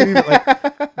like, I can't even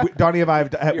like. Donnie and I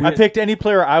have. I picked any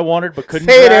player I wanted but couldn't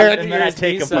Say it, draft, Eric. and then I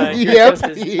take him. Side. Yep. Just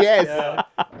his- Yes.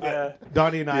 Yeah.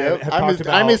 Donnie and I Yep. have I'm talked his,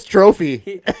 about. I'm his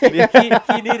trophy.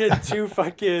 He needed two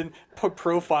fucking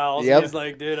profiles. Yep. He's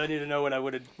like, dude, I need to know what I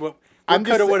would have. What I'm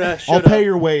just coulda, woulda, I'll shoulda. pay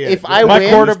your way in. If I My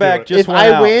win, quarterback just if went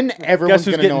I out. win, everyone's Guess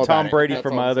who's gonna know getting about Tom it. Brady That's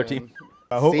from all my I'm other saying.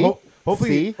 team? Hopefully,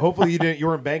 See? hopefully you didn't. You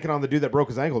weren't banking on the dude that broke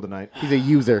his ankle tonight. He's a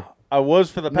user. I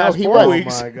was for the past he 4 was.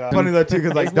 weeks. Oh my god! Funny though too,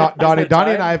 because like Donnie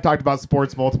and I have talked about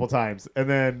sports multiple times, and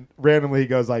then randomly he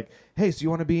goes like, "Hey, so you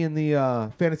want to be in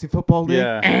the fantasy football league?"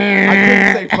 Yeah.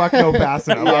 I couldn't say fuck no fast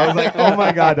enough. I was like, "Oh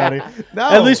my god, Donnie!" No.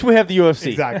 At least we have the UFC.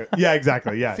 exactly. Yeah,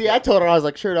 exactly. Yeah. See, I told her, I was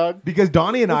like, sure, dog. Because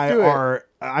Donnie and Let's I do it. are.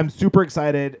 I'm super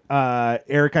excited.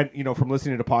 Eric, from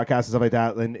listening to podcasts and stuff like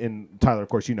that, and Tyler, of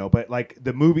course, but like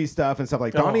the movie stuff and stuff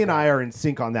like Donnie and I are in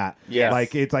sync on that. Yes.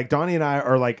 Like it's like Donnie and I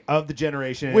are like of the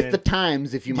generation With the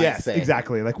times, if you might yes, say.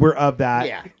 exactly. Like we're of that.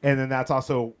 Yeah. And then that's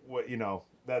also what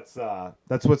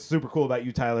that's what's super cool about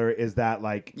you, Tyler, is that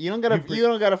like You don't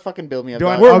gotta fucking build me up. Do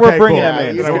I- dog. We're Okay, bringing cool. him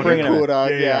in. You're Then I We're won't bringing do him cool, in. dog.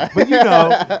 Yeah,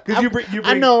 Yeah. but because you bring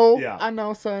I know. Yeah. I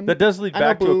know, son. That does lead I know,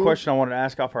 back to a boo. question I wanted to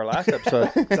ask off our last episode.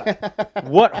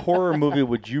 What horror movie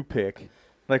would you pick?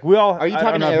 Like we all. Are you I don't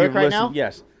talking to know if Eric you've right listened- now?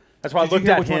 Yes. That's why I Did you looked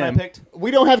hear at which one I him. picked?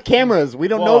 We don't have cameras. We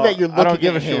don't know Well, that you're looking I don't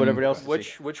give a at shit him. what everybody else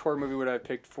sees. Which horror movie would I have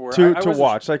picked for? I To wasn't-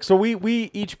 watch. Like so,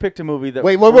 we each picked a movie that.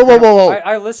 Wait, whoa.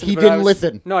 I listened. He but I didn't was-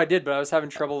 listen. No, I did, but I was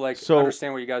having trouble So-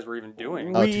 understand what you guys were even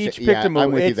doing. We each picked a movie.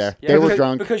 I'm with you It's- there. Yeah, They were because-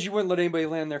 drunk. because you wouldn't let anybody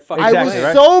land their fucking. I was Exactly,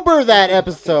 right? sober that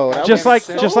episode. I Just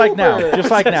was like now, sober.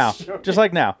 just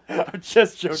like now. I'm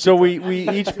just joking. So we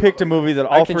each picked a movie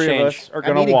that I all can three of change. us are I'm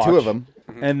gonna eating watch. 2 of them.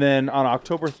 And then on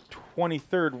October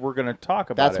 23rd, we're gonna talk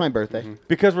about That's it. my birthday.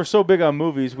 Because we're so big on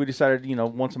movies, we decided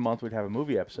once a month we'd have a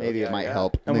movie episode. Maybe it might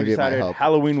help. And we Maybe it might decided help.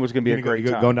 Halloween was gonna be a You great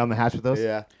time. going down the hatch with those?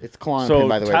 Yeah, it's Klonopin, So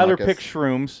by the way. Tyler Marcus. picked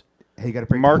Shrooms. Hey, you got to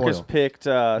break Marcus the foil. picked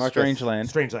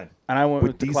Strangeland. Strangeland. And I went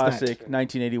With with the Dee classic Snipe.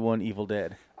 1981 Evil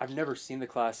Dead. I've never seen the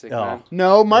classic. Oh. Man.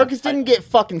 No, Marcus didn't get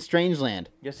fucking Strangeland.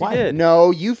 Yes, Why? he did.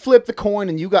 No, you flipped the coin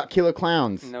and you got Killer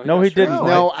Clowns. No, got he straight. didn't.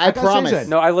 No, I I got promise. Strangeland.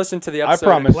 No, I listened to the episode.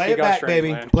 promise. and Play he it got back, Strange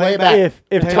baby. Land. Play it back. If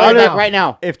Play it Play it Tyler back right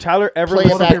now. If Tyler ever Play it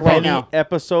listened back to right any now.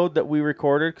 episode that we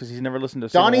recorded, because he's never listened to a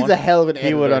single Donnie's one, a hell of an editor.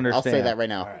 he would I'll understand. say that right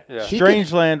now. Yeah. He can-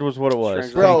 Strangeland was what it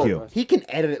was. Strangeland. Bro, Thank you. he can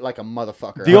edit it like a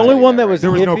motherfucker. The I'll only tell you one that right was now.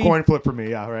 There was no iffy. coin flip for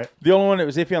me. Yeah, right. The only one that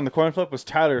was iffy on the coin flip was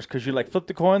Tyler's, because you flipped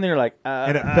the coin, then you're like,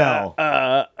 And it fell.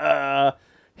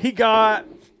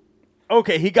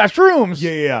 he got shrooms.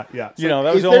 Yeah. That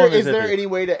was Is the only there one that is was there iffy. any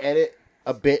way to edit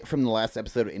a bit from the last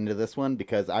episode into this one?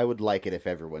 Because I would like it if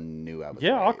everyone knew I was.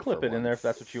 Yeah, I'll right clip for it in there if once.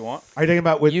 that's what you want. Are you talking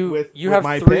about with You with have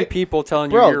my 3 pick? people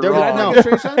telling you Bro, you're there was wrong. no. Get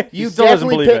Strangeland? You still doesn't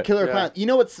definitely believe picked it. Killer Yeah. Clowns.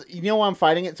 You know why I'm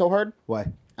fighting it so hard? Why?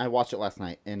 I watched it last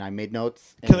night and I made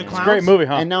notes. Killer and- Clowns? Great movie,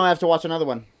 huh? And now I have to watch another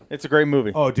one. It's a great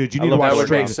movie. Oh, dude, you I need to love watch That would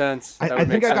make Strangeland. sense. I That would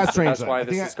think make I got sense. Strangeland. That's why I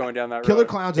this think is going down that Killer road.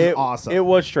 Clowns is awesome. It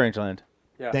was Strangeland.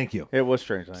 Yeah. Thank you. It was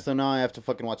Strangeland. So now I have to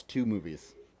fucking watch 2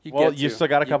 movies. You Well, get you to. still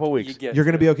got a couple weeks. You're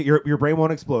gonna be okay. Your brain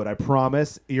won't explode. I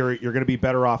promise. You're gonna be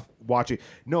better off watching.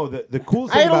 No, the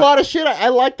coolest I thing had a about lot of shit. I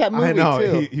like that movie I know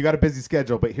too. you got a busy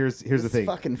schedule, but here's the This thing.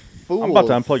 fucking fool. I'm about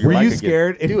to unplug your Were mic you again.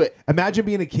 scared? Do it. Imagine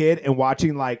being a kid and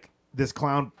watching like this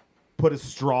clown put a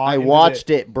straw. I into watched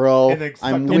the, it, bro. and then sucked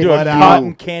I'm the with Into a blood you. out.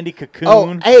 cotton candy cocoon. Oh,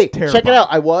 hey, check it Terrifying. out.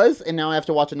 I was, and now I have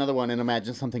to watch another one and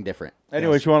imagine something different.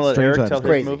 Anyways, you want to let Strangeland's Eric tell his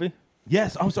crazy. movie?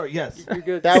 Yes. I'm sorry. Yes. You're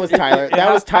good. That was Tyler. It That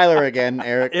has- was Tyler again,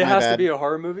 Eric. It my has bad. to be a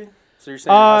horror movie. So you're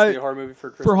saying it has to be a horror movie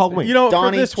for Christmas? Halloween. You know,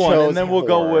 Donnie for this one, chose and then we'll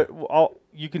go horror. with.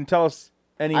 You can tell us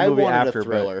any I movie wanted after. a but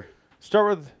thriller. Start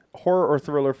with horror or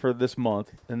thriller for this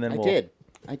month, and then I we'll. did.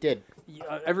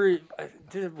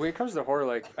 Dude, when it comes to horror,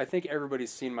 like I think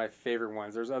everybody's seen my favorite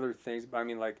ones. There's other things, but I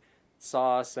mean, like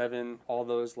Saw, Seven, all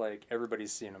those. Like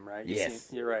everybody's seen them, right? Yes.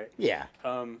 You're right. Yeah.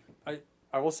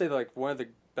 I will say that, like one of the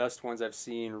best ones I've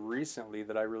seen recently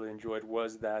that I really enjoyed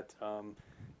was that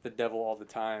The Devil All the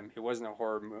Time. It wasn't a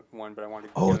horror one, but I wanted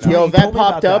to. Oh, get it dude. out. Yo, you that told me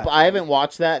about popped up. that. I haven't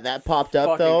watched that. That popped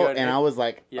up Fucking though, good. and I was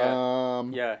like,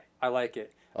 Yeah, I like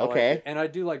it. I like Okay. it. And I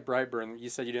do like Brightburn. You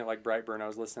said you didn't like Brightburn. I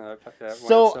was listening to that one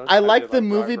So episode. I did like the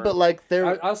movie, Brightburn. but like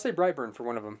there. I'll say Brightburn for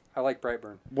one of them. I like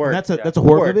Brightburn. Word. That's a Yeah. that's a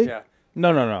horror Word. movie. Yeah.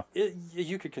 No.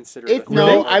 You could consider It's it. a no.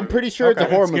 horror I'm movie. pretty sure it's a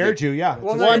Okay, horror it scared movie. you, yeah.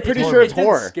 Well, I'm pretty it sure it's didn't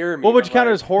horror. Scare me, What would but, you count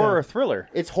like, as horror yeah. or thriller?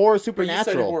 It's horror But you said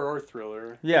supernatural. horror or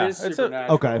thriller. Yeah, It is it's a-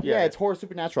 supernatural. Okay. Yeah, it's horror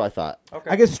supernatural. I thought.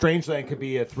 I guess Strangeland could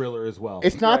be a thriller as well.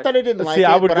 It's not Right. that I didn't See, like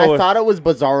I it, would but go I with- thought it was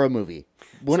Bizarro movie.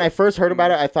 When I first heard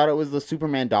about it, I thought it was the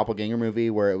Superman doppelganger movie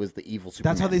where it was the evil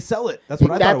Superman. That's how they sell it. That's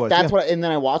what I thought That- it was. That's yeah. what. And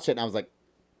then I watched it and I was like,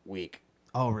 weak.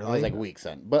 Oh, I really? was like, weak,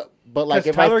 son. But like Because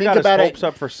if Tyler I think got about his it, hopes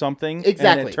up for something,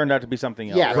 Exactly. and it turned out to be something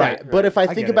else. yeah, Right, right. But if I I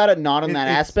think get about it. it not on that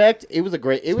It's- aspect, it was a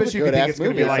great. It was a Especially if you good think ass it's gonna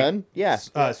movie, be like son.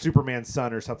 Yeah. Superman's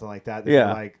son or something like that. Yeah.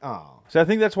 You're like, oh, So I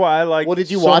think that's why I like. Well,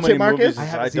 did you so watch many it, Marcus? movies I is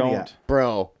haven't seen it don't. yet.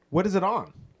 Bro, what is it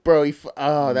on?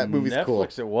 that movie's Netflix, cool.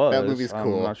 It was. That movie's I'm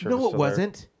cool. not sure if No, it's it still there.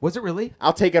 wasn't. Was it really?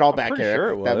 I'll take it all back, pretty Eric. sure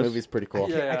it That was. movie's pretty cool.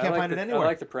 Yeah, I can't like find it the- anywhere. I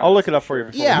like the I'll look premise it up for you.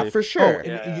 sure. Before Yeah, we- for sure. And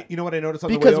Yeah. you know what I noticed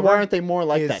on the Because way over? why aren't they more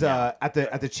like is that now?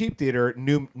 at the cheap theater,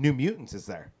 New Mutants is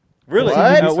there. Really?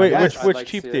 What? Wait, Yes. which I'd like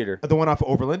to cheap see it. theater? The one off of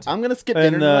Overland. I'm gonna skip And,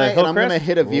 dinner tonight, and I'm gonna Hillcrest?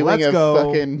 hit a viewing Let's of go.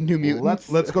 fucking New Mutants.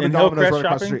 Let's go to In Domino's Hillcrest right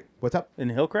across the shopping? street. What's up? In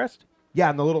Hillcrest? Yeah,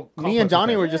 in the little. Me and complex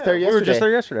Johnny there. were just there We yesterday. were just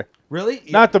there yesterday. Really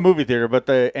Not the movie theater, but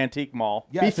the antique mall.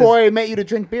 Yeah, it Before says- I met you to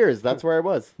drink beers, that's where I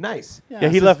was. nice. Yeah, he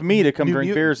It says left me to come New drink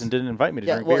Mutants. beers and didn't invite me to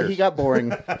Yeah, drink well, beers. he got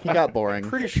boring. He got boring.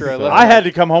 Pretty sure I So- left. I had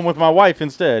to come home with my wife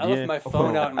instead. I Yeah. left my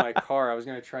phone out in my car. I was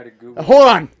gonna try to Google. Hold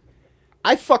on.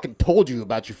 I fucking told you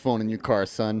about your phone in your car,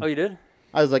 son. Oh, you did?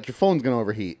 I was like, your phone's gonna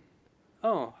overheat.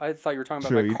 Oh, I thought you were talking about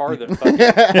Sure, my you- car you-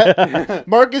 that fucking.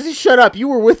 Marcus, you shut up. You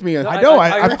were with me. I know.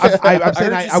 I'm heard you saying heard I you was say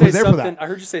there for that. something- I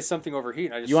heard you say something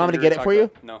overheat. I just You want me assumed to get were it for talking you?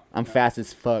 about- No. I'm fast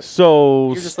as fuck. So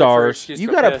You're just like for stars. excuse You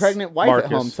to got a piss. pregnant wife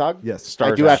Marcus. at home, Tug. Yes. I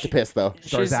Stars do app. have to piss though.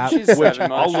 Stars She's, app. she's Which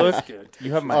 7 I'll months. look. She's good.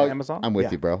 You have my Oh, Amazon? I'm with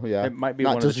Yeah. you, bro. Yeah. It might be Not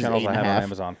one of the just his channels I have on 8.5.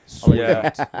 Amazon.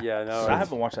 Yeah, yeah, no. I it's-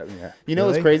 haven't watched that one yet. You know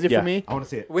what's Really? crazy Yeah. for me? I want to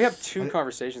see it. We have 2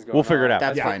 conversations going. We'll figure it on. out.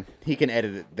 That's Yeah. fine. He can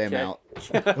edit them Okay. out.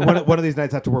 one of these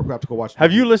nights after work, we have to go watch.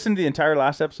 Have you listened to the entire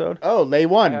last episode? Oh, they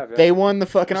won. I have, yeah. They won the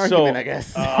fucking argument, So, I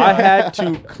guess. I had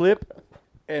to clip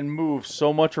and move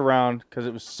so much around because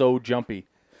it was so jumpy.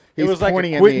 It He's was like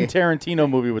pointing a at Quentin me. Tarantino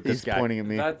movie with He's this guy. pointing at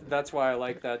me. That's why I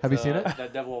like that. Have you seen it?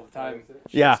 That Devil All the Time.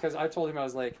 Yeah. Because I told him I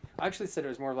was like, I actually said it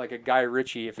was more like a Guy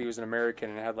Ritchie if he was an American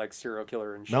and had like serial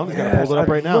killer and shit. Melody's Yeah. got to pull it up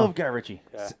right I now. love Guy Ritchie.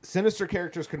 Yeah. Sinister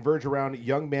characters converge around a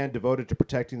young man devoted to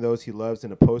protecting those he loves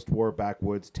in a post-war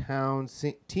backwoods town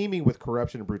teeming with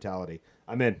corruption and brutality.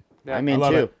 I'm in. Yeah. I'm I in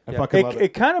love too. it. I fucking love It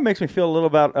it. kind of makes me feel a little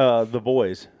about The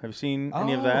Boys. Have you seen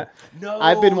any of that? No,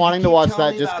 I've been wanting you to keep watch telling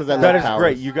that me just about 'cause I that. That love is Powers.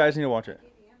 great. You guys need to watch it.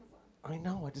 I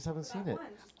know. I just haven't seen it.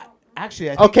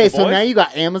 Actually, I think Okay, The so Boys? now you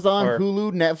got Amazon, Or-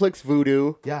 Hulu, Netflix,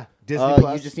 Vudu. Yeah, Disney You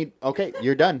Plus. just need. Okay,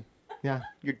 you're done. yeah.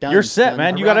 You're done. You're set, son.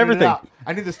 man. I'm You got rounding it everything. out.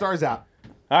 I need the stars out.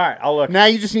 All right, I'll look. Now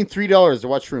you just need $3 to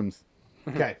watch Shrooms.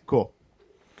 Okay, cool.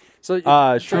 So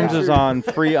Shrooms is on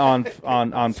free on Sorry,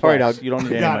 Plex. dog. You don't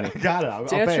need any Got money. it. Got it. I'll to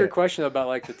pay answer your it. question about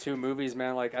like the 2 movies,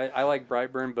 man, like I like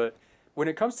Brightburn, but when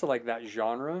it comes to like that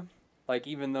genre, like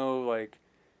even though like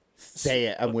Say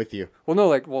it. I'm with you.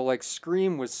 like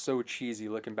Scream was so cheesy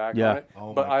looking back Yeah. on it,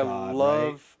 Oh but my I God,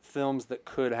 love right? films that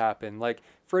could happen. Like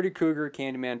Freddy Krueger,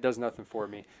 Candyman does nothing for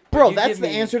me. But Bro, you that's give the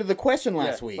me- answer to the question yeah,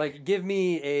 last week. Like give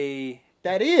me a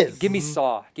that is. give me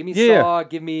Saw, give me Yeah. Saw,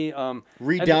 give me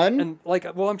Redone? and like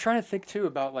well I'm trying to think too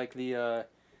about like the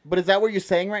But is that what you're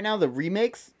saying right now? The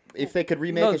remakes? If they could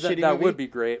remake no, a that, shitty that movie? would be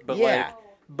great, but Yeah. like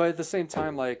but at the same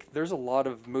time like there's a lot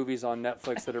of movies on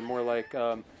Netflix that are more like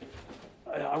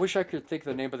I wish I could think of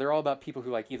the name, but they're all about people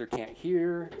who like either can't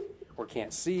hear or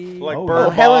can't see. Like Oh, Bird Oh,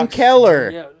 Box. Helen Keller.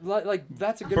 yeah, like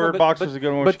that's a good Bird one. Box was a good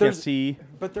one where but she can't there's- see.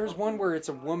 But there's one where it's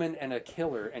a woman and a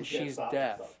killer, and she's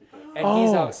deaf, and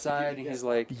he's Oh. outside, and he's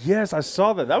like, Yes, I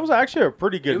saw that. That was actually a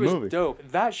pretty good it was movie. dope.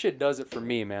 That shit does it for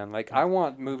me, man. Like I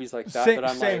want movies like that. Same, that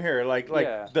I'm same like, here. Like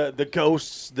yeah. the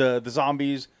ghosts, the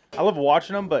zombies. I love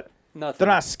watching them, but Nothing.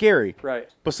 they're not scary. Right.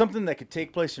 But something that could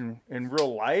take place in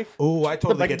real life. Oh, I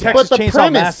totally Like get Texas But the Chainsaw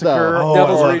premise, though. Massacre. Oh,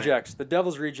 Devil's I love it. Rejects. The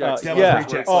Devil's Rejects. Devil's yeah.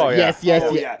 Rejects. Oh, yeah. Yes, yes,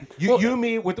 Oh, yes. yeah. You,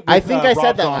 me with I think I Rob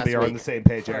said that Zombie last are on week. the same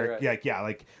page, Right, Eric. right. Yeah,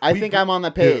 like I we- think I'm on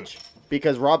that page.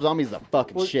 Because Rob Zombie's the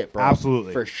fucking Well, shit, bro.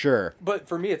 absolutely. For sure. But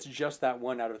for me, it's just that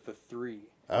one out of the 3.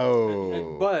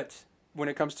 Oh. But when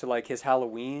it comes to like his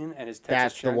Halloween and his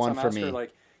That's Texas the Chainsaw one for Massacre, me.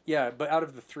 like yeah, but out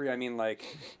of the 3, I mean like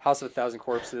House of a Thousand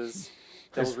Corpses,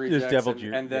 Devil's There's Rejects, Devil and,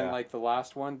 Ju- and then yeah. like the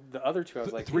last one, the other 2, I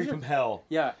was like, 3 these are- from Hell.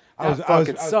 yeah, I that was- I was-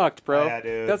 fucking I was- sucked, bro. Yeah,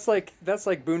 dude. That's like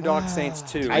Boondock Saints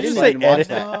 2. I didn't say even watch edit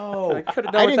that. No. I could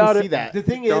have I done without didn't see it. that. The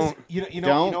thing is, Don't. you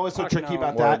Don't. know what's so Fuck tricky no.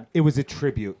 about Word. that? It was a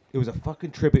tribute. It was a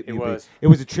fucking tribute It movie. was. It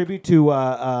was a tribute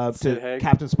to Sid Haig.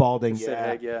 Captain Spaulding. Sid yeah.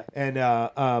 Haig, yeah.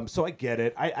 And so I get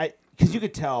it. I because you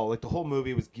could tell like the whole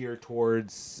movie was geared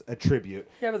towards a tribute.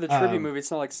 Yeah, but the tribute Um, movie,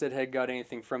 it's not like Sid Haig got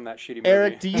anything from that shitty movie.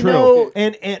 Eric, do you True. know?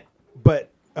 And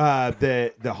but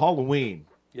the Halloween,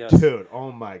 Yes. dude.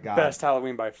 Oh my god. Best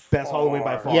Halloween by far. Best Halloween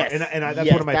by far. Yes. And that's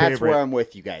yes, one of my that's favorite. where I'm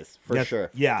with you guys, for Yes, sure.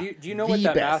 Yeah. Do you know what The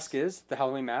that best. mask is? The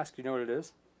Halloween mask? Do you know what it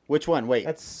is? Which one? Wait.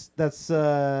 That's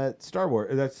Star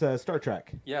Wars. That's Star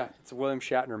Trek. Yeah, it's a William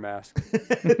Shatner mask.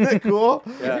 Isn't that cool?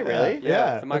 Yeah, it really? Yeah,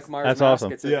 Yeah. the Michael Myers That's mask.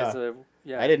 awesome. It's a, Yeah. it's a,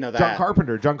 yeah. I didn't know that.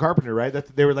 John Carpenter,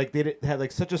 right? They were like had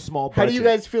like such a small budget. How do you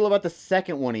guys feel about the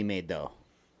second one he made though?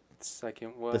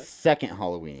 Second The what? second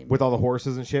Halloween. with all the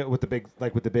horses and shit with the big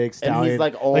And stallion? he's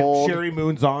like old. Sherry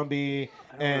Moon Zombie,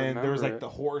 don't and there was remember like it. the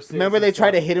horses. Remember and they try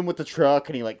to stuff. hit him with the truck,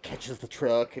 and he like catches the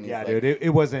truck, and he's Yeah, like, dude, it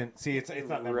wasn't. See, it's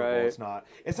not memorable. Right. It's not.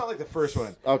 It's not like the first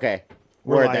one. okay,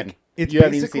 We're word like- then. it's You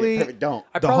haven't even seen basically- it. Perfect. Don't.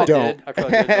 I probably Don't. did. I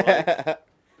probably did.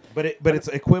 But like, But it's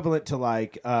equivalent to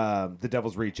like the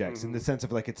Devil's Rejects in the sense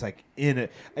of like it's like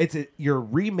you're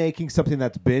remaking something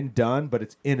that's been done, but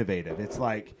it's innovative. It's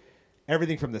like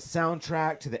everything from the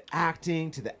soundtrack to the acting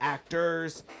to the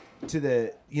actors to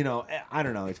the I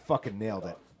don't know. He fucking nailed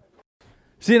it.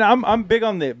 See, and I'm big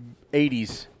on the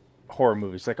 '80s horror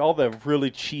movies, like all the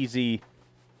really cheesy.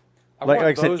 Like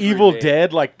I said, Evil remade.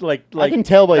 Dead, like I can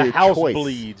tell by the your house choice.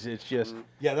 bleeds. It's just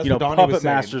Yeah, that's you know, what Donnie Puppet was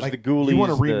saying. Masters, Like, the Ghoulies. You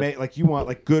want to remake, like you want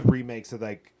like good remakes of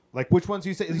like which ones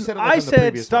you said? You said it like I on the said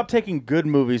previous stop one. taking good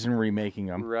movies and remaking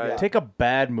them. Right. Yeah. Take a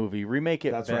bad movie, remake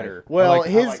it That's better. right. Well, I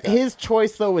his like that. his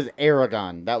choice though was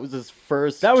Aragon. That was his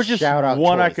first. That was just shout out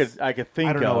one choice. I could think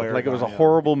I don't know of. Like it was a Aragon, yeah.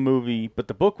 horrible movie, but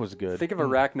the book was good. Think of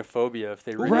Arachnophobia if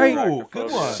they remade Right. Ooh, Arachnophobia.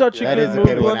 good one. Such a That good is a movie.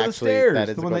 good People one, under the actually. stairs, That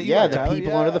is the a one good that you Yeah, like, the Tyler,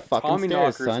 people yeah. under the fucking Tommy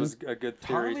stairs, Knockers son. was a good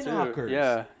theory Tommy too. Knockers.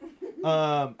 Yeah.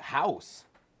 House.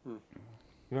 You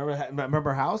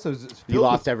remember House? It was filled You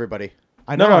lost everybody.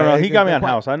 I No, know, no, I- he got me they're on quite-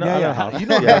 House. I know- Yeah, I know yeah. House. You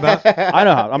know what Yeah. I'm talking about. I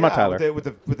know how. I'm not Yeah, Tyler.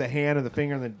 with the hand and the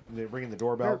finger and the ringing the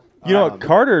doorbell. You know what?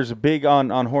 Carter's big on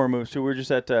horror movies too. We were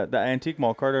just at the antique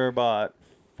mall. Carter bought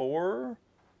 4.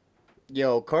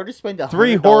 Yo, Carter spent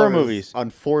Three $100 horror movies.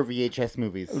 on 4 VHS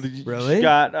movies. Really? She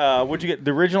got what'd you get?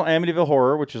 The original Amityville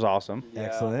Horror, which is awesome. Yeah.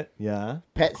 Excellent. Yeah.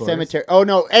 Pet of course. Cemetery. Oh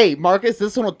no, hey Marcus,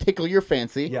 this one will tickle your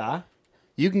fancy. Yeah.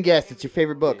 You can guess. It's your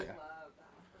favorite book.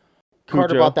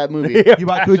 Carter Cujo. bought that movie. You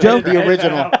bought Cujo? The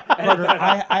original. Carter,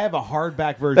 I have a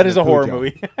hardback version. That is a of horror Cujo.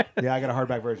 movie. Yeah, I got a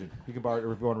hardback version. You can borrow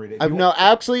it if you want to read it. If I've you no, want-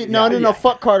 actually, no. Yeah.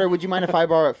 Fuck Carter. Would you mind if I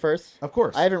borrow it first? Of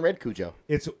course. I haven't read Cujo.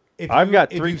 It's. If I've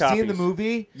got if 3 you've seen the copies.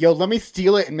 movie, Yo, let me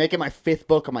steal it and make it my 5th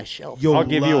book on my shelf. you'll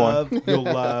give you one. love, You'll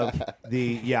love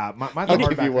the mine's I'll give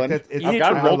hardback. you one. It's, I've need got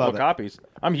to- I multiple love it. copies.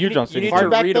 I'm huge on You City need to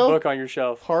Hardback, read though? a book on your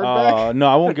shelf. Hardback. No,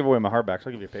 I won't give away my hardbacks.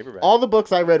 I'll give you a paperback. All the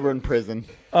books I read were in prison.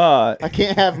 Uh, I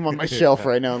can't have them on my shelf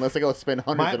right now unless I go spend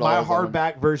hundreds My of dollars. on them.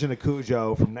 hardback version of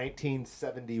Cujo from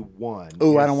 1971.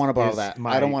 Ooh, I is- don't wanna borrow is that.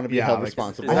 my- I don't wanna be held like,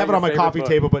 responsible. I Is have that it on your my favorite coffee book?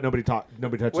 table, but nobody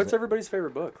touches What's it. everybody's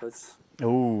favorite book? Let's.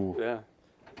 ooh. Yeah.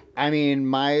 I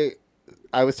mean,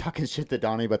 I was talking shit to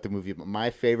Donnie about the movie, but my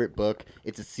favorite book,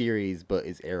 it's a series, but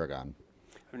is Aragon.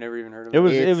 I've never even heard of It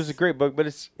was It's- a great book, but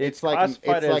it's like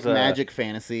classified as magic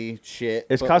fantasy shit.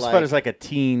 It's but, classified as like a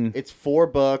teen. it's 4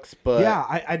 books, but Yeah,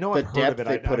 I know the I've heard depth of it.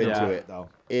 they I put don't into know it. though.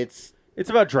 it's It's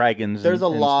about dragons. there's a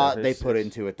and lot stuff. they It's- put it's-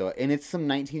 into it though, and it's some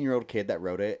 19-year-old kid that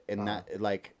wrote it, and Uh-huh. that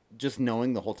like just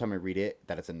knowing the whole time I read it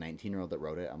that it's a 19-year-old that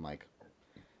wrote it, I'm like,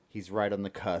 he's right on the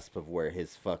cusp of where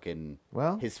his fucking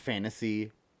Well, his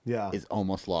fantasy yeah, is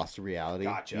almost lost to reality.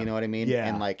 Gotcha. You know what I mean? Yeah.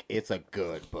 And like it's a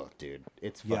good book, dude.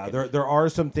 It's fucking There are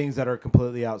some things that are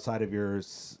completely outside of your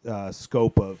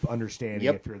scope of understanding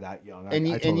Yep. if you're that young. and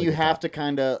you, I totally you get have that. to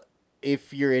kind of,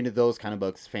 if you're into those kind of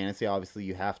books, fantasy, obviously,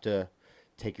 you have to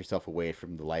take yourself away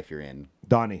from the life you're in.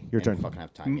 Donnie, your and turn. fucking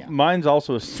have time. Yeah. Mine's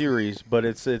also a series, but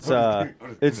it's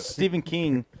Stephen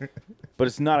King, but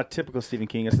it's not a typical Stephen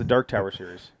King. It's the Dark Tower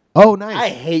series. Oh, nice. I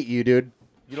hate you, dude.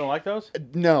 You don't like those?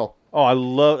 No. Oh, I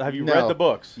love. Have you No. read the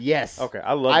books? Yes. Okay,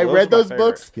 I love. I those read are my those favorite.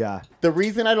 books. yeah. The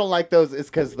reason I don't like those is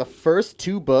because the first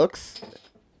 2 books,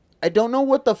 I don't know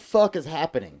what the fuck is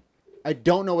happening. I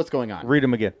don't know what's going on. Read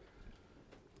them again.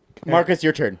 Marcus,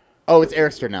 your turn. Oh, it's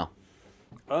Eric's turn now.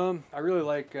 I really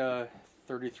like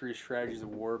 33 Strategies of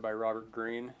War by Robert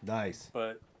Greene, Nice.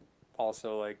 but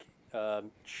also like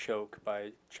Choke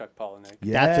by Chuck Palahniuk.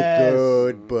 That's a Yes.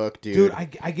 good book, dude. Dude, I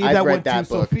gave I've that read one that to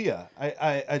book. Sophia.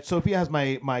 Sophia has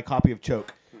my copy of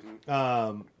Choke.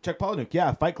 Chuck Palahniuk,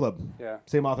 yeah, Fight Club, Yeah.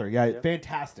 same author, yeah,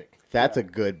 fantastic. That's a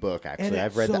good book, actually. And I've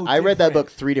it's read so that. I read that different.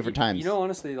 book 3 different times. You know,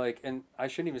 honestly, like, and I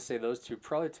shouldn't even say those two.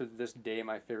 Probably to this day,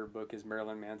 my favorite book is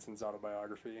Marilyn Manson's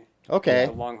autobiography. Okay.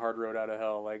 The Long Hard Road Out of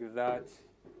Hell. Like that.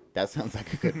 That sounds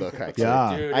like a good book, actually.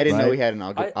 Yeah. Dude, I didn't know Right. he had an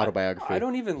I- autobiography. I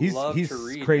don't even He's- love he's to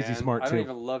read. crazy man. smart, I don't too.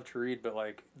 even love to read, but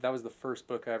like that was the first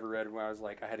book I ever read when I was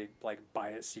like I had to like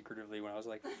buy it secretively when I was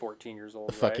like 14 years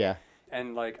old. Fuck right? yeah.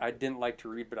 And like I didn't like to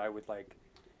read, but I would like.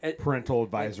 Parental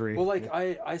advisory. Well, like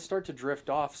I start to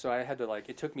drift off, so I had to like.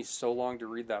 It took me so long to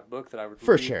read that book that I would.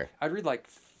 For read, sure. I'd read like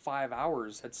 5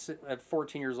 hours at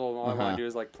 14 years old. And all I want Uh-huh. to do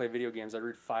is like play video games. I'd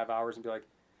read 5 hours and be like,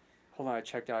 "Hold on, I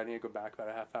checked out. I need to go back about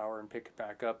a half hour and pick it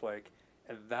back up." Like,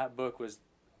 and that book was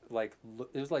like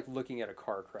it was like looking at a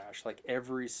car crash. Like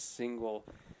every single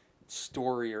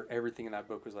story or everything in that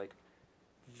book was like,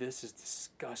 "This is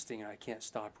disgusting, and I can't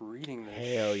stop reading this."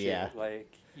 Hell shit. yeah.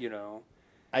 Like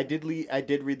I did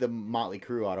read the Motley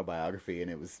Crue autobiography,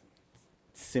 and it was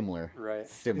similar. Right.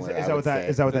 Similar. is I that would what that say.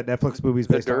 is that what that Netflix movie's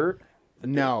The based on? Dirt.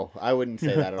 No, I wouldn't say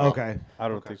that at all. Okay. I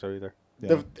don't think so either. Yeah.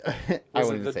 I Was wouldn't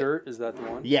it even The say. Dirt? Is that the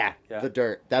one? Yeah, Yeah. The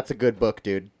Dirt. That's a good book,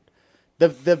 dude.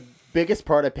 The biggest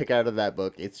part I pick out of that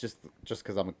book, it's just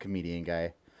because I'm a comedian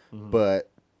guy, but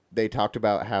they talked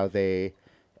about how they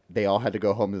all had to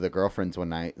go home to their girlfriends one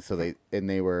night, so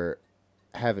they were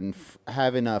having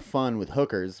fun with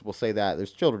hookers. We'll say that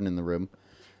there's children in the room,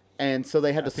 and so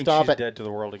they had I to think stop she's at. dead to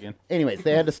the world again. Anyways,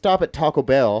 they had to stop at Taco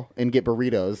Bell and get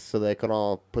burritos so they could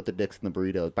all put the dicks in the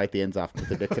burritos, bite the ends off, and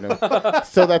put their dicks in them,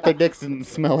 so that their dicks didn't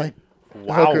smell like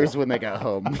hookers when they got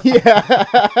home.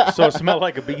 Yeah, So it smelled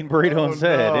like a bean burrito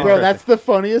instead. no. bro, Interesting. that's the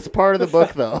funniest part of the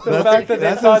book, though. The fact that they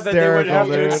that's thought that they would hysterical, have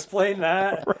to dude. explain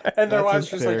that, and their That's wife's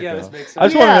just like, "Yeah, this hysterical. makes I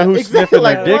sense." just want to know who's exactly, sniffing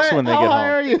their dicks what? when they How get high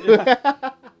home. are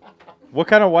you? What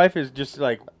kind of wife is just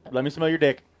like, let me smell your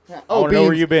dick? I Oh, want to know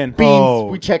where you've been. Beans. Oh.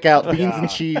 We check out beans Yeah. and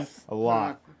cheese. A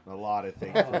lot of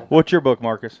things. What's your book,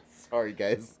 Marcus? Sorry,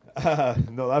 guys.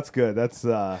 No, that's good. That's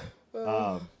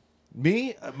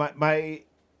me.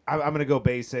 I'm gonna go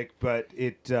basic, but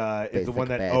it is the Basic one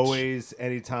that bitch. always,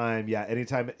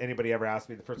 anytime anybody ever asks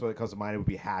me, the first one that comes to mind would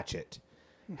be Hatchet.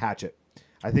 Hatchet.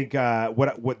 I think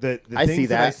what the I things see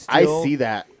that. I still- see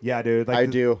that. Yeah, dude. Like I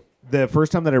the- do. The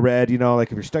first time that I read, like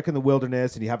if you're stuck in the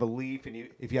wilderness and you have a leaf and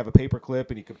if you have a paper clip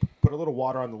and you can put a little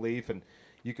water on the leaf and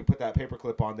you can put that paper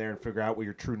clip on there and figure out what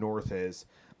your true north is.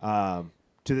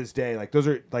 To this day, like those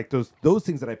are like those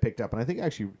things that I picked up, and I think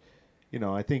actually,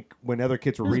 I think when other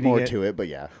kids were There's reading more it, to it, but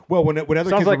yeah. well, when other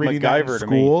Sounds kids like were reading that in MacGyver to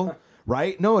me. school,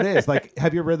 right? No, it is. Like,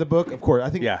 have you read the book? Of course, I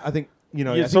think. Yeah. I think I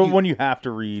Yeah, think so you- when you have to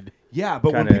read, yeah,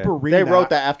 but when kinda- people read, They wrote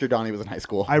that after Donnie was in high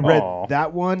school. I read Aw.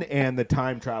 that one and the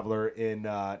Time Traveler in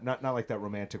not like that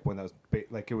romantic one that was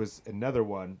like it was another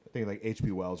one, I think like H.P.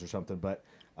 Wells or something, but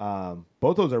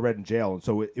both those I read in jail, and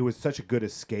so it was such a good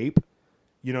escape.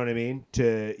 You know what I mean?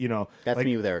 To That's like,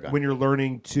 me with Aragon. when you're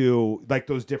learning to like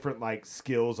those different like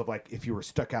skills of like if you were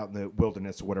stuck out in the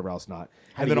wilderness or whatever else not,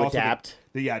 How and do then you also adapt?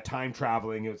 the time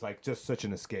traveling. It was like just such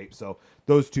an escape. So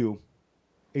those two.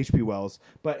 H.P. Wells,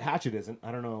 but Hatchet isn't. I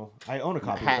don't know. I own a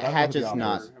copy. but I don't know who the Hatchet's author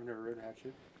not. is. I've never read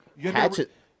Hatchet. You've never Hatchet.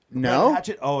 read No?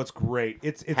 Hatchet. Oh, it's great.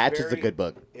 It's Hatchet's a very- good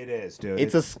book. It is, dude.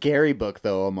 It's a scary book,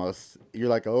 though, almost. You're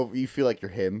like, oh, you feel like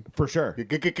you're him. for sure.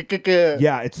 Yeah.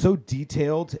 Yeah, it's so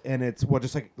detailed, and it's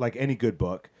just like any good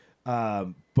book.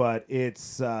 But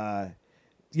it's like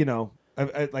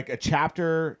a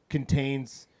chapter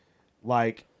contains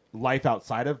like life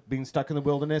outside of being stuck in the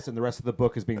wilderness, and the rest of the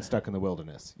book is being stuck in the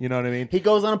wilderness. You know what I mean? He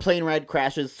goes on a plane ride,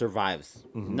 crashes, survives.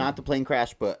 Mm-hmm. Not the plane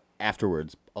crash, but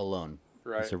afterwards, alone.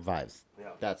 Right. He survives. Yeah.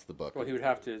 That's the book. Well, he would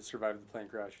have to survive the plane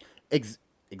crash.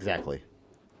 Exactly.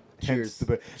 Hence Cheers. the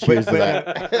book. Cheers to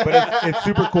But it's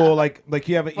super cool. Like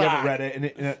you haven't read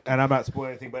it, and I'm not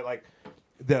spoiling anything, but like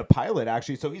the pilot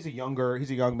actually. So he's a young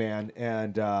man,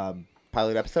 and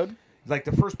Pilot episode? like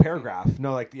the first paragraph.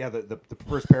 No, like the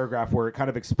first paragraph where it kind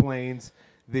of explains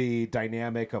the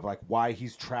dynamic of like why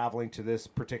he's traveling to this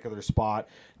particular spot.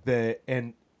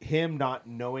 And him not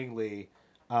knowingly,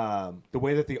 the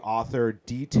way that the author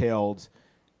detailed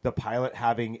the pilot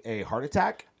having a heart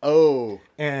attack. Oh.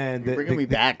 And You're bringing me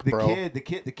back, bro. the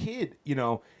kid,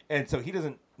 and so he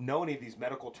doesn't know any of these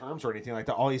medical terms or anything like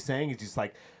that. All he's saying is just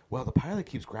like, well, the pilot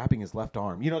keeps grabbing his left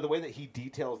arm. The way that he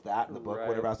details that in the book, Right.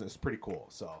 whatever else, it's pretty cool.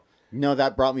 So No,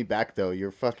 that brought me back, though.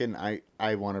 You're fucking...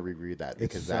 I want to reread that. it's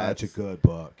Because such a that's... good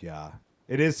book. Yeah,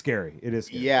 it is scary. It is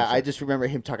scary. Yeah, for sure. I just remember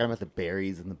him talking about the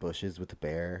berries in the bushes with the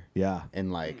bear. yeah.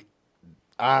 And like...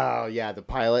 Oh, yeah, the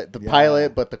pilot, Yeah.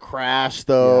 but the crash,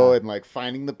 though, Yeah. and like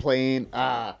finding the plane.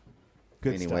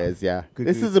 Good Anyways, stuff. yeah. Good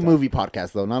this is a stuff. movie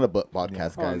podcast, though, not a book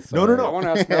podcast, guys. No, Sorry. I want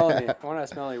to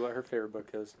ask Melanie. What her favorite book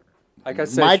is. Like I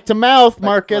said, Mic to mouth, like-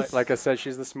 Marcus. Like I said,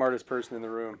 she's the smartest person in the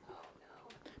room.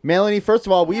 Melanie, first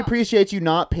of all, we appreciate you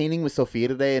not painting with Sophia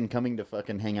today and coming to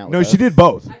fucking hang out with No, us. she did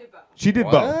both. I did both. She did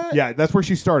What? both. Yeah, that's where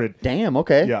she started. Damn,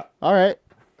 okay. Yeah. All right.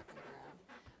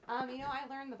 I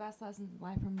learned the best lessons in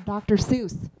life from Dr.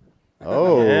 Seuss.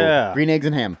 Oh, Yeah. green eggs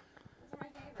and ham. Those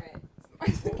are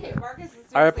my favorite. Okay, Marcus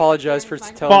is I apologize for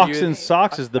seriously telling Fox you. and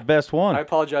Socks is the best one. I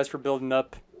apologize for building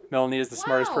up Melanie as the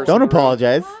smartest Wow. person. Don't in the room.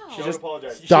 apologize. Wow. She just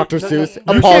apologize. Dr. no, Seuss,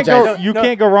 no, You can't apologize. go, you No,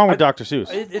 can't go wrong with I- Dr. Seuss.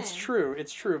 It's true.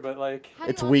 It's true. But like, How do you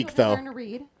It's want weak, children though. to learn to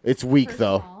read? It's weak, First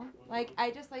though. of all, like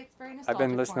it's very nostalgic I've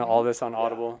been listening for to all me. this on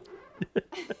Audible.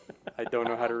 I don't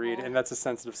know how to read, and that's a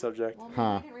sensitive subject. Well, maybe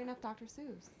Huh. I didn't read enough Dr.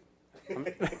 Seuss.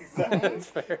 That's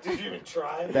fair. Did you even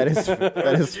try? That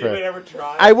is fair. ever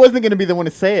try? I wasn't gonna be the one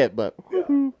to say it, but you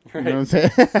know what I'm saying.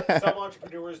 Some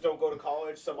entrepreneurs don't go to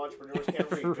college. Some entrepreneurs can't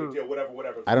read. Big deal.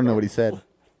 Whatever. I don't know what he said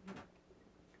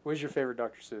What's your favorite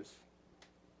Dr. Seuss?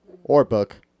 or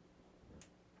book.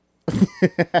 All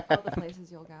the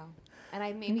places you'll go. And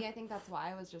I think that's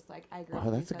why I was just like I grew up Oh,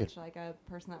 to be that's a good- such like a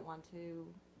person that wanted to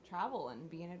travel and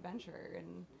be an adventurer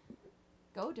and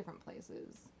go different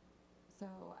places. So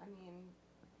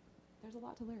there's a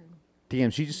lot to learn.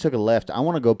 Damn, she just took a left. I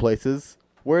want to go places.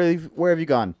 Where have you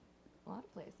gone? A lot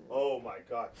of places. Oh my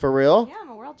God. For real? Yeah, I'm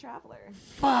a world traveler.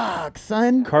 Fuck,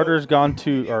 son. Carter's gone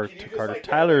to, or Can you just, Carter, like,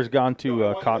 Tyler's gone No, I to want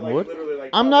you to, Cottonwood. Like, literally, like,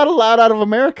 I'm tell not me. allowed out of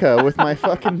America with my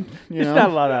fucking, you He's know. not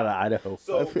allowed out of Idaho.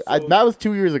 So, That was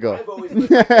 2 years ago. I've always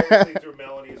listened closely through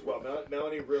Melanie as well.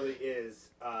 Melanie really is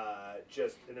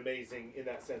just an amazing in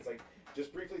that sense. Like,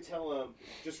 just briefly tell them,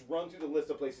 just run through the list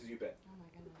of places you've been. Oh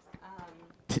my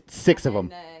goodness. 6 of I've them.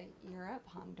 been to Europe,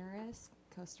 Honduras,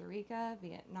 Costa Rica,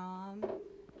 Vietnam,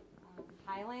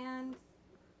 Thailand.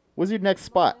 What's your next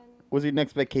spot? What's your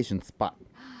next vacation spot?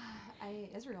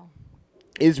 Israel.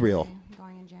 Israel.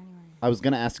 Going in January. I was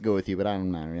gonna ask to go with you, but I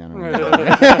don't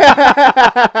know.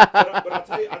 But I'll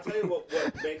tell you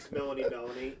what makes Melanie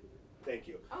Melanie. Thank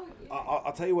you. Oh, yeah.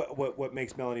 I'll tell you what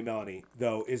makes Melanie Melanie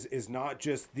though is not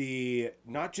just the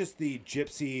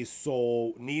gypsy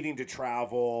soul needing to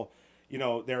travel,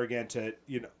 there again to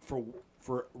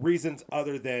for reasons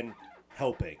other than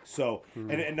helping. So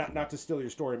and not to steal your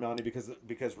story, Melanie,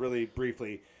 because really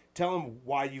briefly, tell them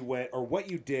why you went or what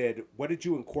you did. What did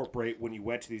you incorporate when you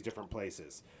went to these different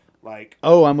places? Like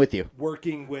Oh, I'm with you.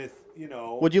 working with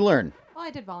What'd you learn? Well,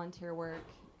 I did volunteer work,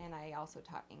 and I also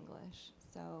taught English.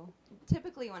 So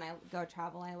typically when I go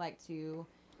travel, I like to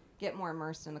get more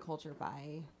immersed in the culture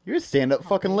by... You're a stand-up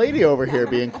fucking lady over here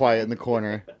being quiet in the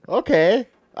corner. Okay.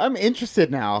 I'm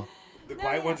interested now. the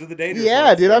quiet ones of the day.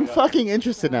 Yeah, dude, I'm fucking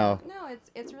interested now. No,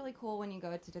 it's really cool when you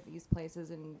go to these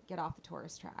places and get off the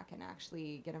tourist track and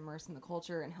actually get immersed in the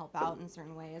culture and help out in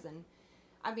certain ways. And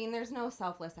I mean, there's no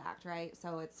selfless act, right?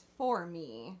 So it's for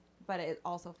me, but it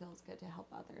also feels good to help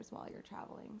others while you're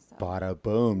traveling. So Bada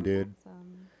boom, dude. yeah.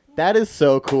 That is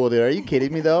so cool, dude. Are you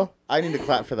kidding me, though? I need to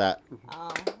clap for that. Oh,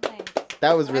 thanks.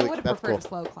 That was I really, would have that's preferred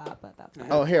cool. a slow clap, but that's fine.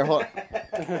 Oh, here, hold on.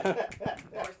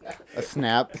 A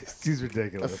snap. She's A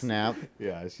ridiculous. snap.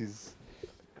 Yeah, she's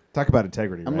talk about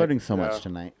integrity. I'm right? learning so Yeah. much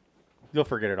tonight. You'll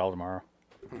forget it all tomorrow.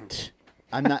 It's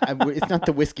not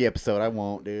the whiskey episode. I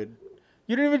won't, dude.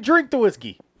 You didn't even drink the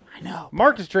whiskey. I know.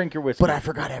 Marcus drank your whiskey. But I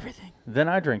forgot everything. Then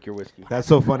I drank your whiskey. That's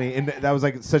so funny, and that was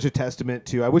like such a testament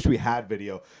to. I wish we had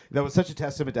video. That was such a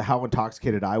testament to how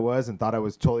intoxicated I was, and thought I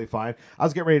was totally fine. I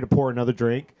was getting ready to pour another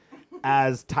drink,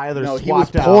 as Tyler No, swapped he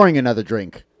was out. pouring another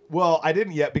drink. Well, I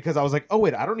didn't yet because I was like, oh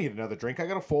wait, I don't need another drink. I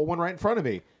got a full one right in front of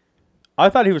me. I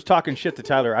thought he was talking shit to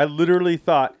Tyler. I literally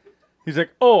thought, he's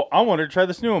like, oh, I wanted to try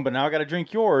this new one, but now I got to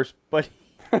drink yours. But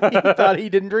he thought he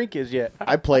didn't drink his yet.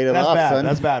 I played it That's off, bad. son.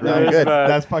 That's bad, No, right? good.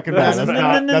 That's fucking bad. That's No,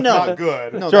 not. no, That's no. not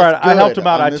good. No, It's all right. that's I helped good him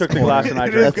out. on I this took the corner. glass and I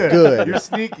It drank. is That's good. You're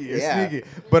sneaky. You're Yeah. sneaky.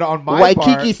 But on my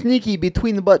Waikiki part, sneaky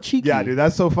between the butt cheeky. yeah, dude,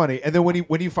 that's so funny. And then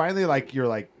when you finally you're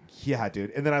like, yeah,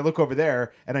 dude. And then I look over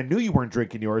there, and I knew you weren't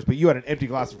drinking yours, but you had an empty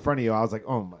glass in front of you. I was like,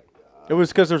 oh my god. It was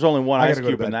because there's only one I ice gotta go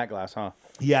to cube in bed. that glass, huh?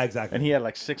 Yeah, exactly. And he had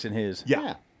like 6 in his.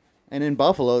 yeah. And in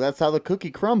Buffalo, that's how the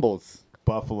cookie crumbles.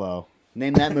 Buffalo.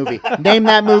 Name that movie. Name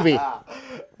that movie.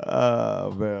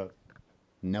 Oh man,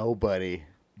 Nobody.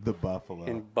 the Buffalo.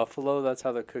 In Buffalo, that's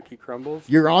how the cookie crumbles.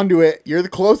 You're onto it. You're the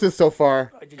closest so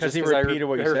far. Just he 'cause I repeated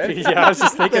what you said? repeated- Yeah, I was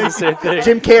just thinking the same thing.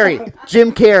 Jim Carrey.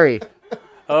 Jim Carrey.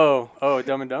 Oh,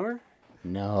 Dumb and Dumber?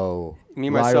 No. Me,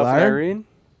 Liar, myself, and liar? Irene?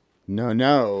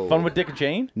 No. Fun with Dick and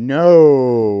Jane?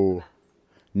 No.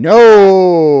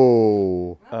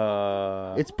 No.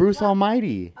 It's Bruce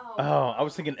Almighty. Oh, I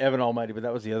was thinking Evan Almighty, but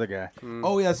that was the other guy.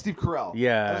 Oh yeah, Steve Carell.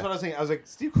 Yeah. That's what I was saying. I was like,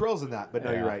 Steve Carell's in that, but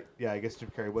no, Yeah. you're right. Yeah, I guess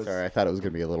Steve Carell was. Sorry, I thought it was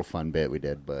going to be a little fun bit we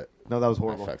did, but No, that was I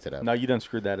horrible. fucked it up. No, you done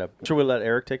screwed that up. Should we let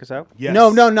Eric take us out? Yes. No,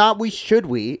 not we.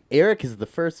 We. Eric is the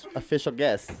first official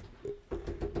guest.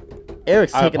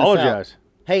 Eric's I taking us out. apologize.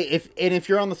 Hey, if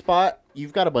you're on the spot,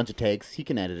 you've got a bunch of takes. He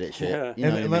can edit it, shit. Yeah. You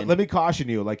know And what I mean? let me caution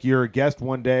you, like you're a guest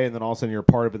one day, and then all of a sudden you're a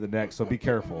part of it the next. So be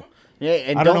careful. Yeah,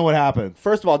 and I don't know what happened.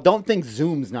 First of all, don't think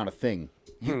Zoom's not a thing.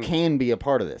 You can be a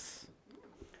part of this.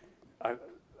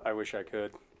 I wish I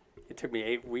could. It took me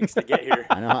 8 weeks to get here.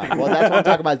 I know. Well, that's what I'm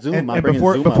talking about. Zoom. And I'm bringing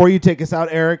before Zoom before up. you take us out,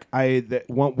 Eric,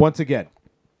 once again,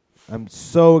 I'm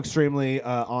so extremely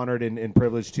honored and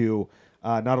privileged to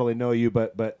not only know you,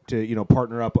 but to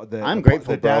partner up I'm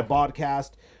grateful, the Dad bro.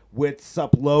 podcast with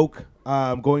Sup Loke.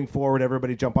 Going forward,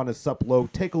 everybody jump on to Sup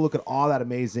Loke. Take a look at all that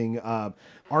amazing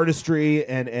artistry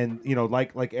and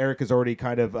like Eric has already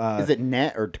kind of. Is it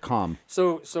net or com?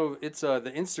 So it's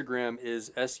the Instagram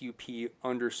is SUP_LOC.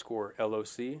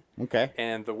 Okay.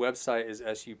 And the website is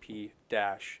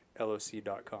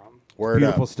SUP-LOC.com. Word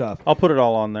Beautiful up. stuff. I'll put it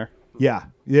all on there. Yeah,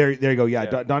 there you go. Yeah,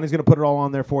 Yeah. Donnie's gonna put it all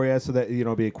on there for you, so that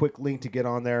it'll be a quick link to get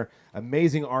on there.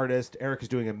 Amazing artist. Eric is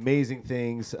doing amazing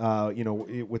things.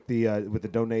 With the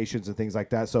donations and things like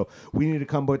that. So we need to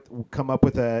come up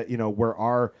with a where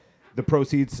our the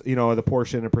proceeds, the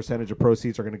portion and percentage of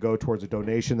proceeds are going to go towards a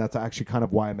donation. That's actually kind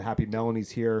of why I'm happy Melanie's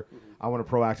here. I want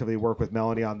to proactively work with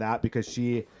Melanie on that because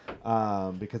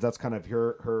because that's kind of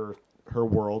her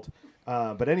world.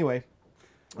 But anyway,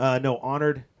 no,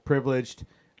 honored, privileged,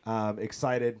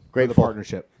 excited for the Grateful.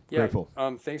 partnership. Yeah. Grateful.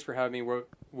 Thanks for having me.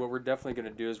 What we're definitely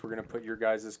going to do is we're going to put your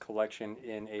guys' collection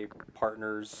in a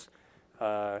partner's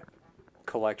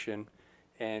collection,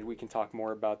 and we can talk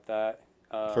more about that.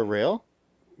 For real?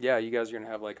 Yeah, you guys are going to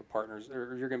have like a partner's,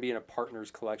 or you're going to be in a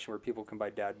partner's collection where people can buy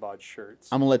dad bod shirts.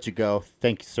 I'm gonna let you go.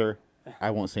 Thank you, sir.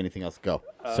 I won't say anything else. Go.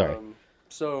 Sorry.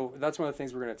 So that's one of the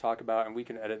things we're going to talk about, and we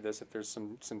can edit this if there's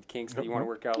some kinks that you want to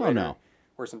work out Oh, later, no.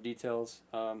 or some details.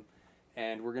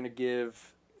 And we're going to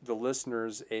give the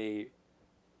listeners a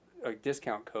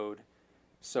discount code.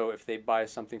 So if they buy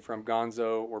something from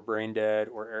Gonzo or Brain Dead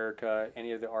or Erica,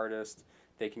 any of the artists,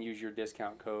 they can use your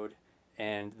discount code,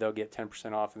 and they'll get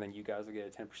 10% off, and then you guys will get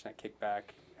a 10% kickback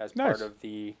as Nice. part of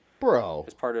the Bro.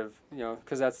 as part of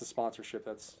because that's the sponsorship.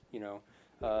 That's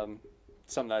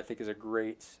something that I think is a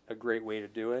great way to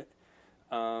do it.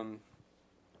 I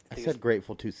said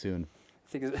grateful too soon.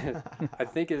 I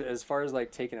think as far as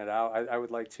like taking it out, I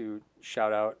would like to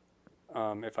shout out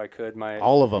if I could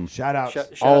All of them. Shout out.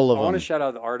 All of I want to them. shout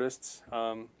out the artists.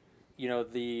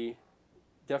 The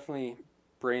definitely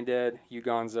Brain Dead,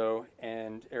 Ugonzo,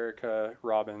 and Erica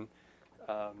Robin.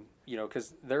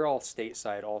 Because they're all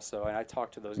stateside also, and I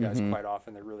talk to those guys quite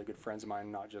often. They're really good friends of mine,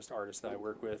 not just artists that I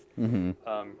work with.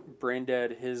 Brain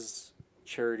Dead, his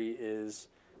charity is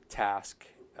Task,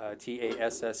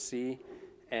 TASSC,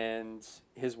 and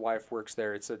his wife works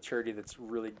there. It's a charity that's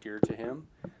really dear to him.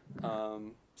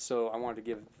 So I wanted to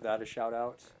give that a shout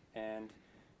out. And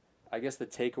I guess the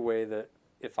takeaway that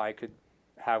if I could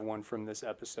have one from this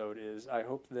episode is I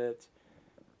hope that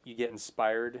you get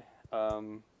inspired.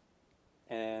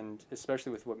 And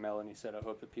especially with what Melanie said, I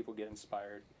hope that people get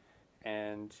inspired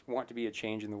and want to be a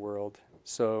change in the world.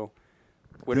 So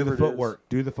whatever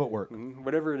Do the footwork.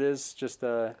 whatever it is, just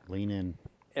Lean in.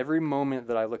 every moment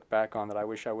that I look back on that I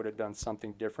wish I would have done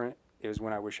something different, it was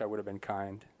when I wish I would have been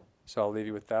kind. So I'll leave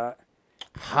you with that.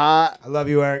 Hot I love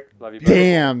you, Eric. Love you. brother.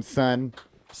 damn, son.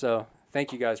 So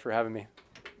thank you guys for having me.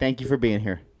 Thank you for being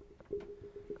here.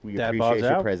 We Dad appreciate bods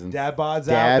your out. presence. Dad bods out,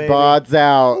 Dad baby. bods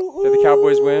out. Did the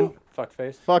Cowboys win? Fuck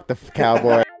face. Fuck the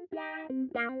cowboy.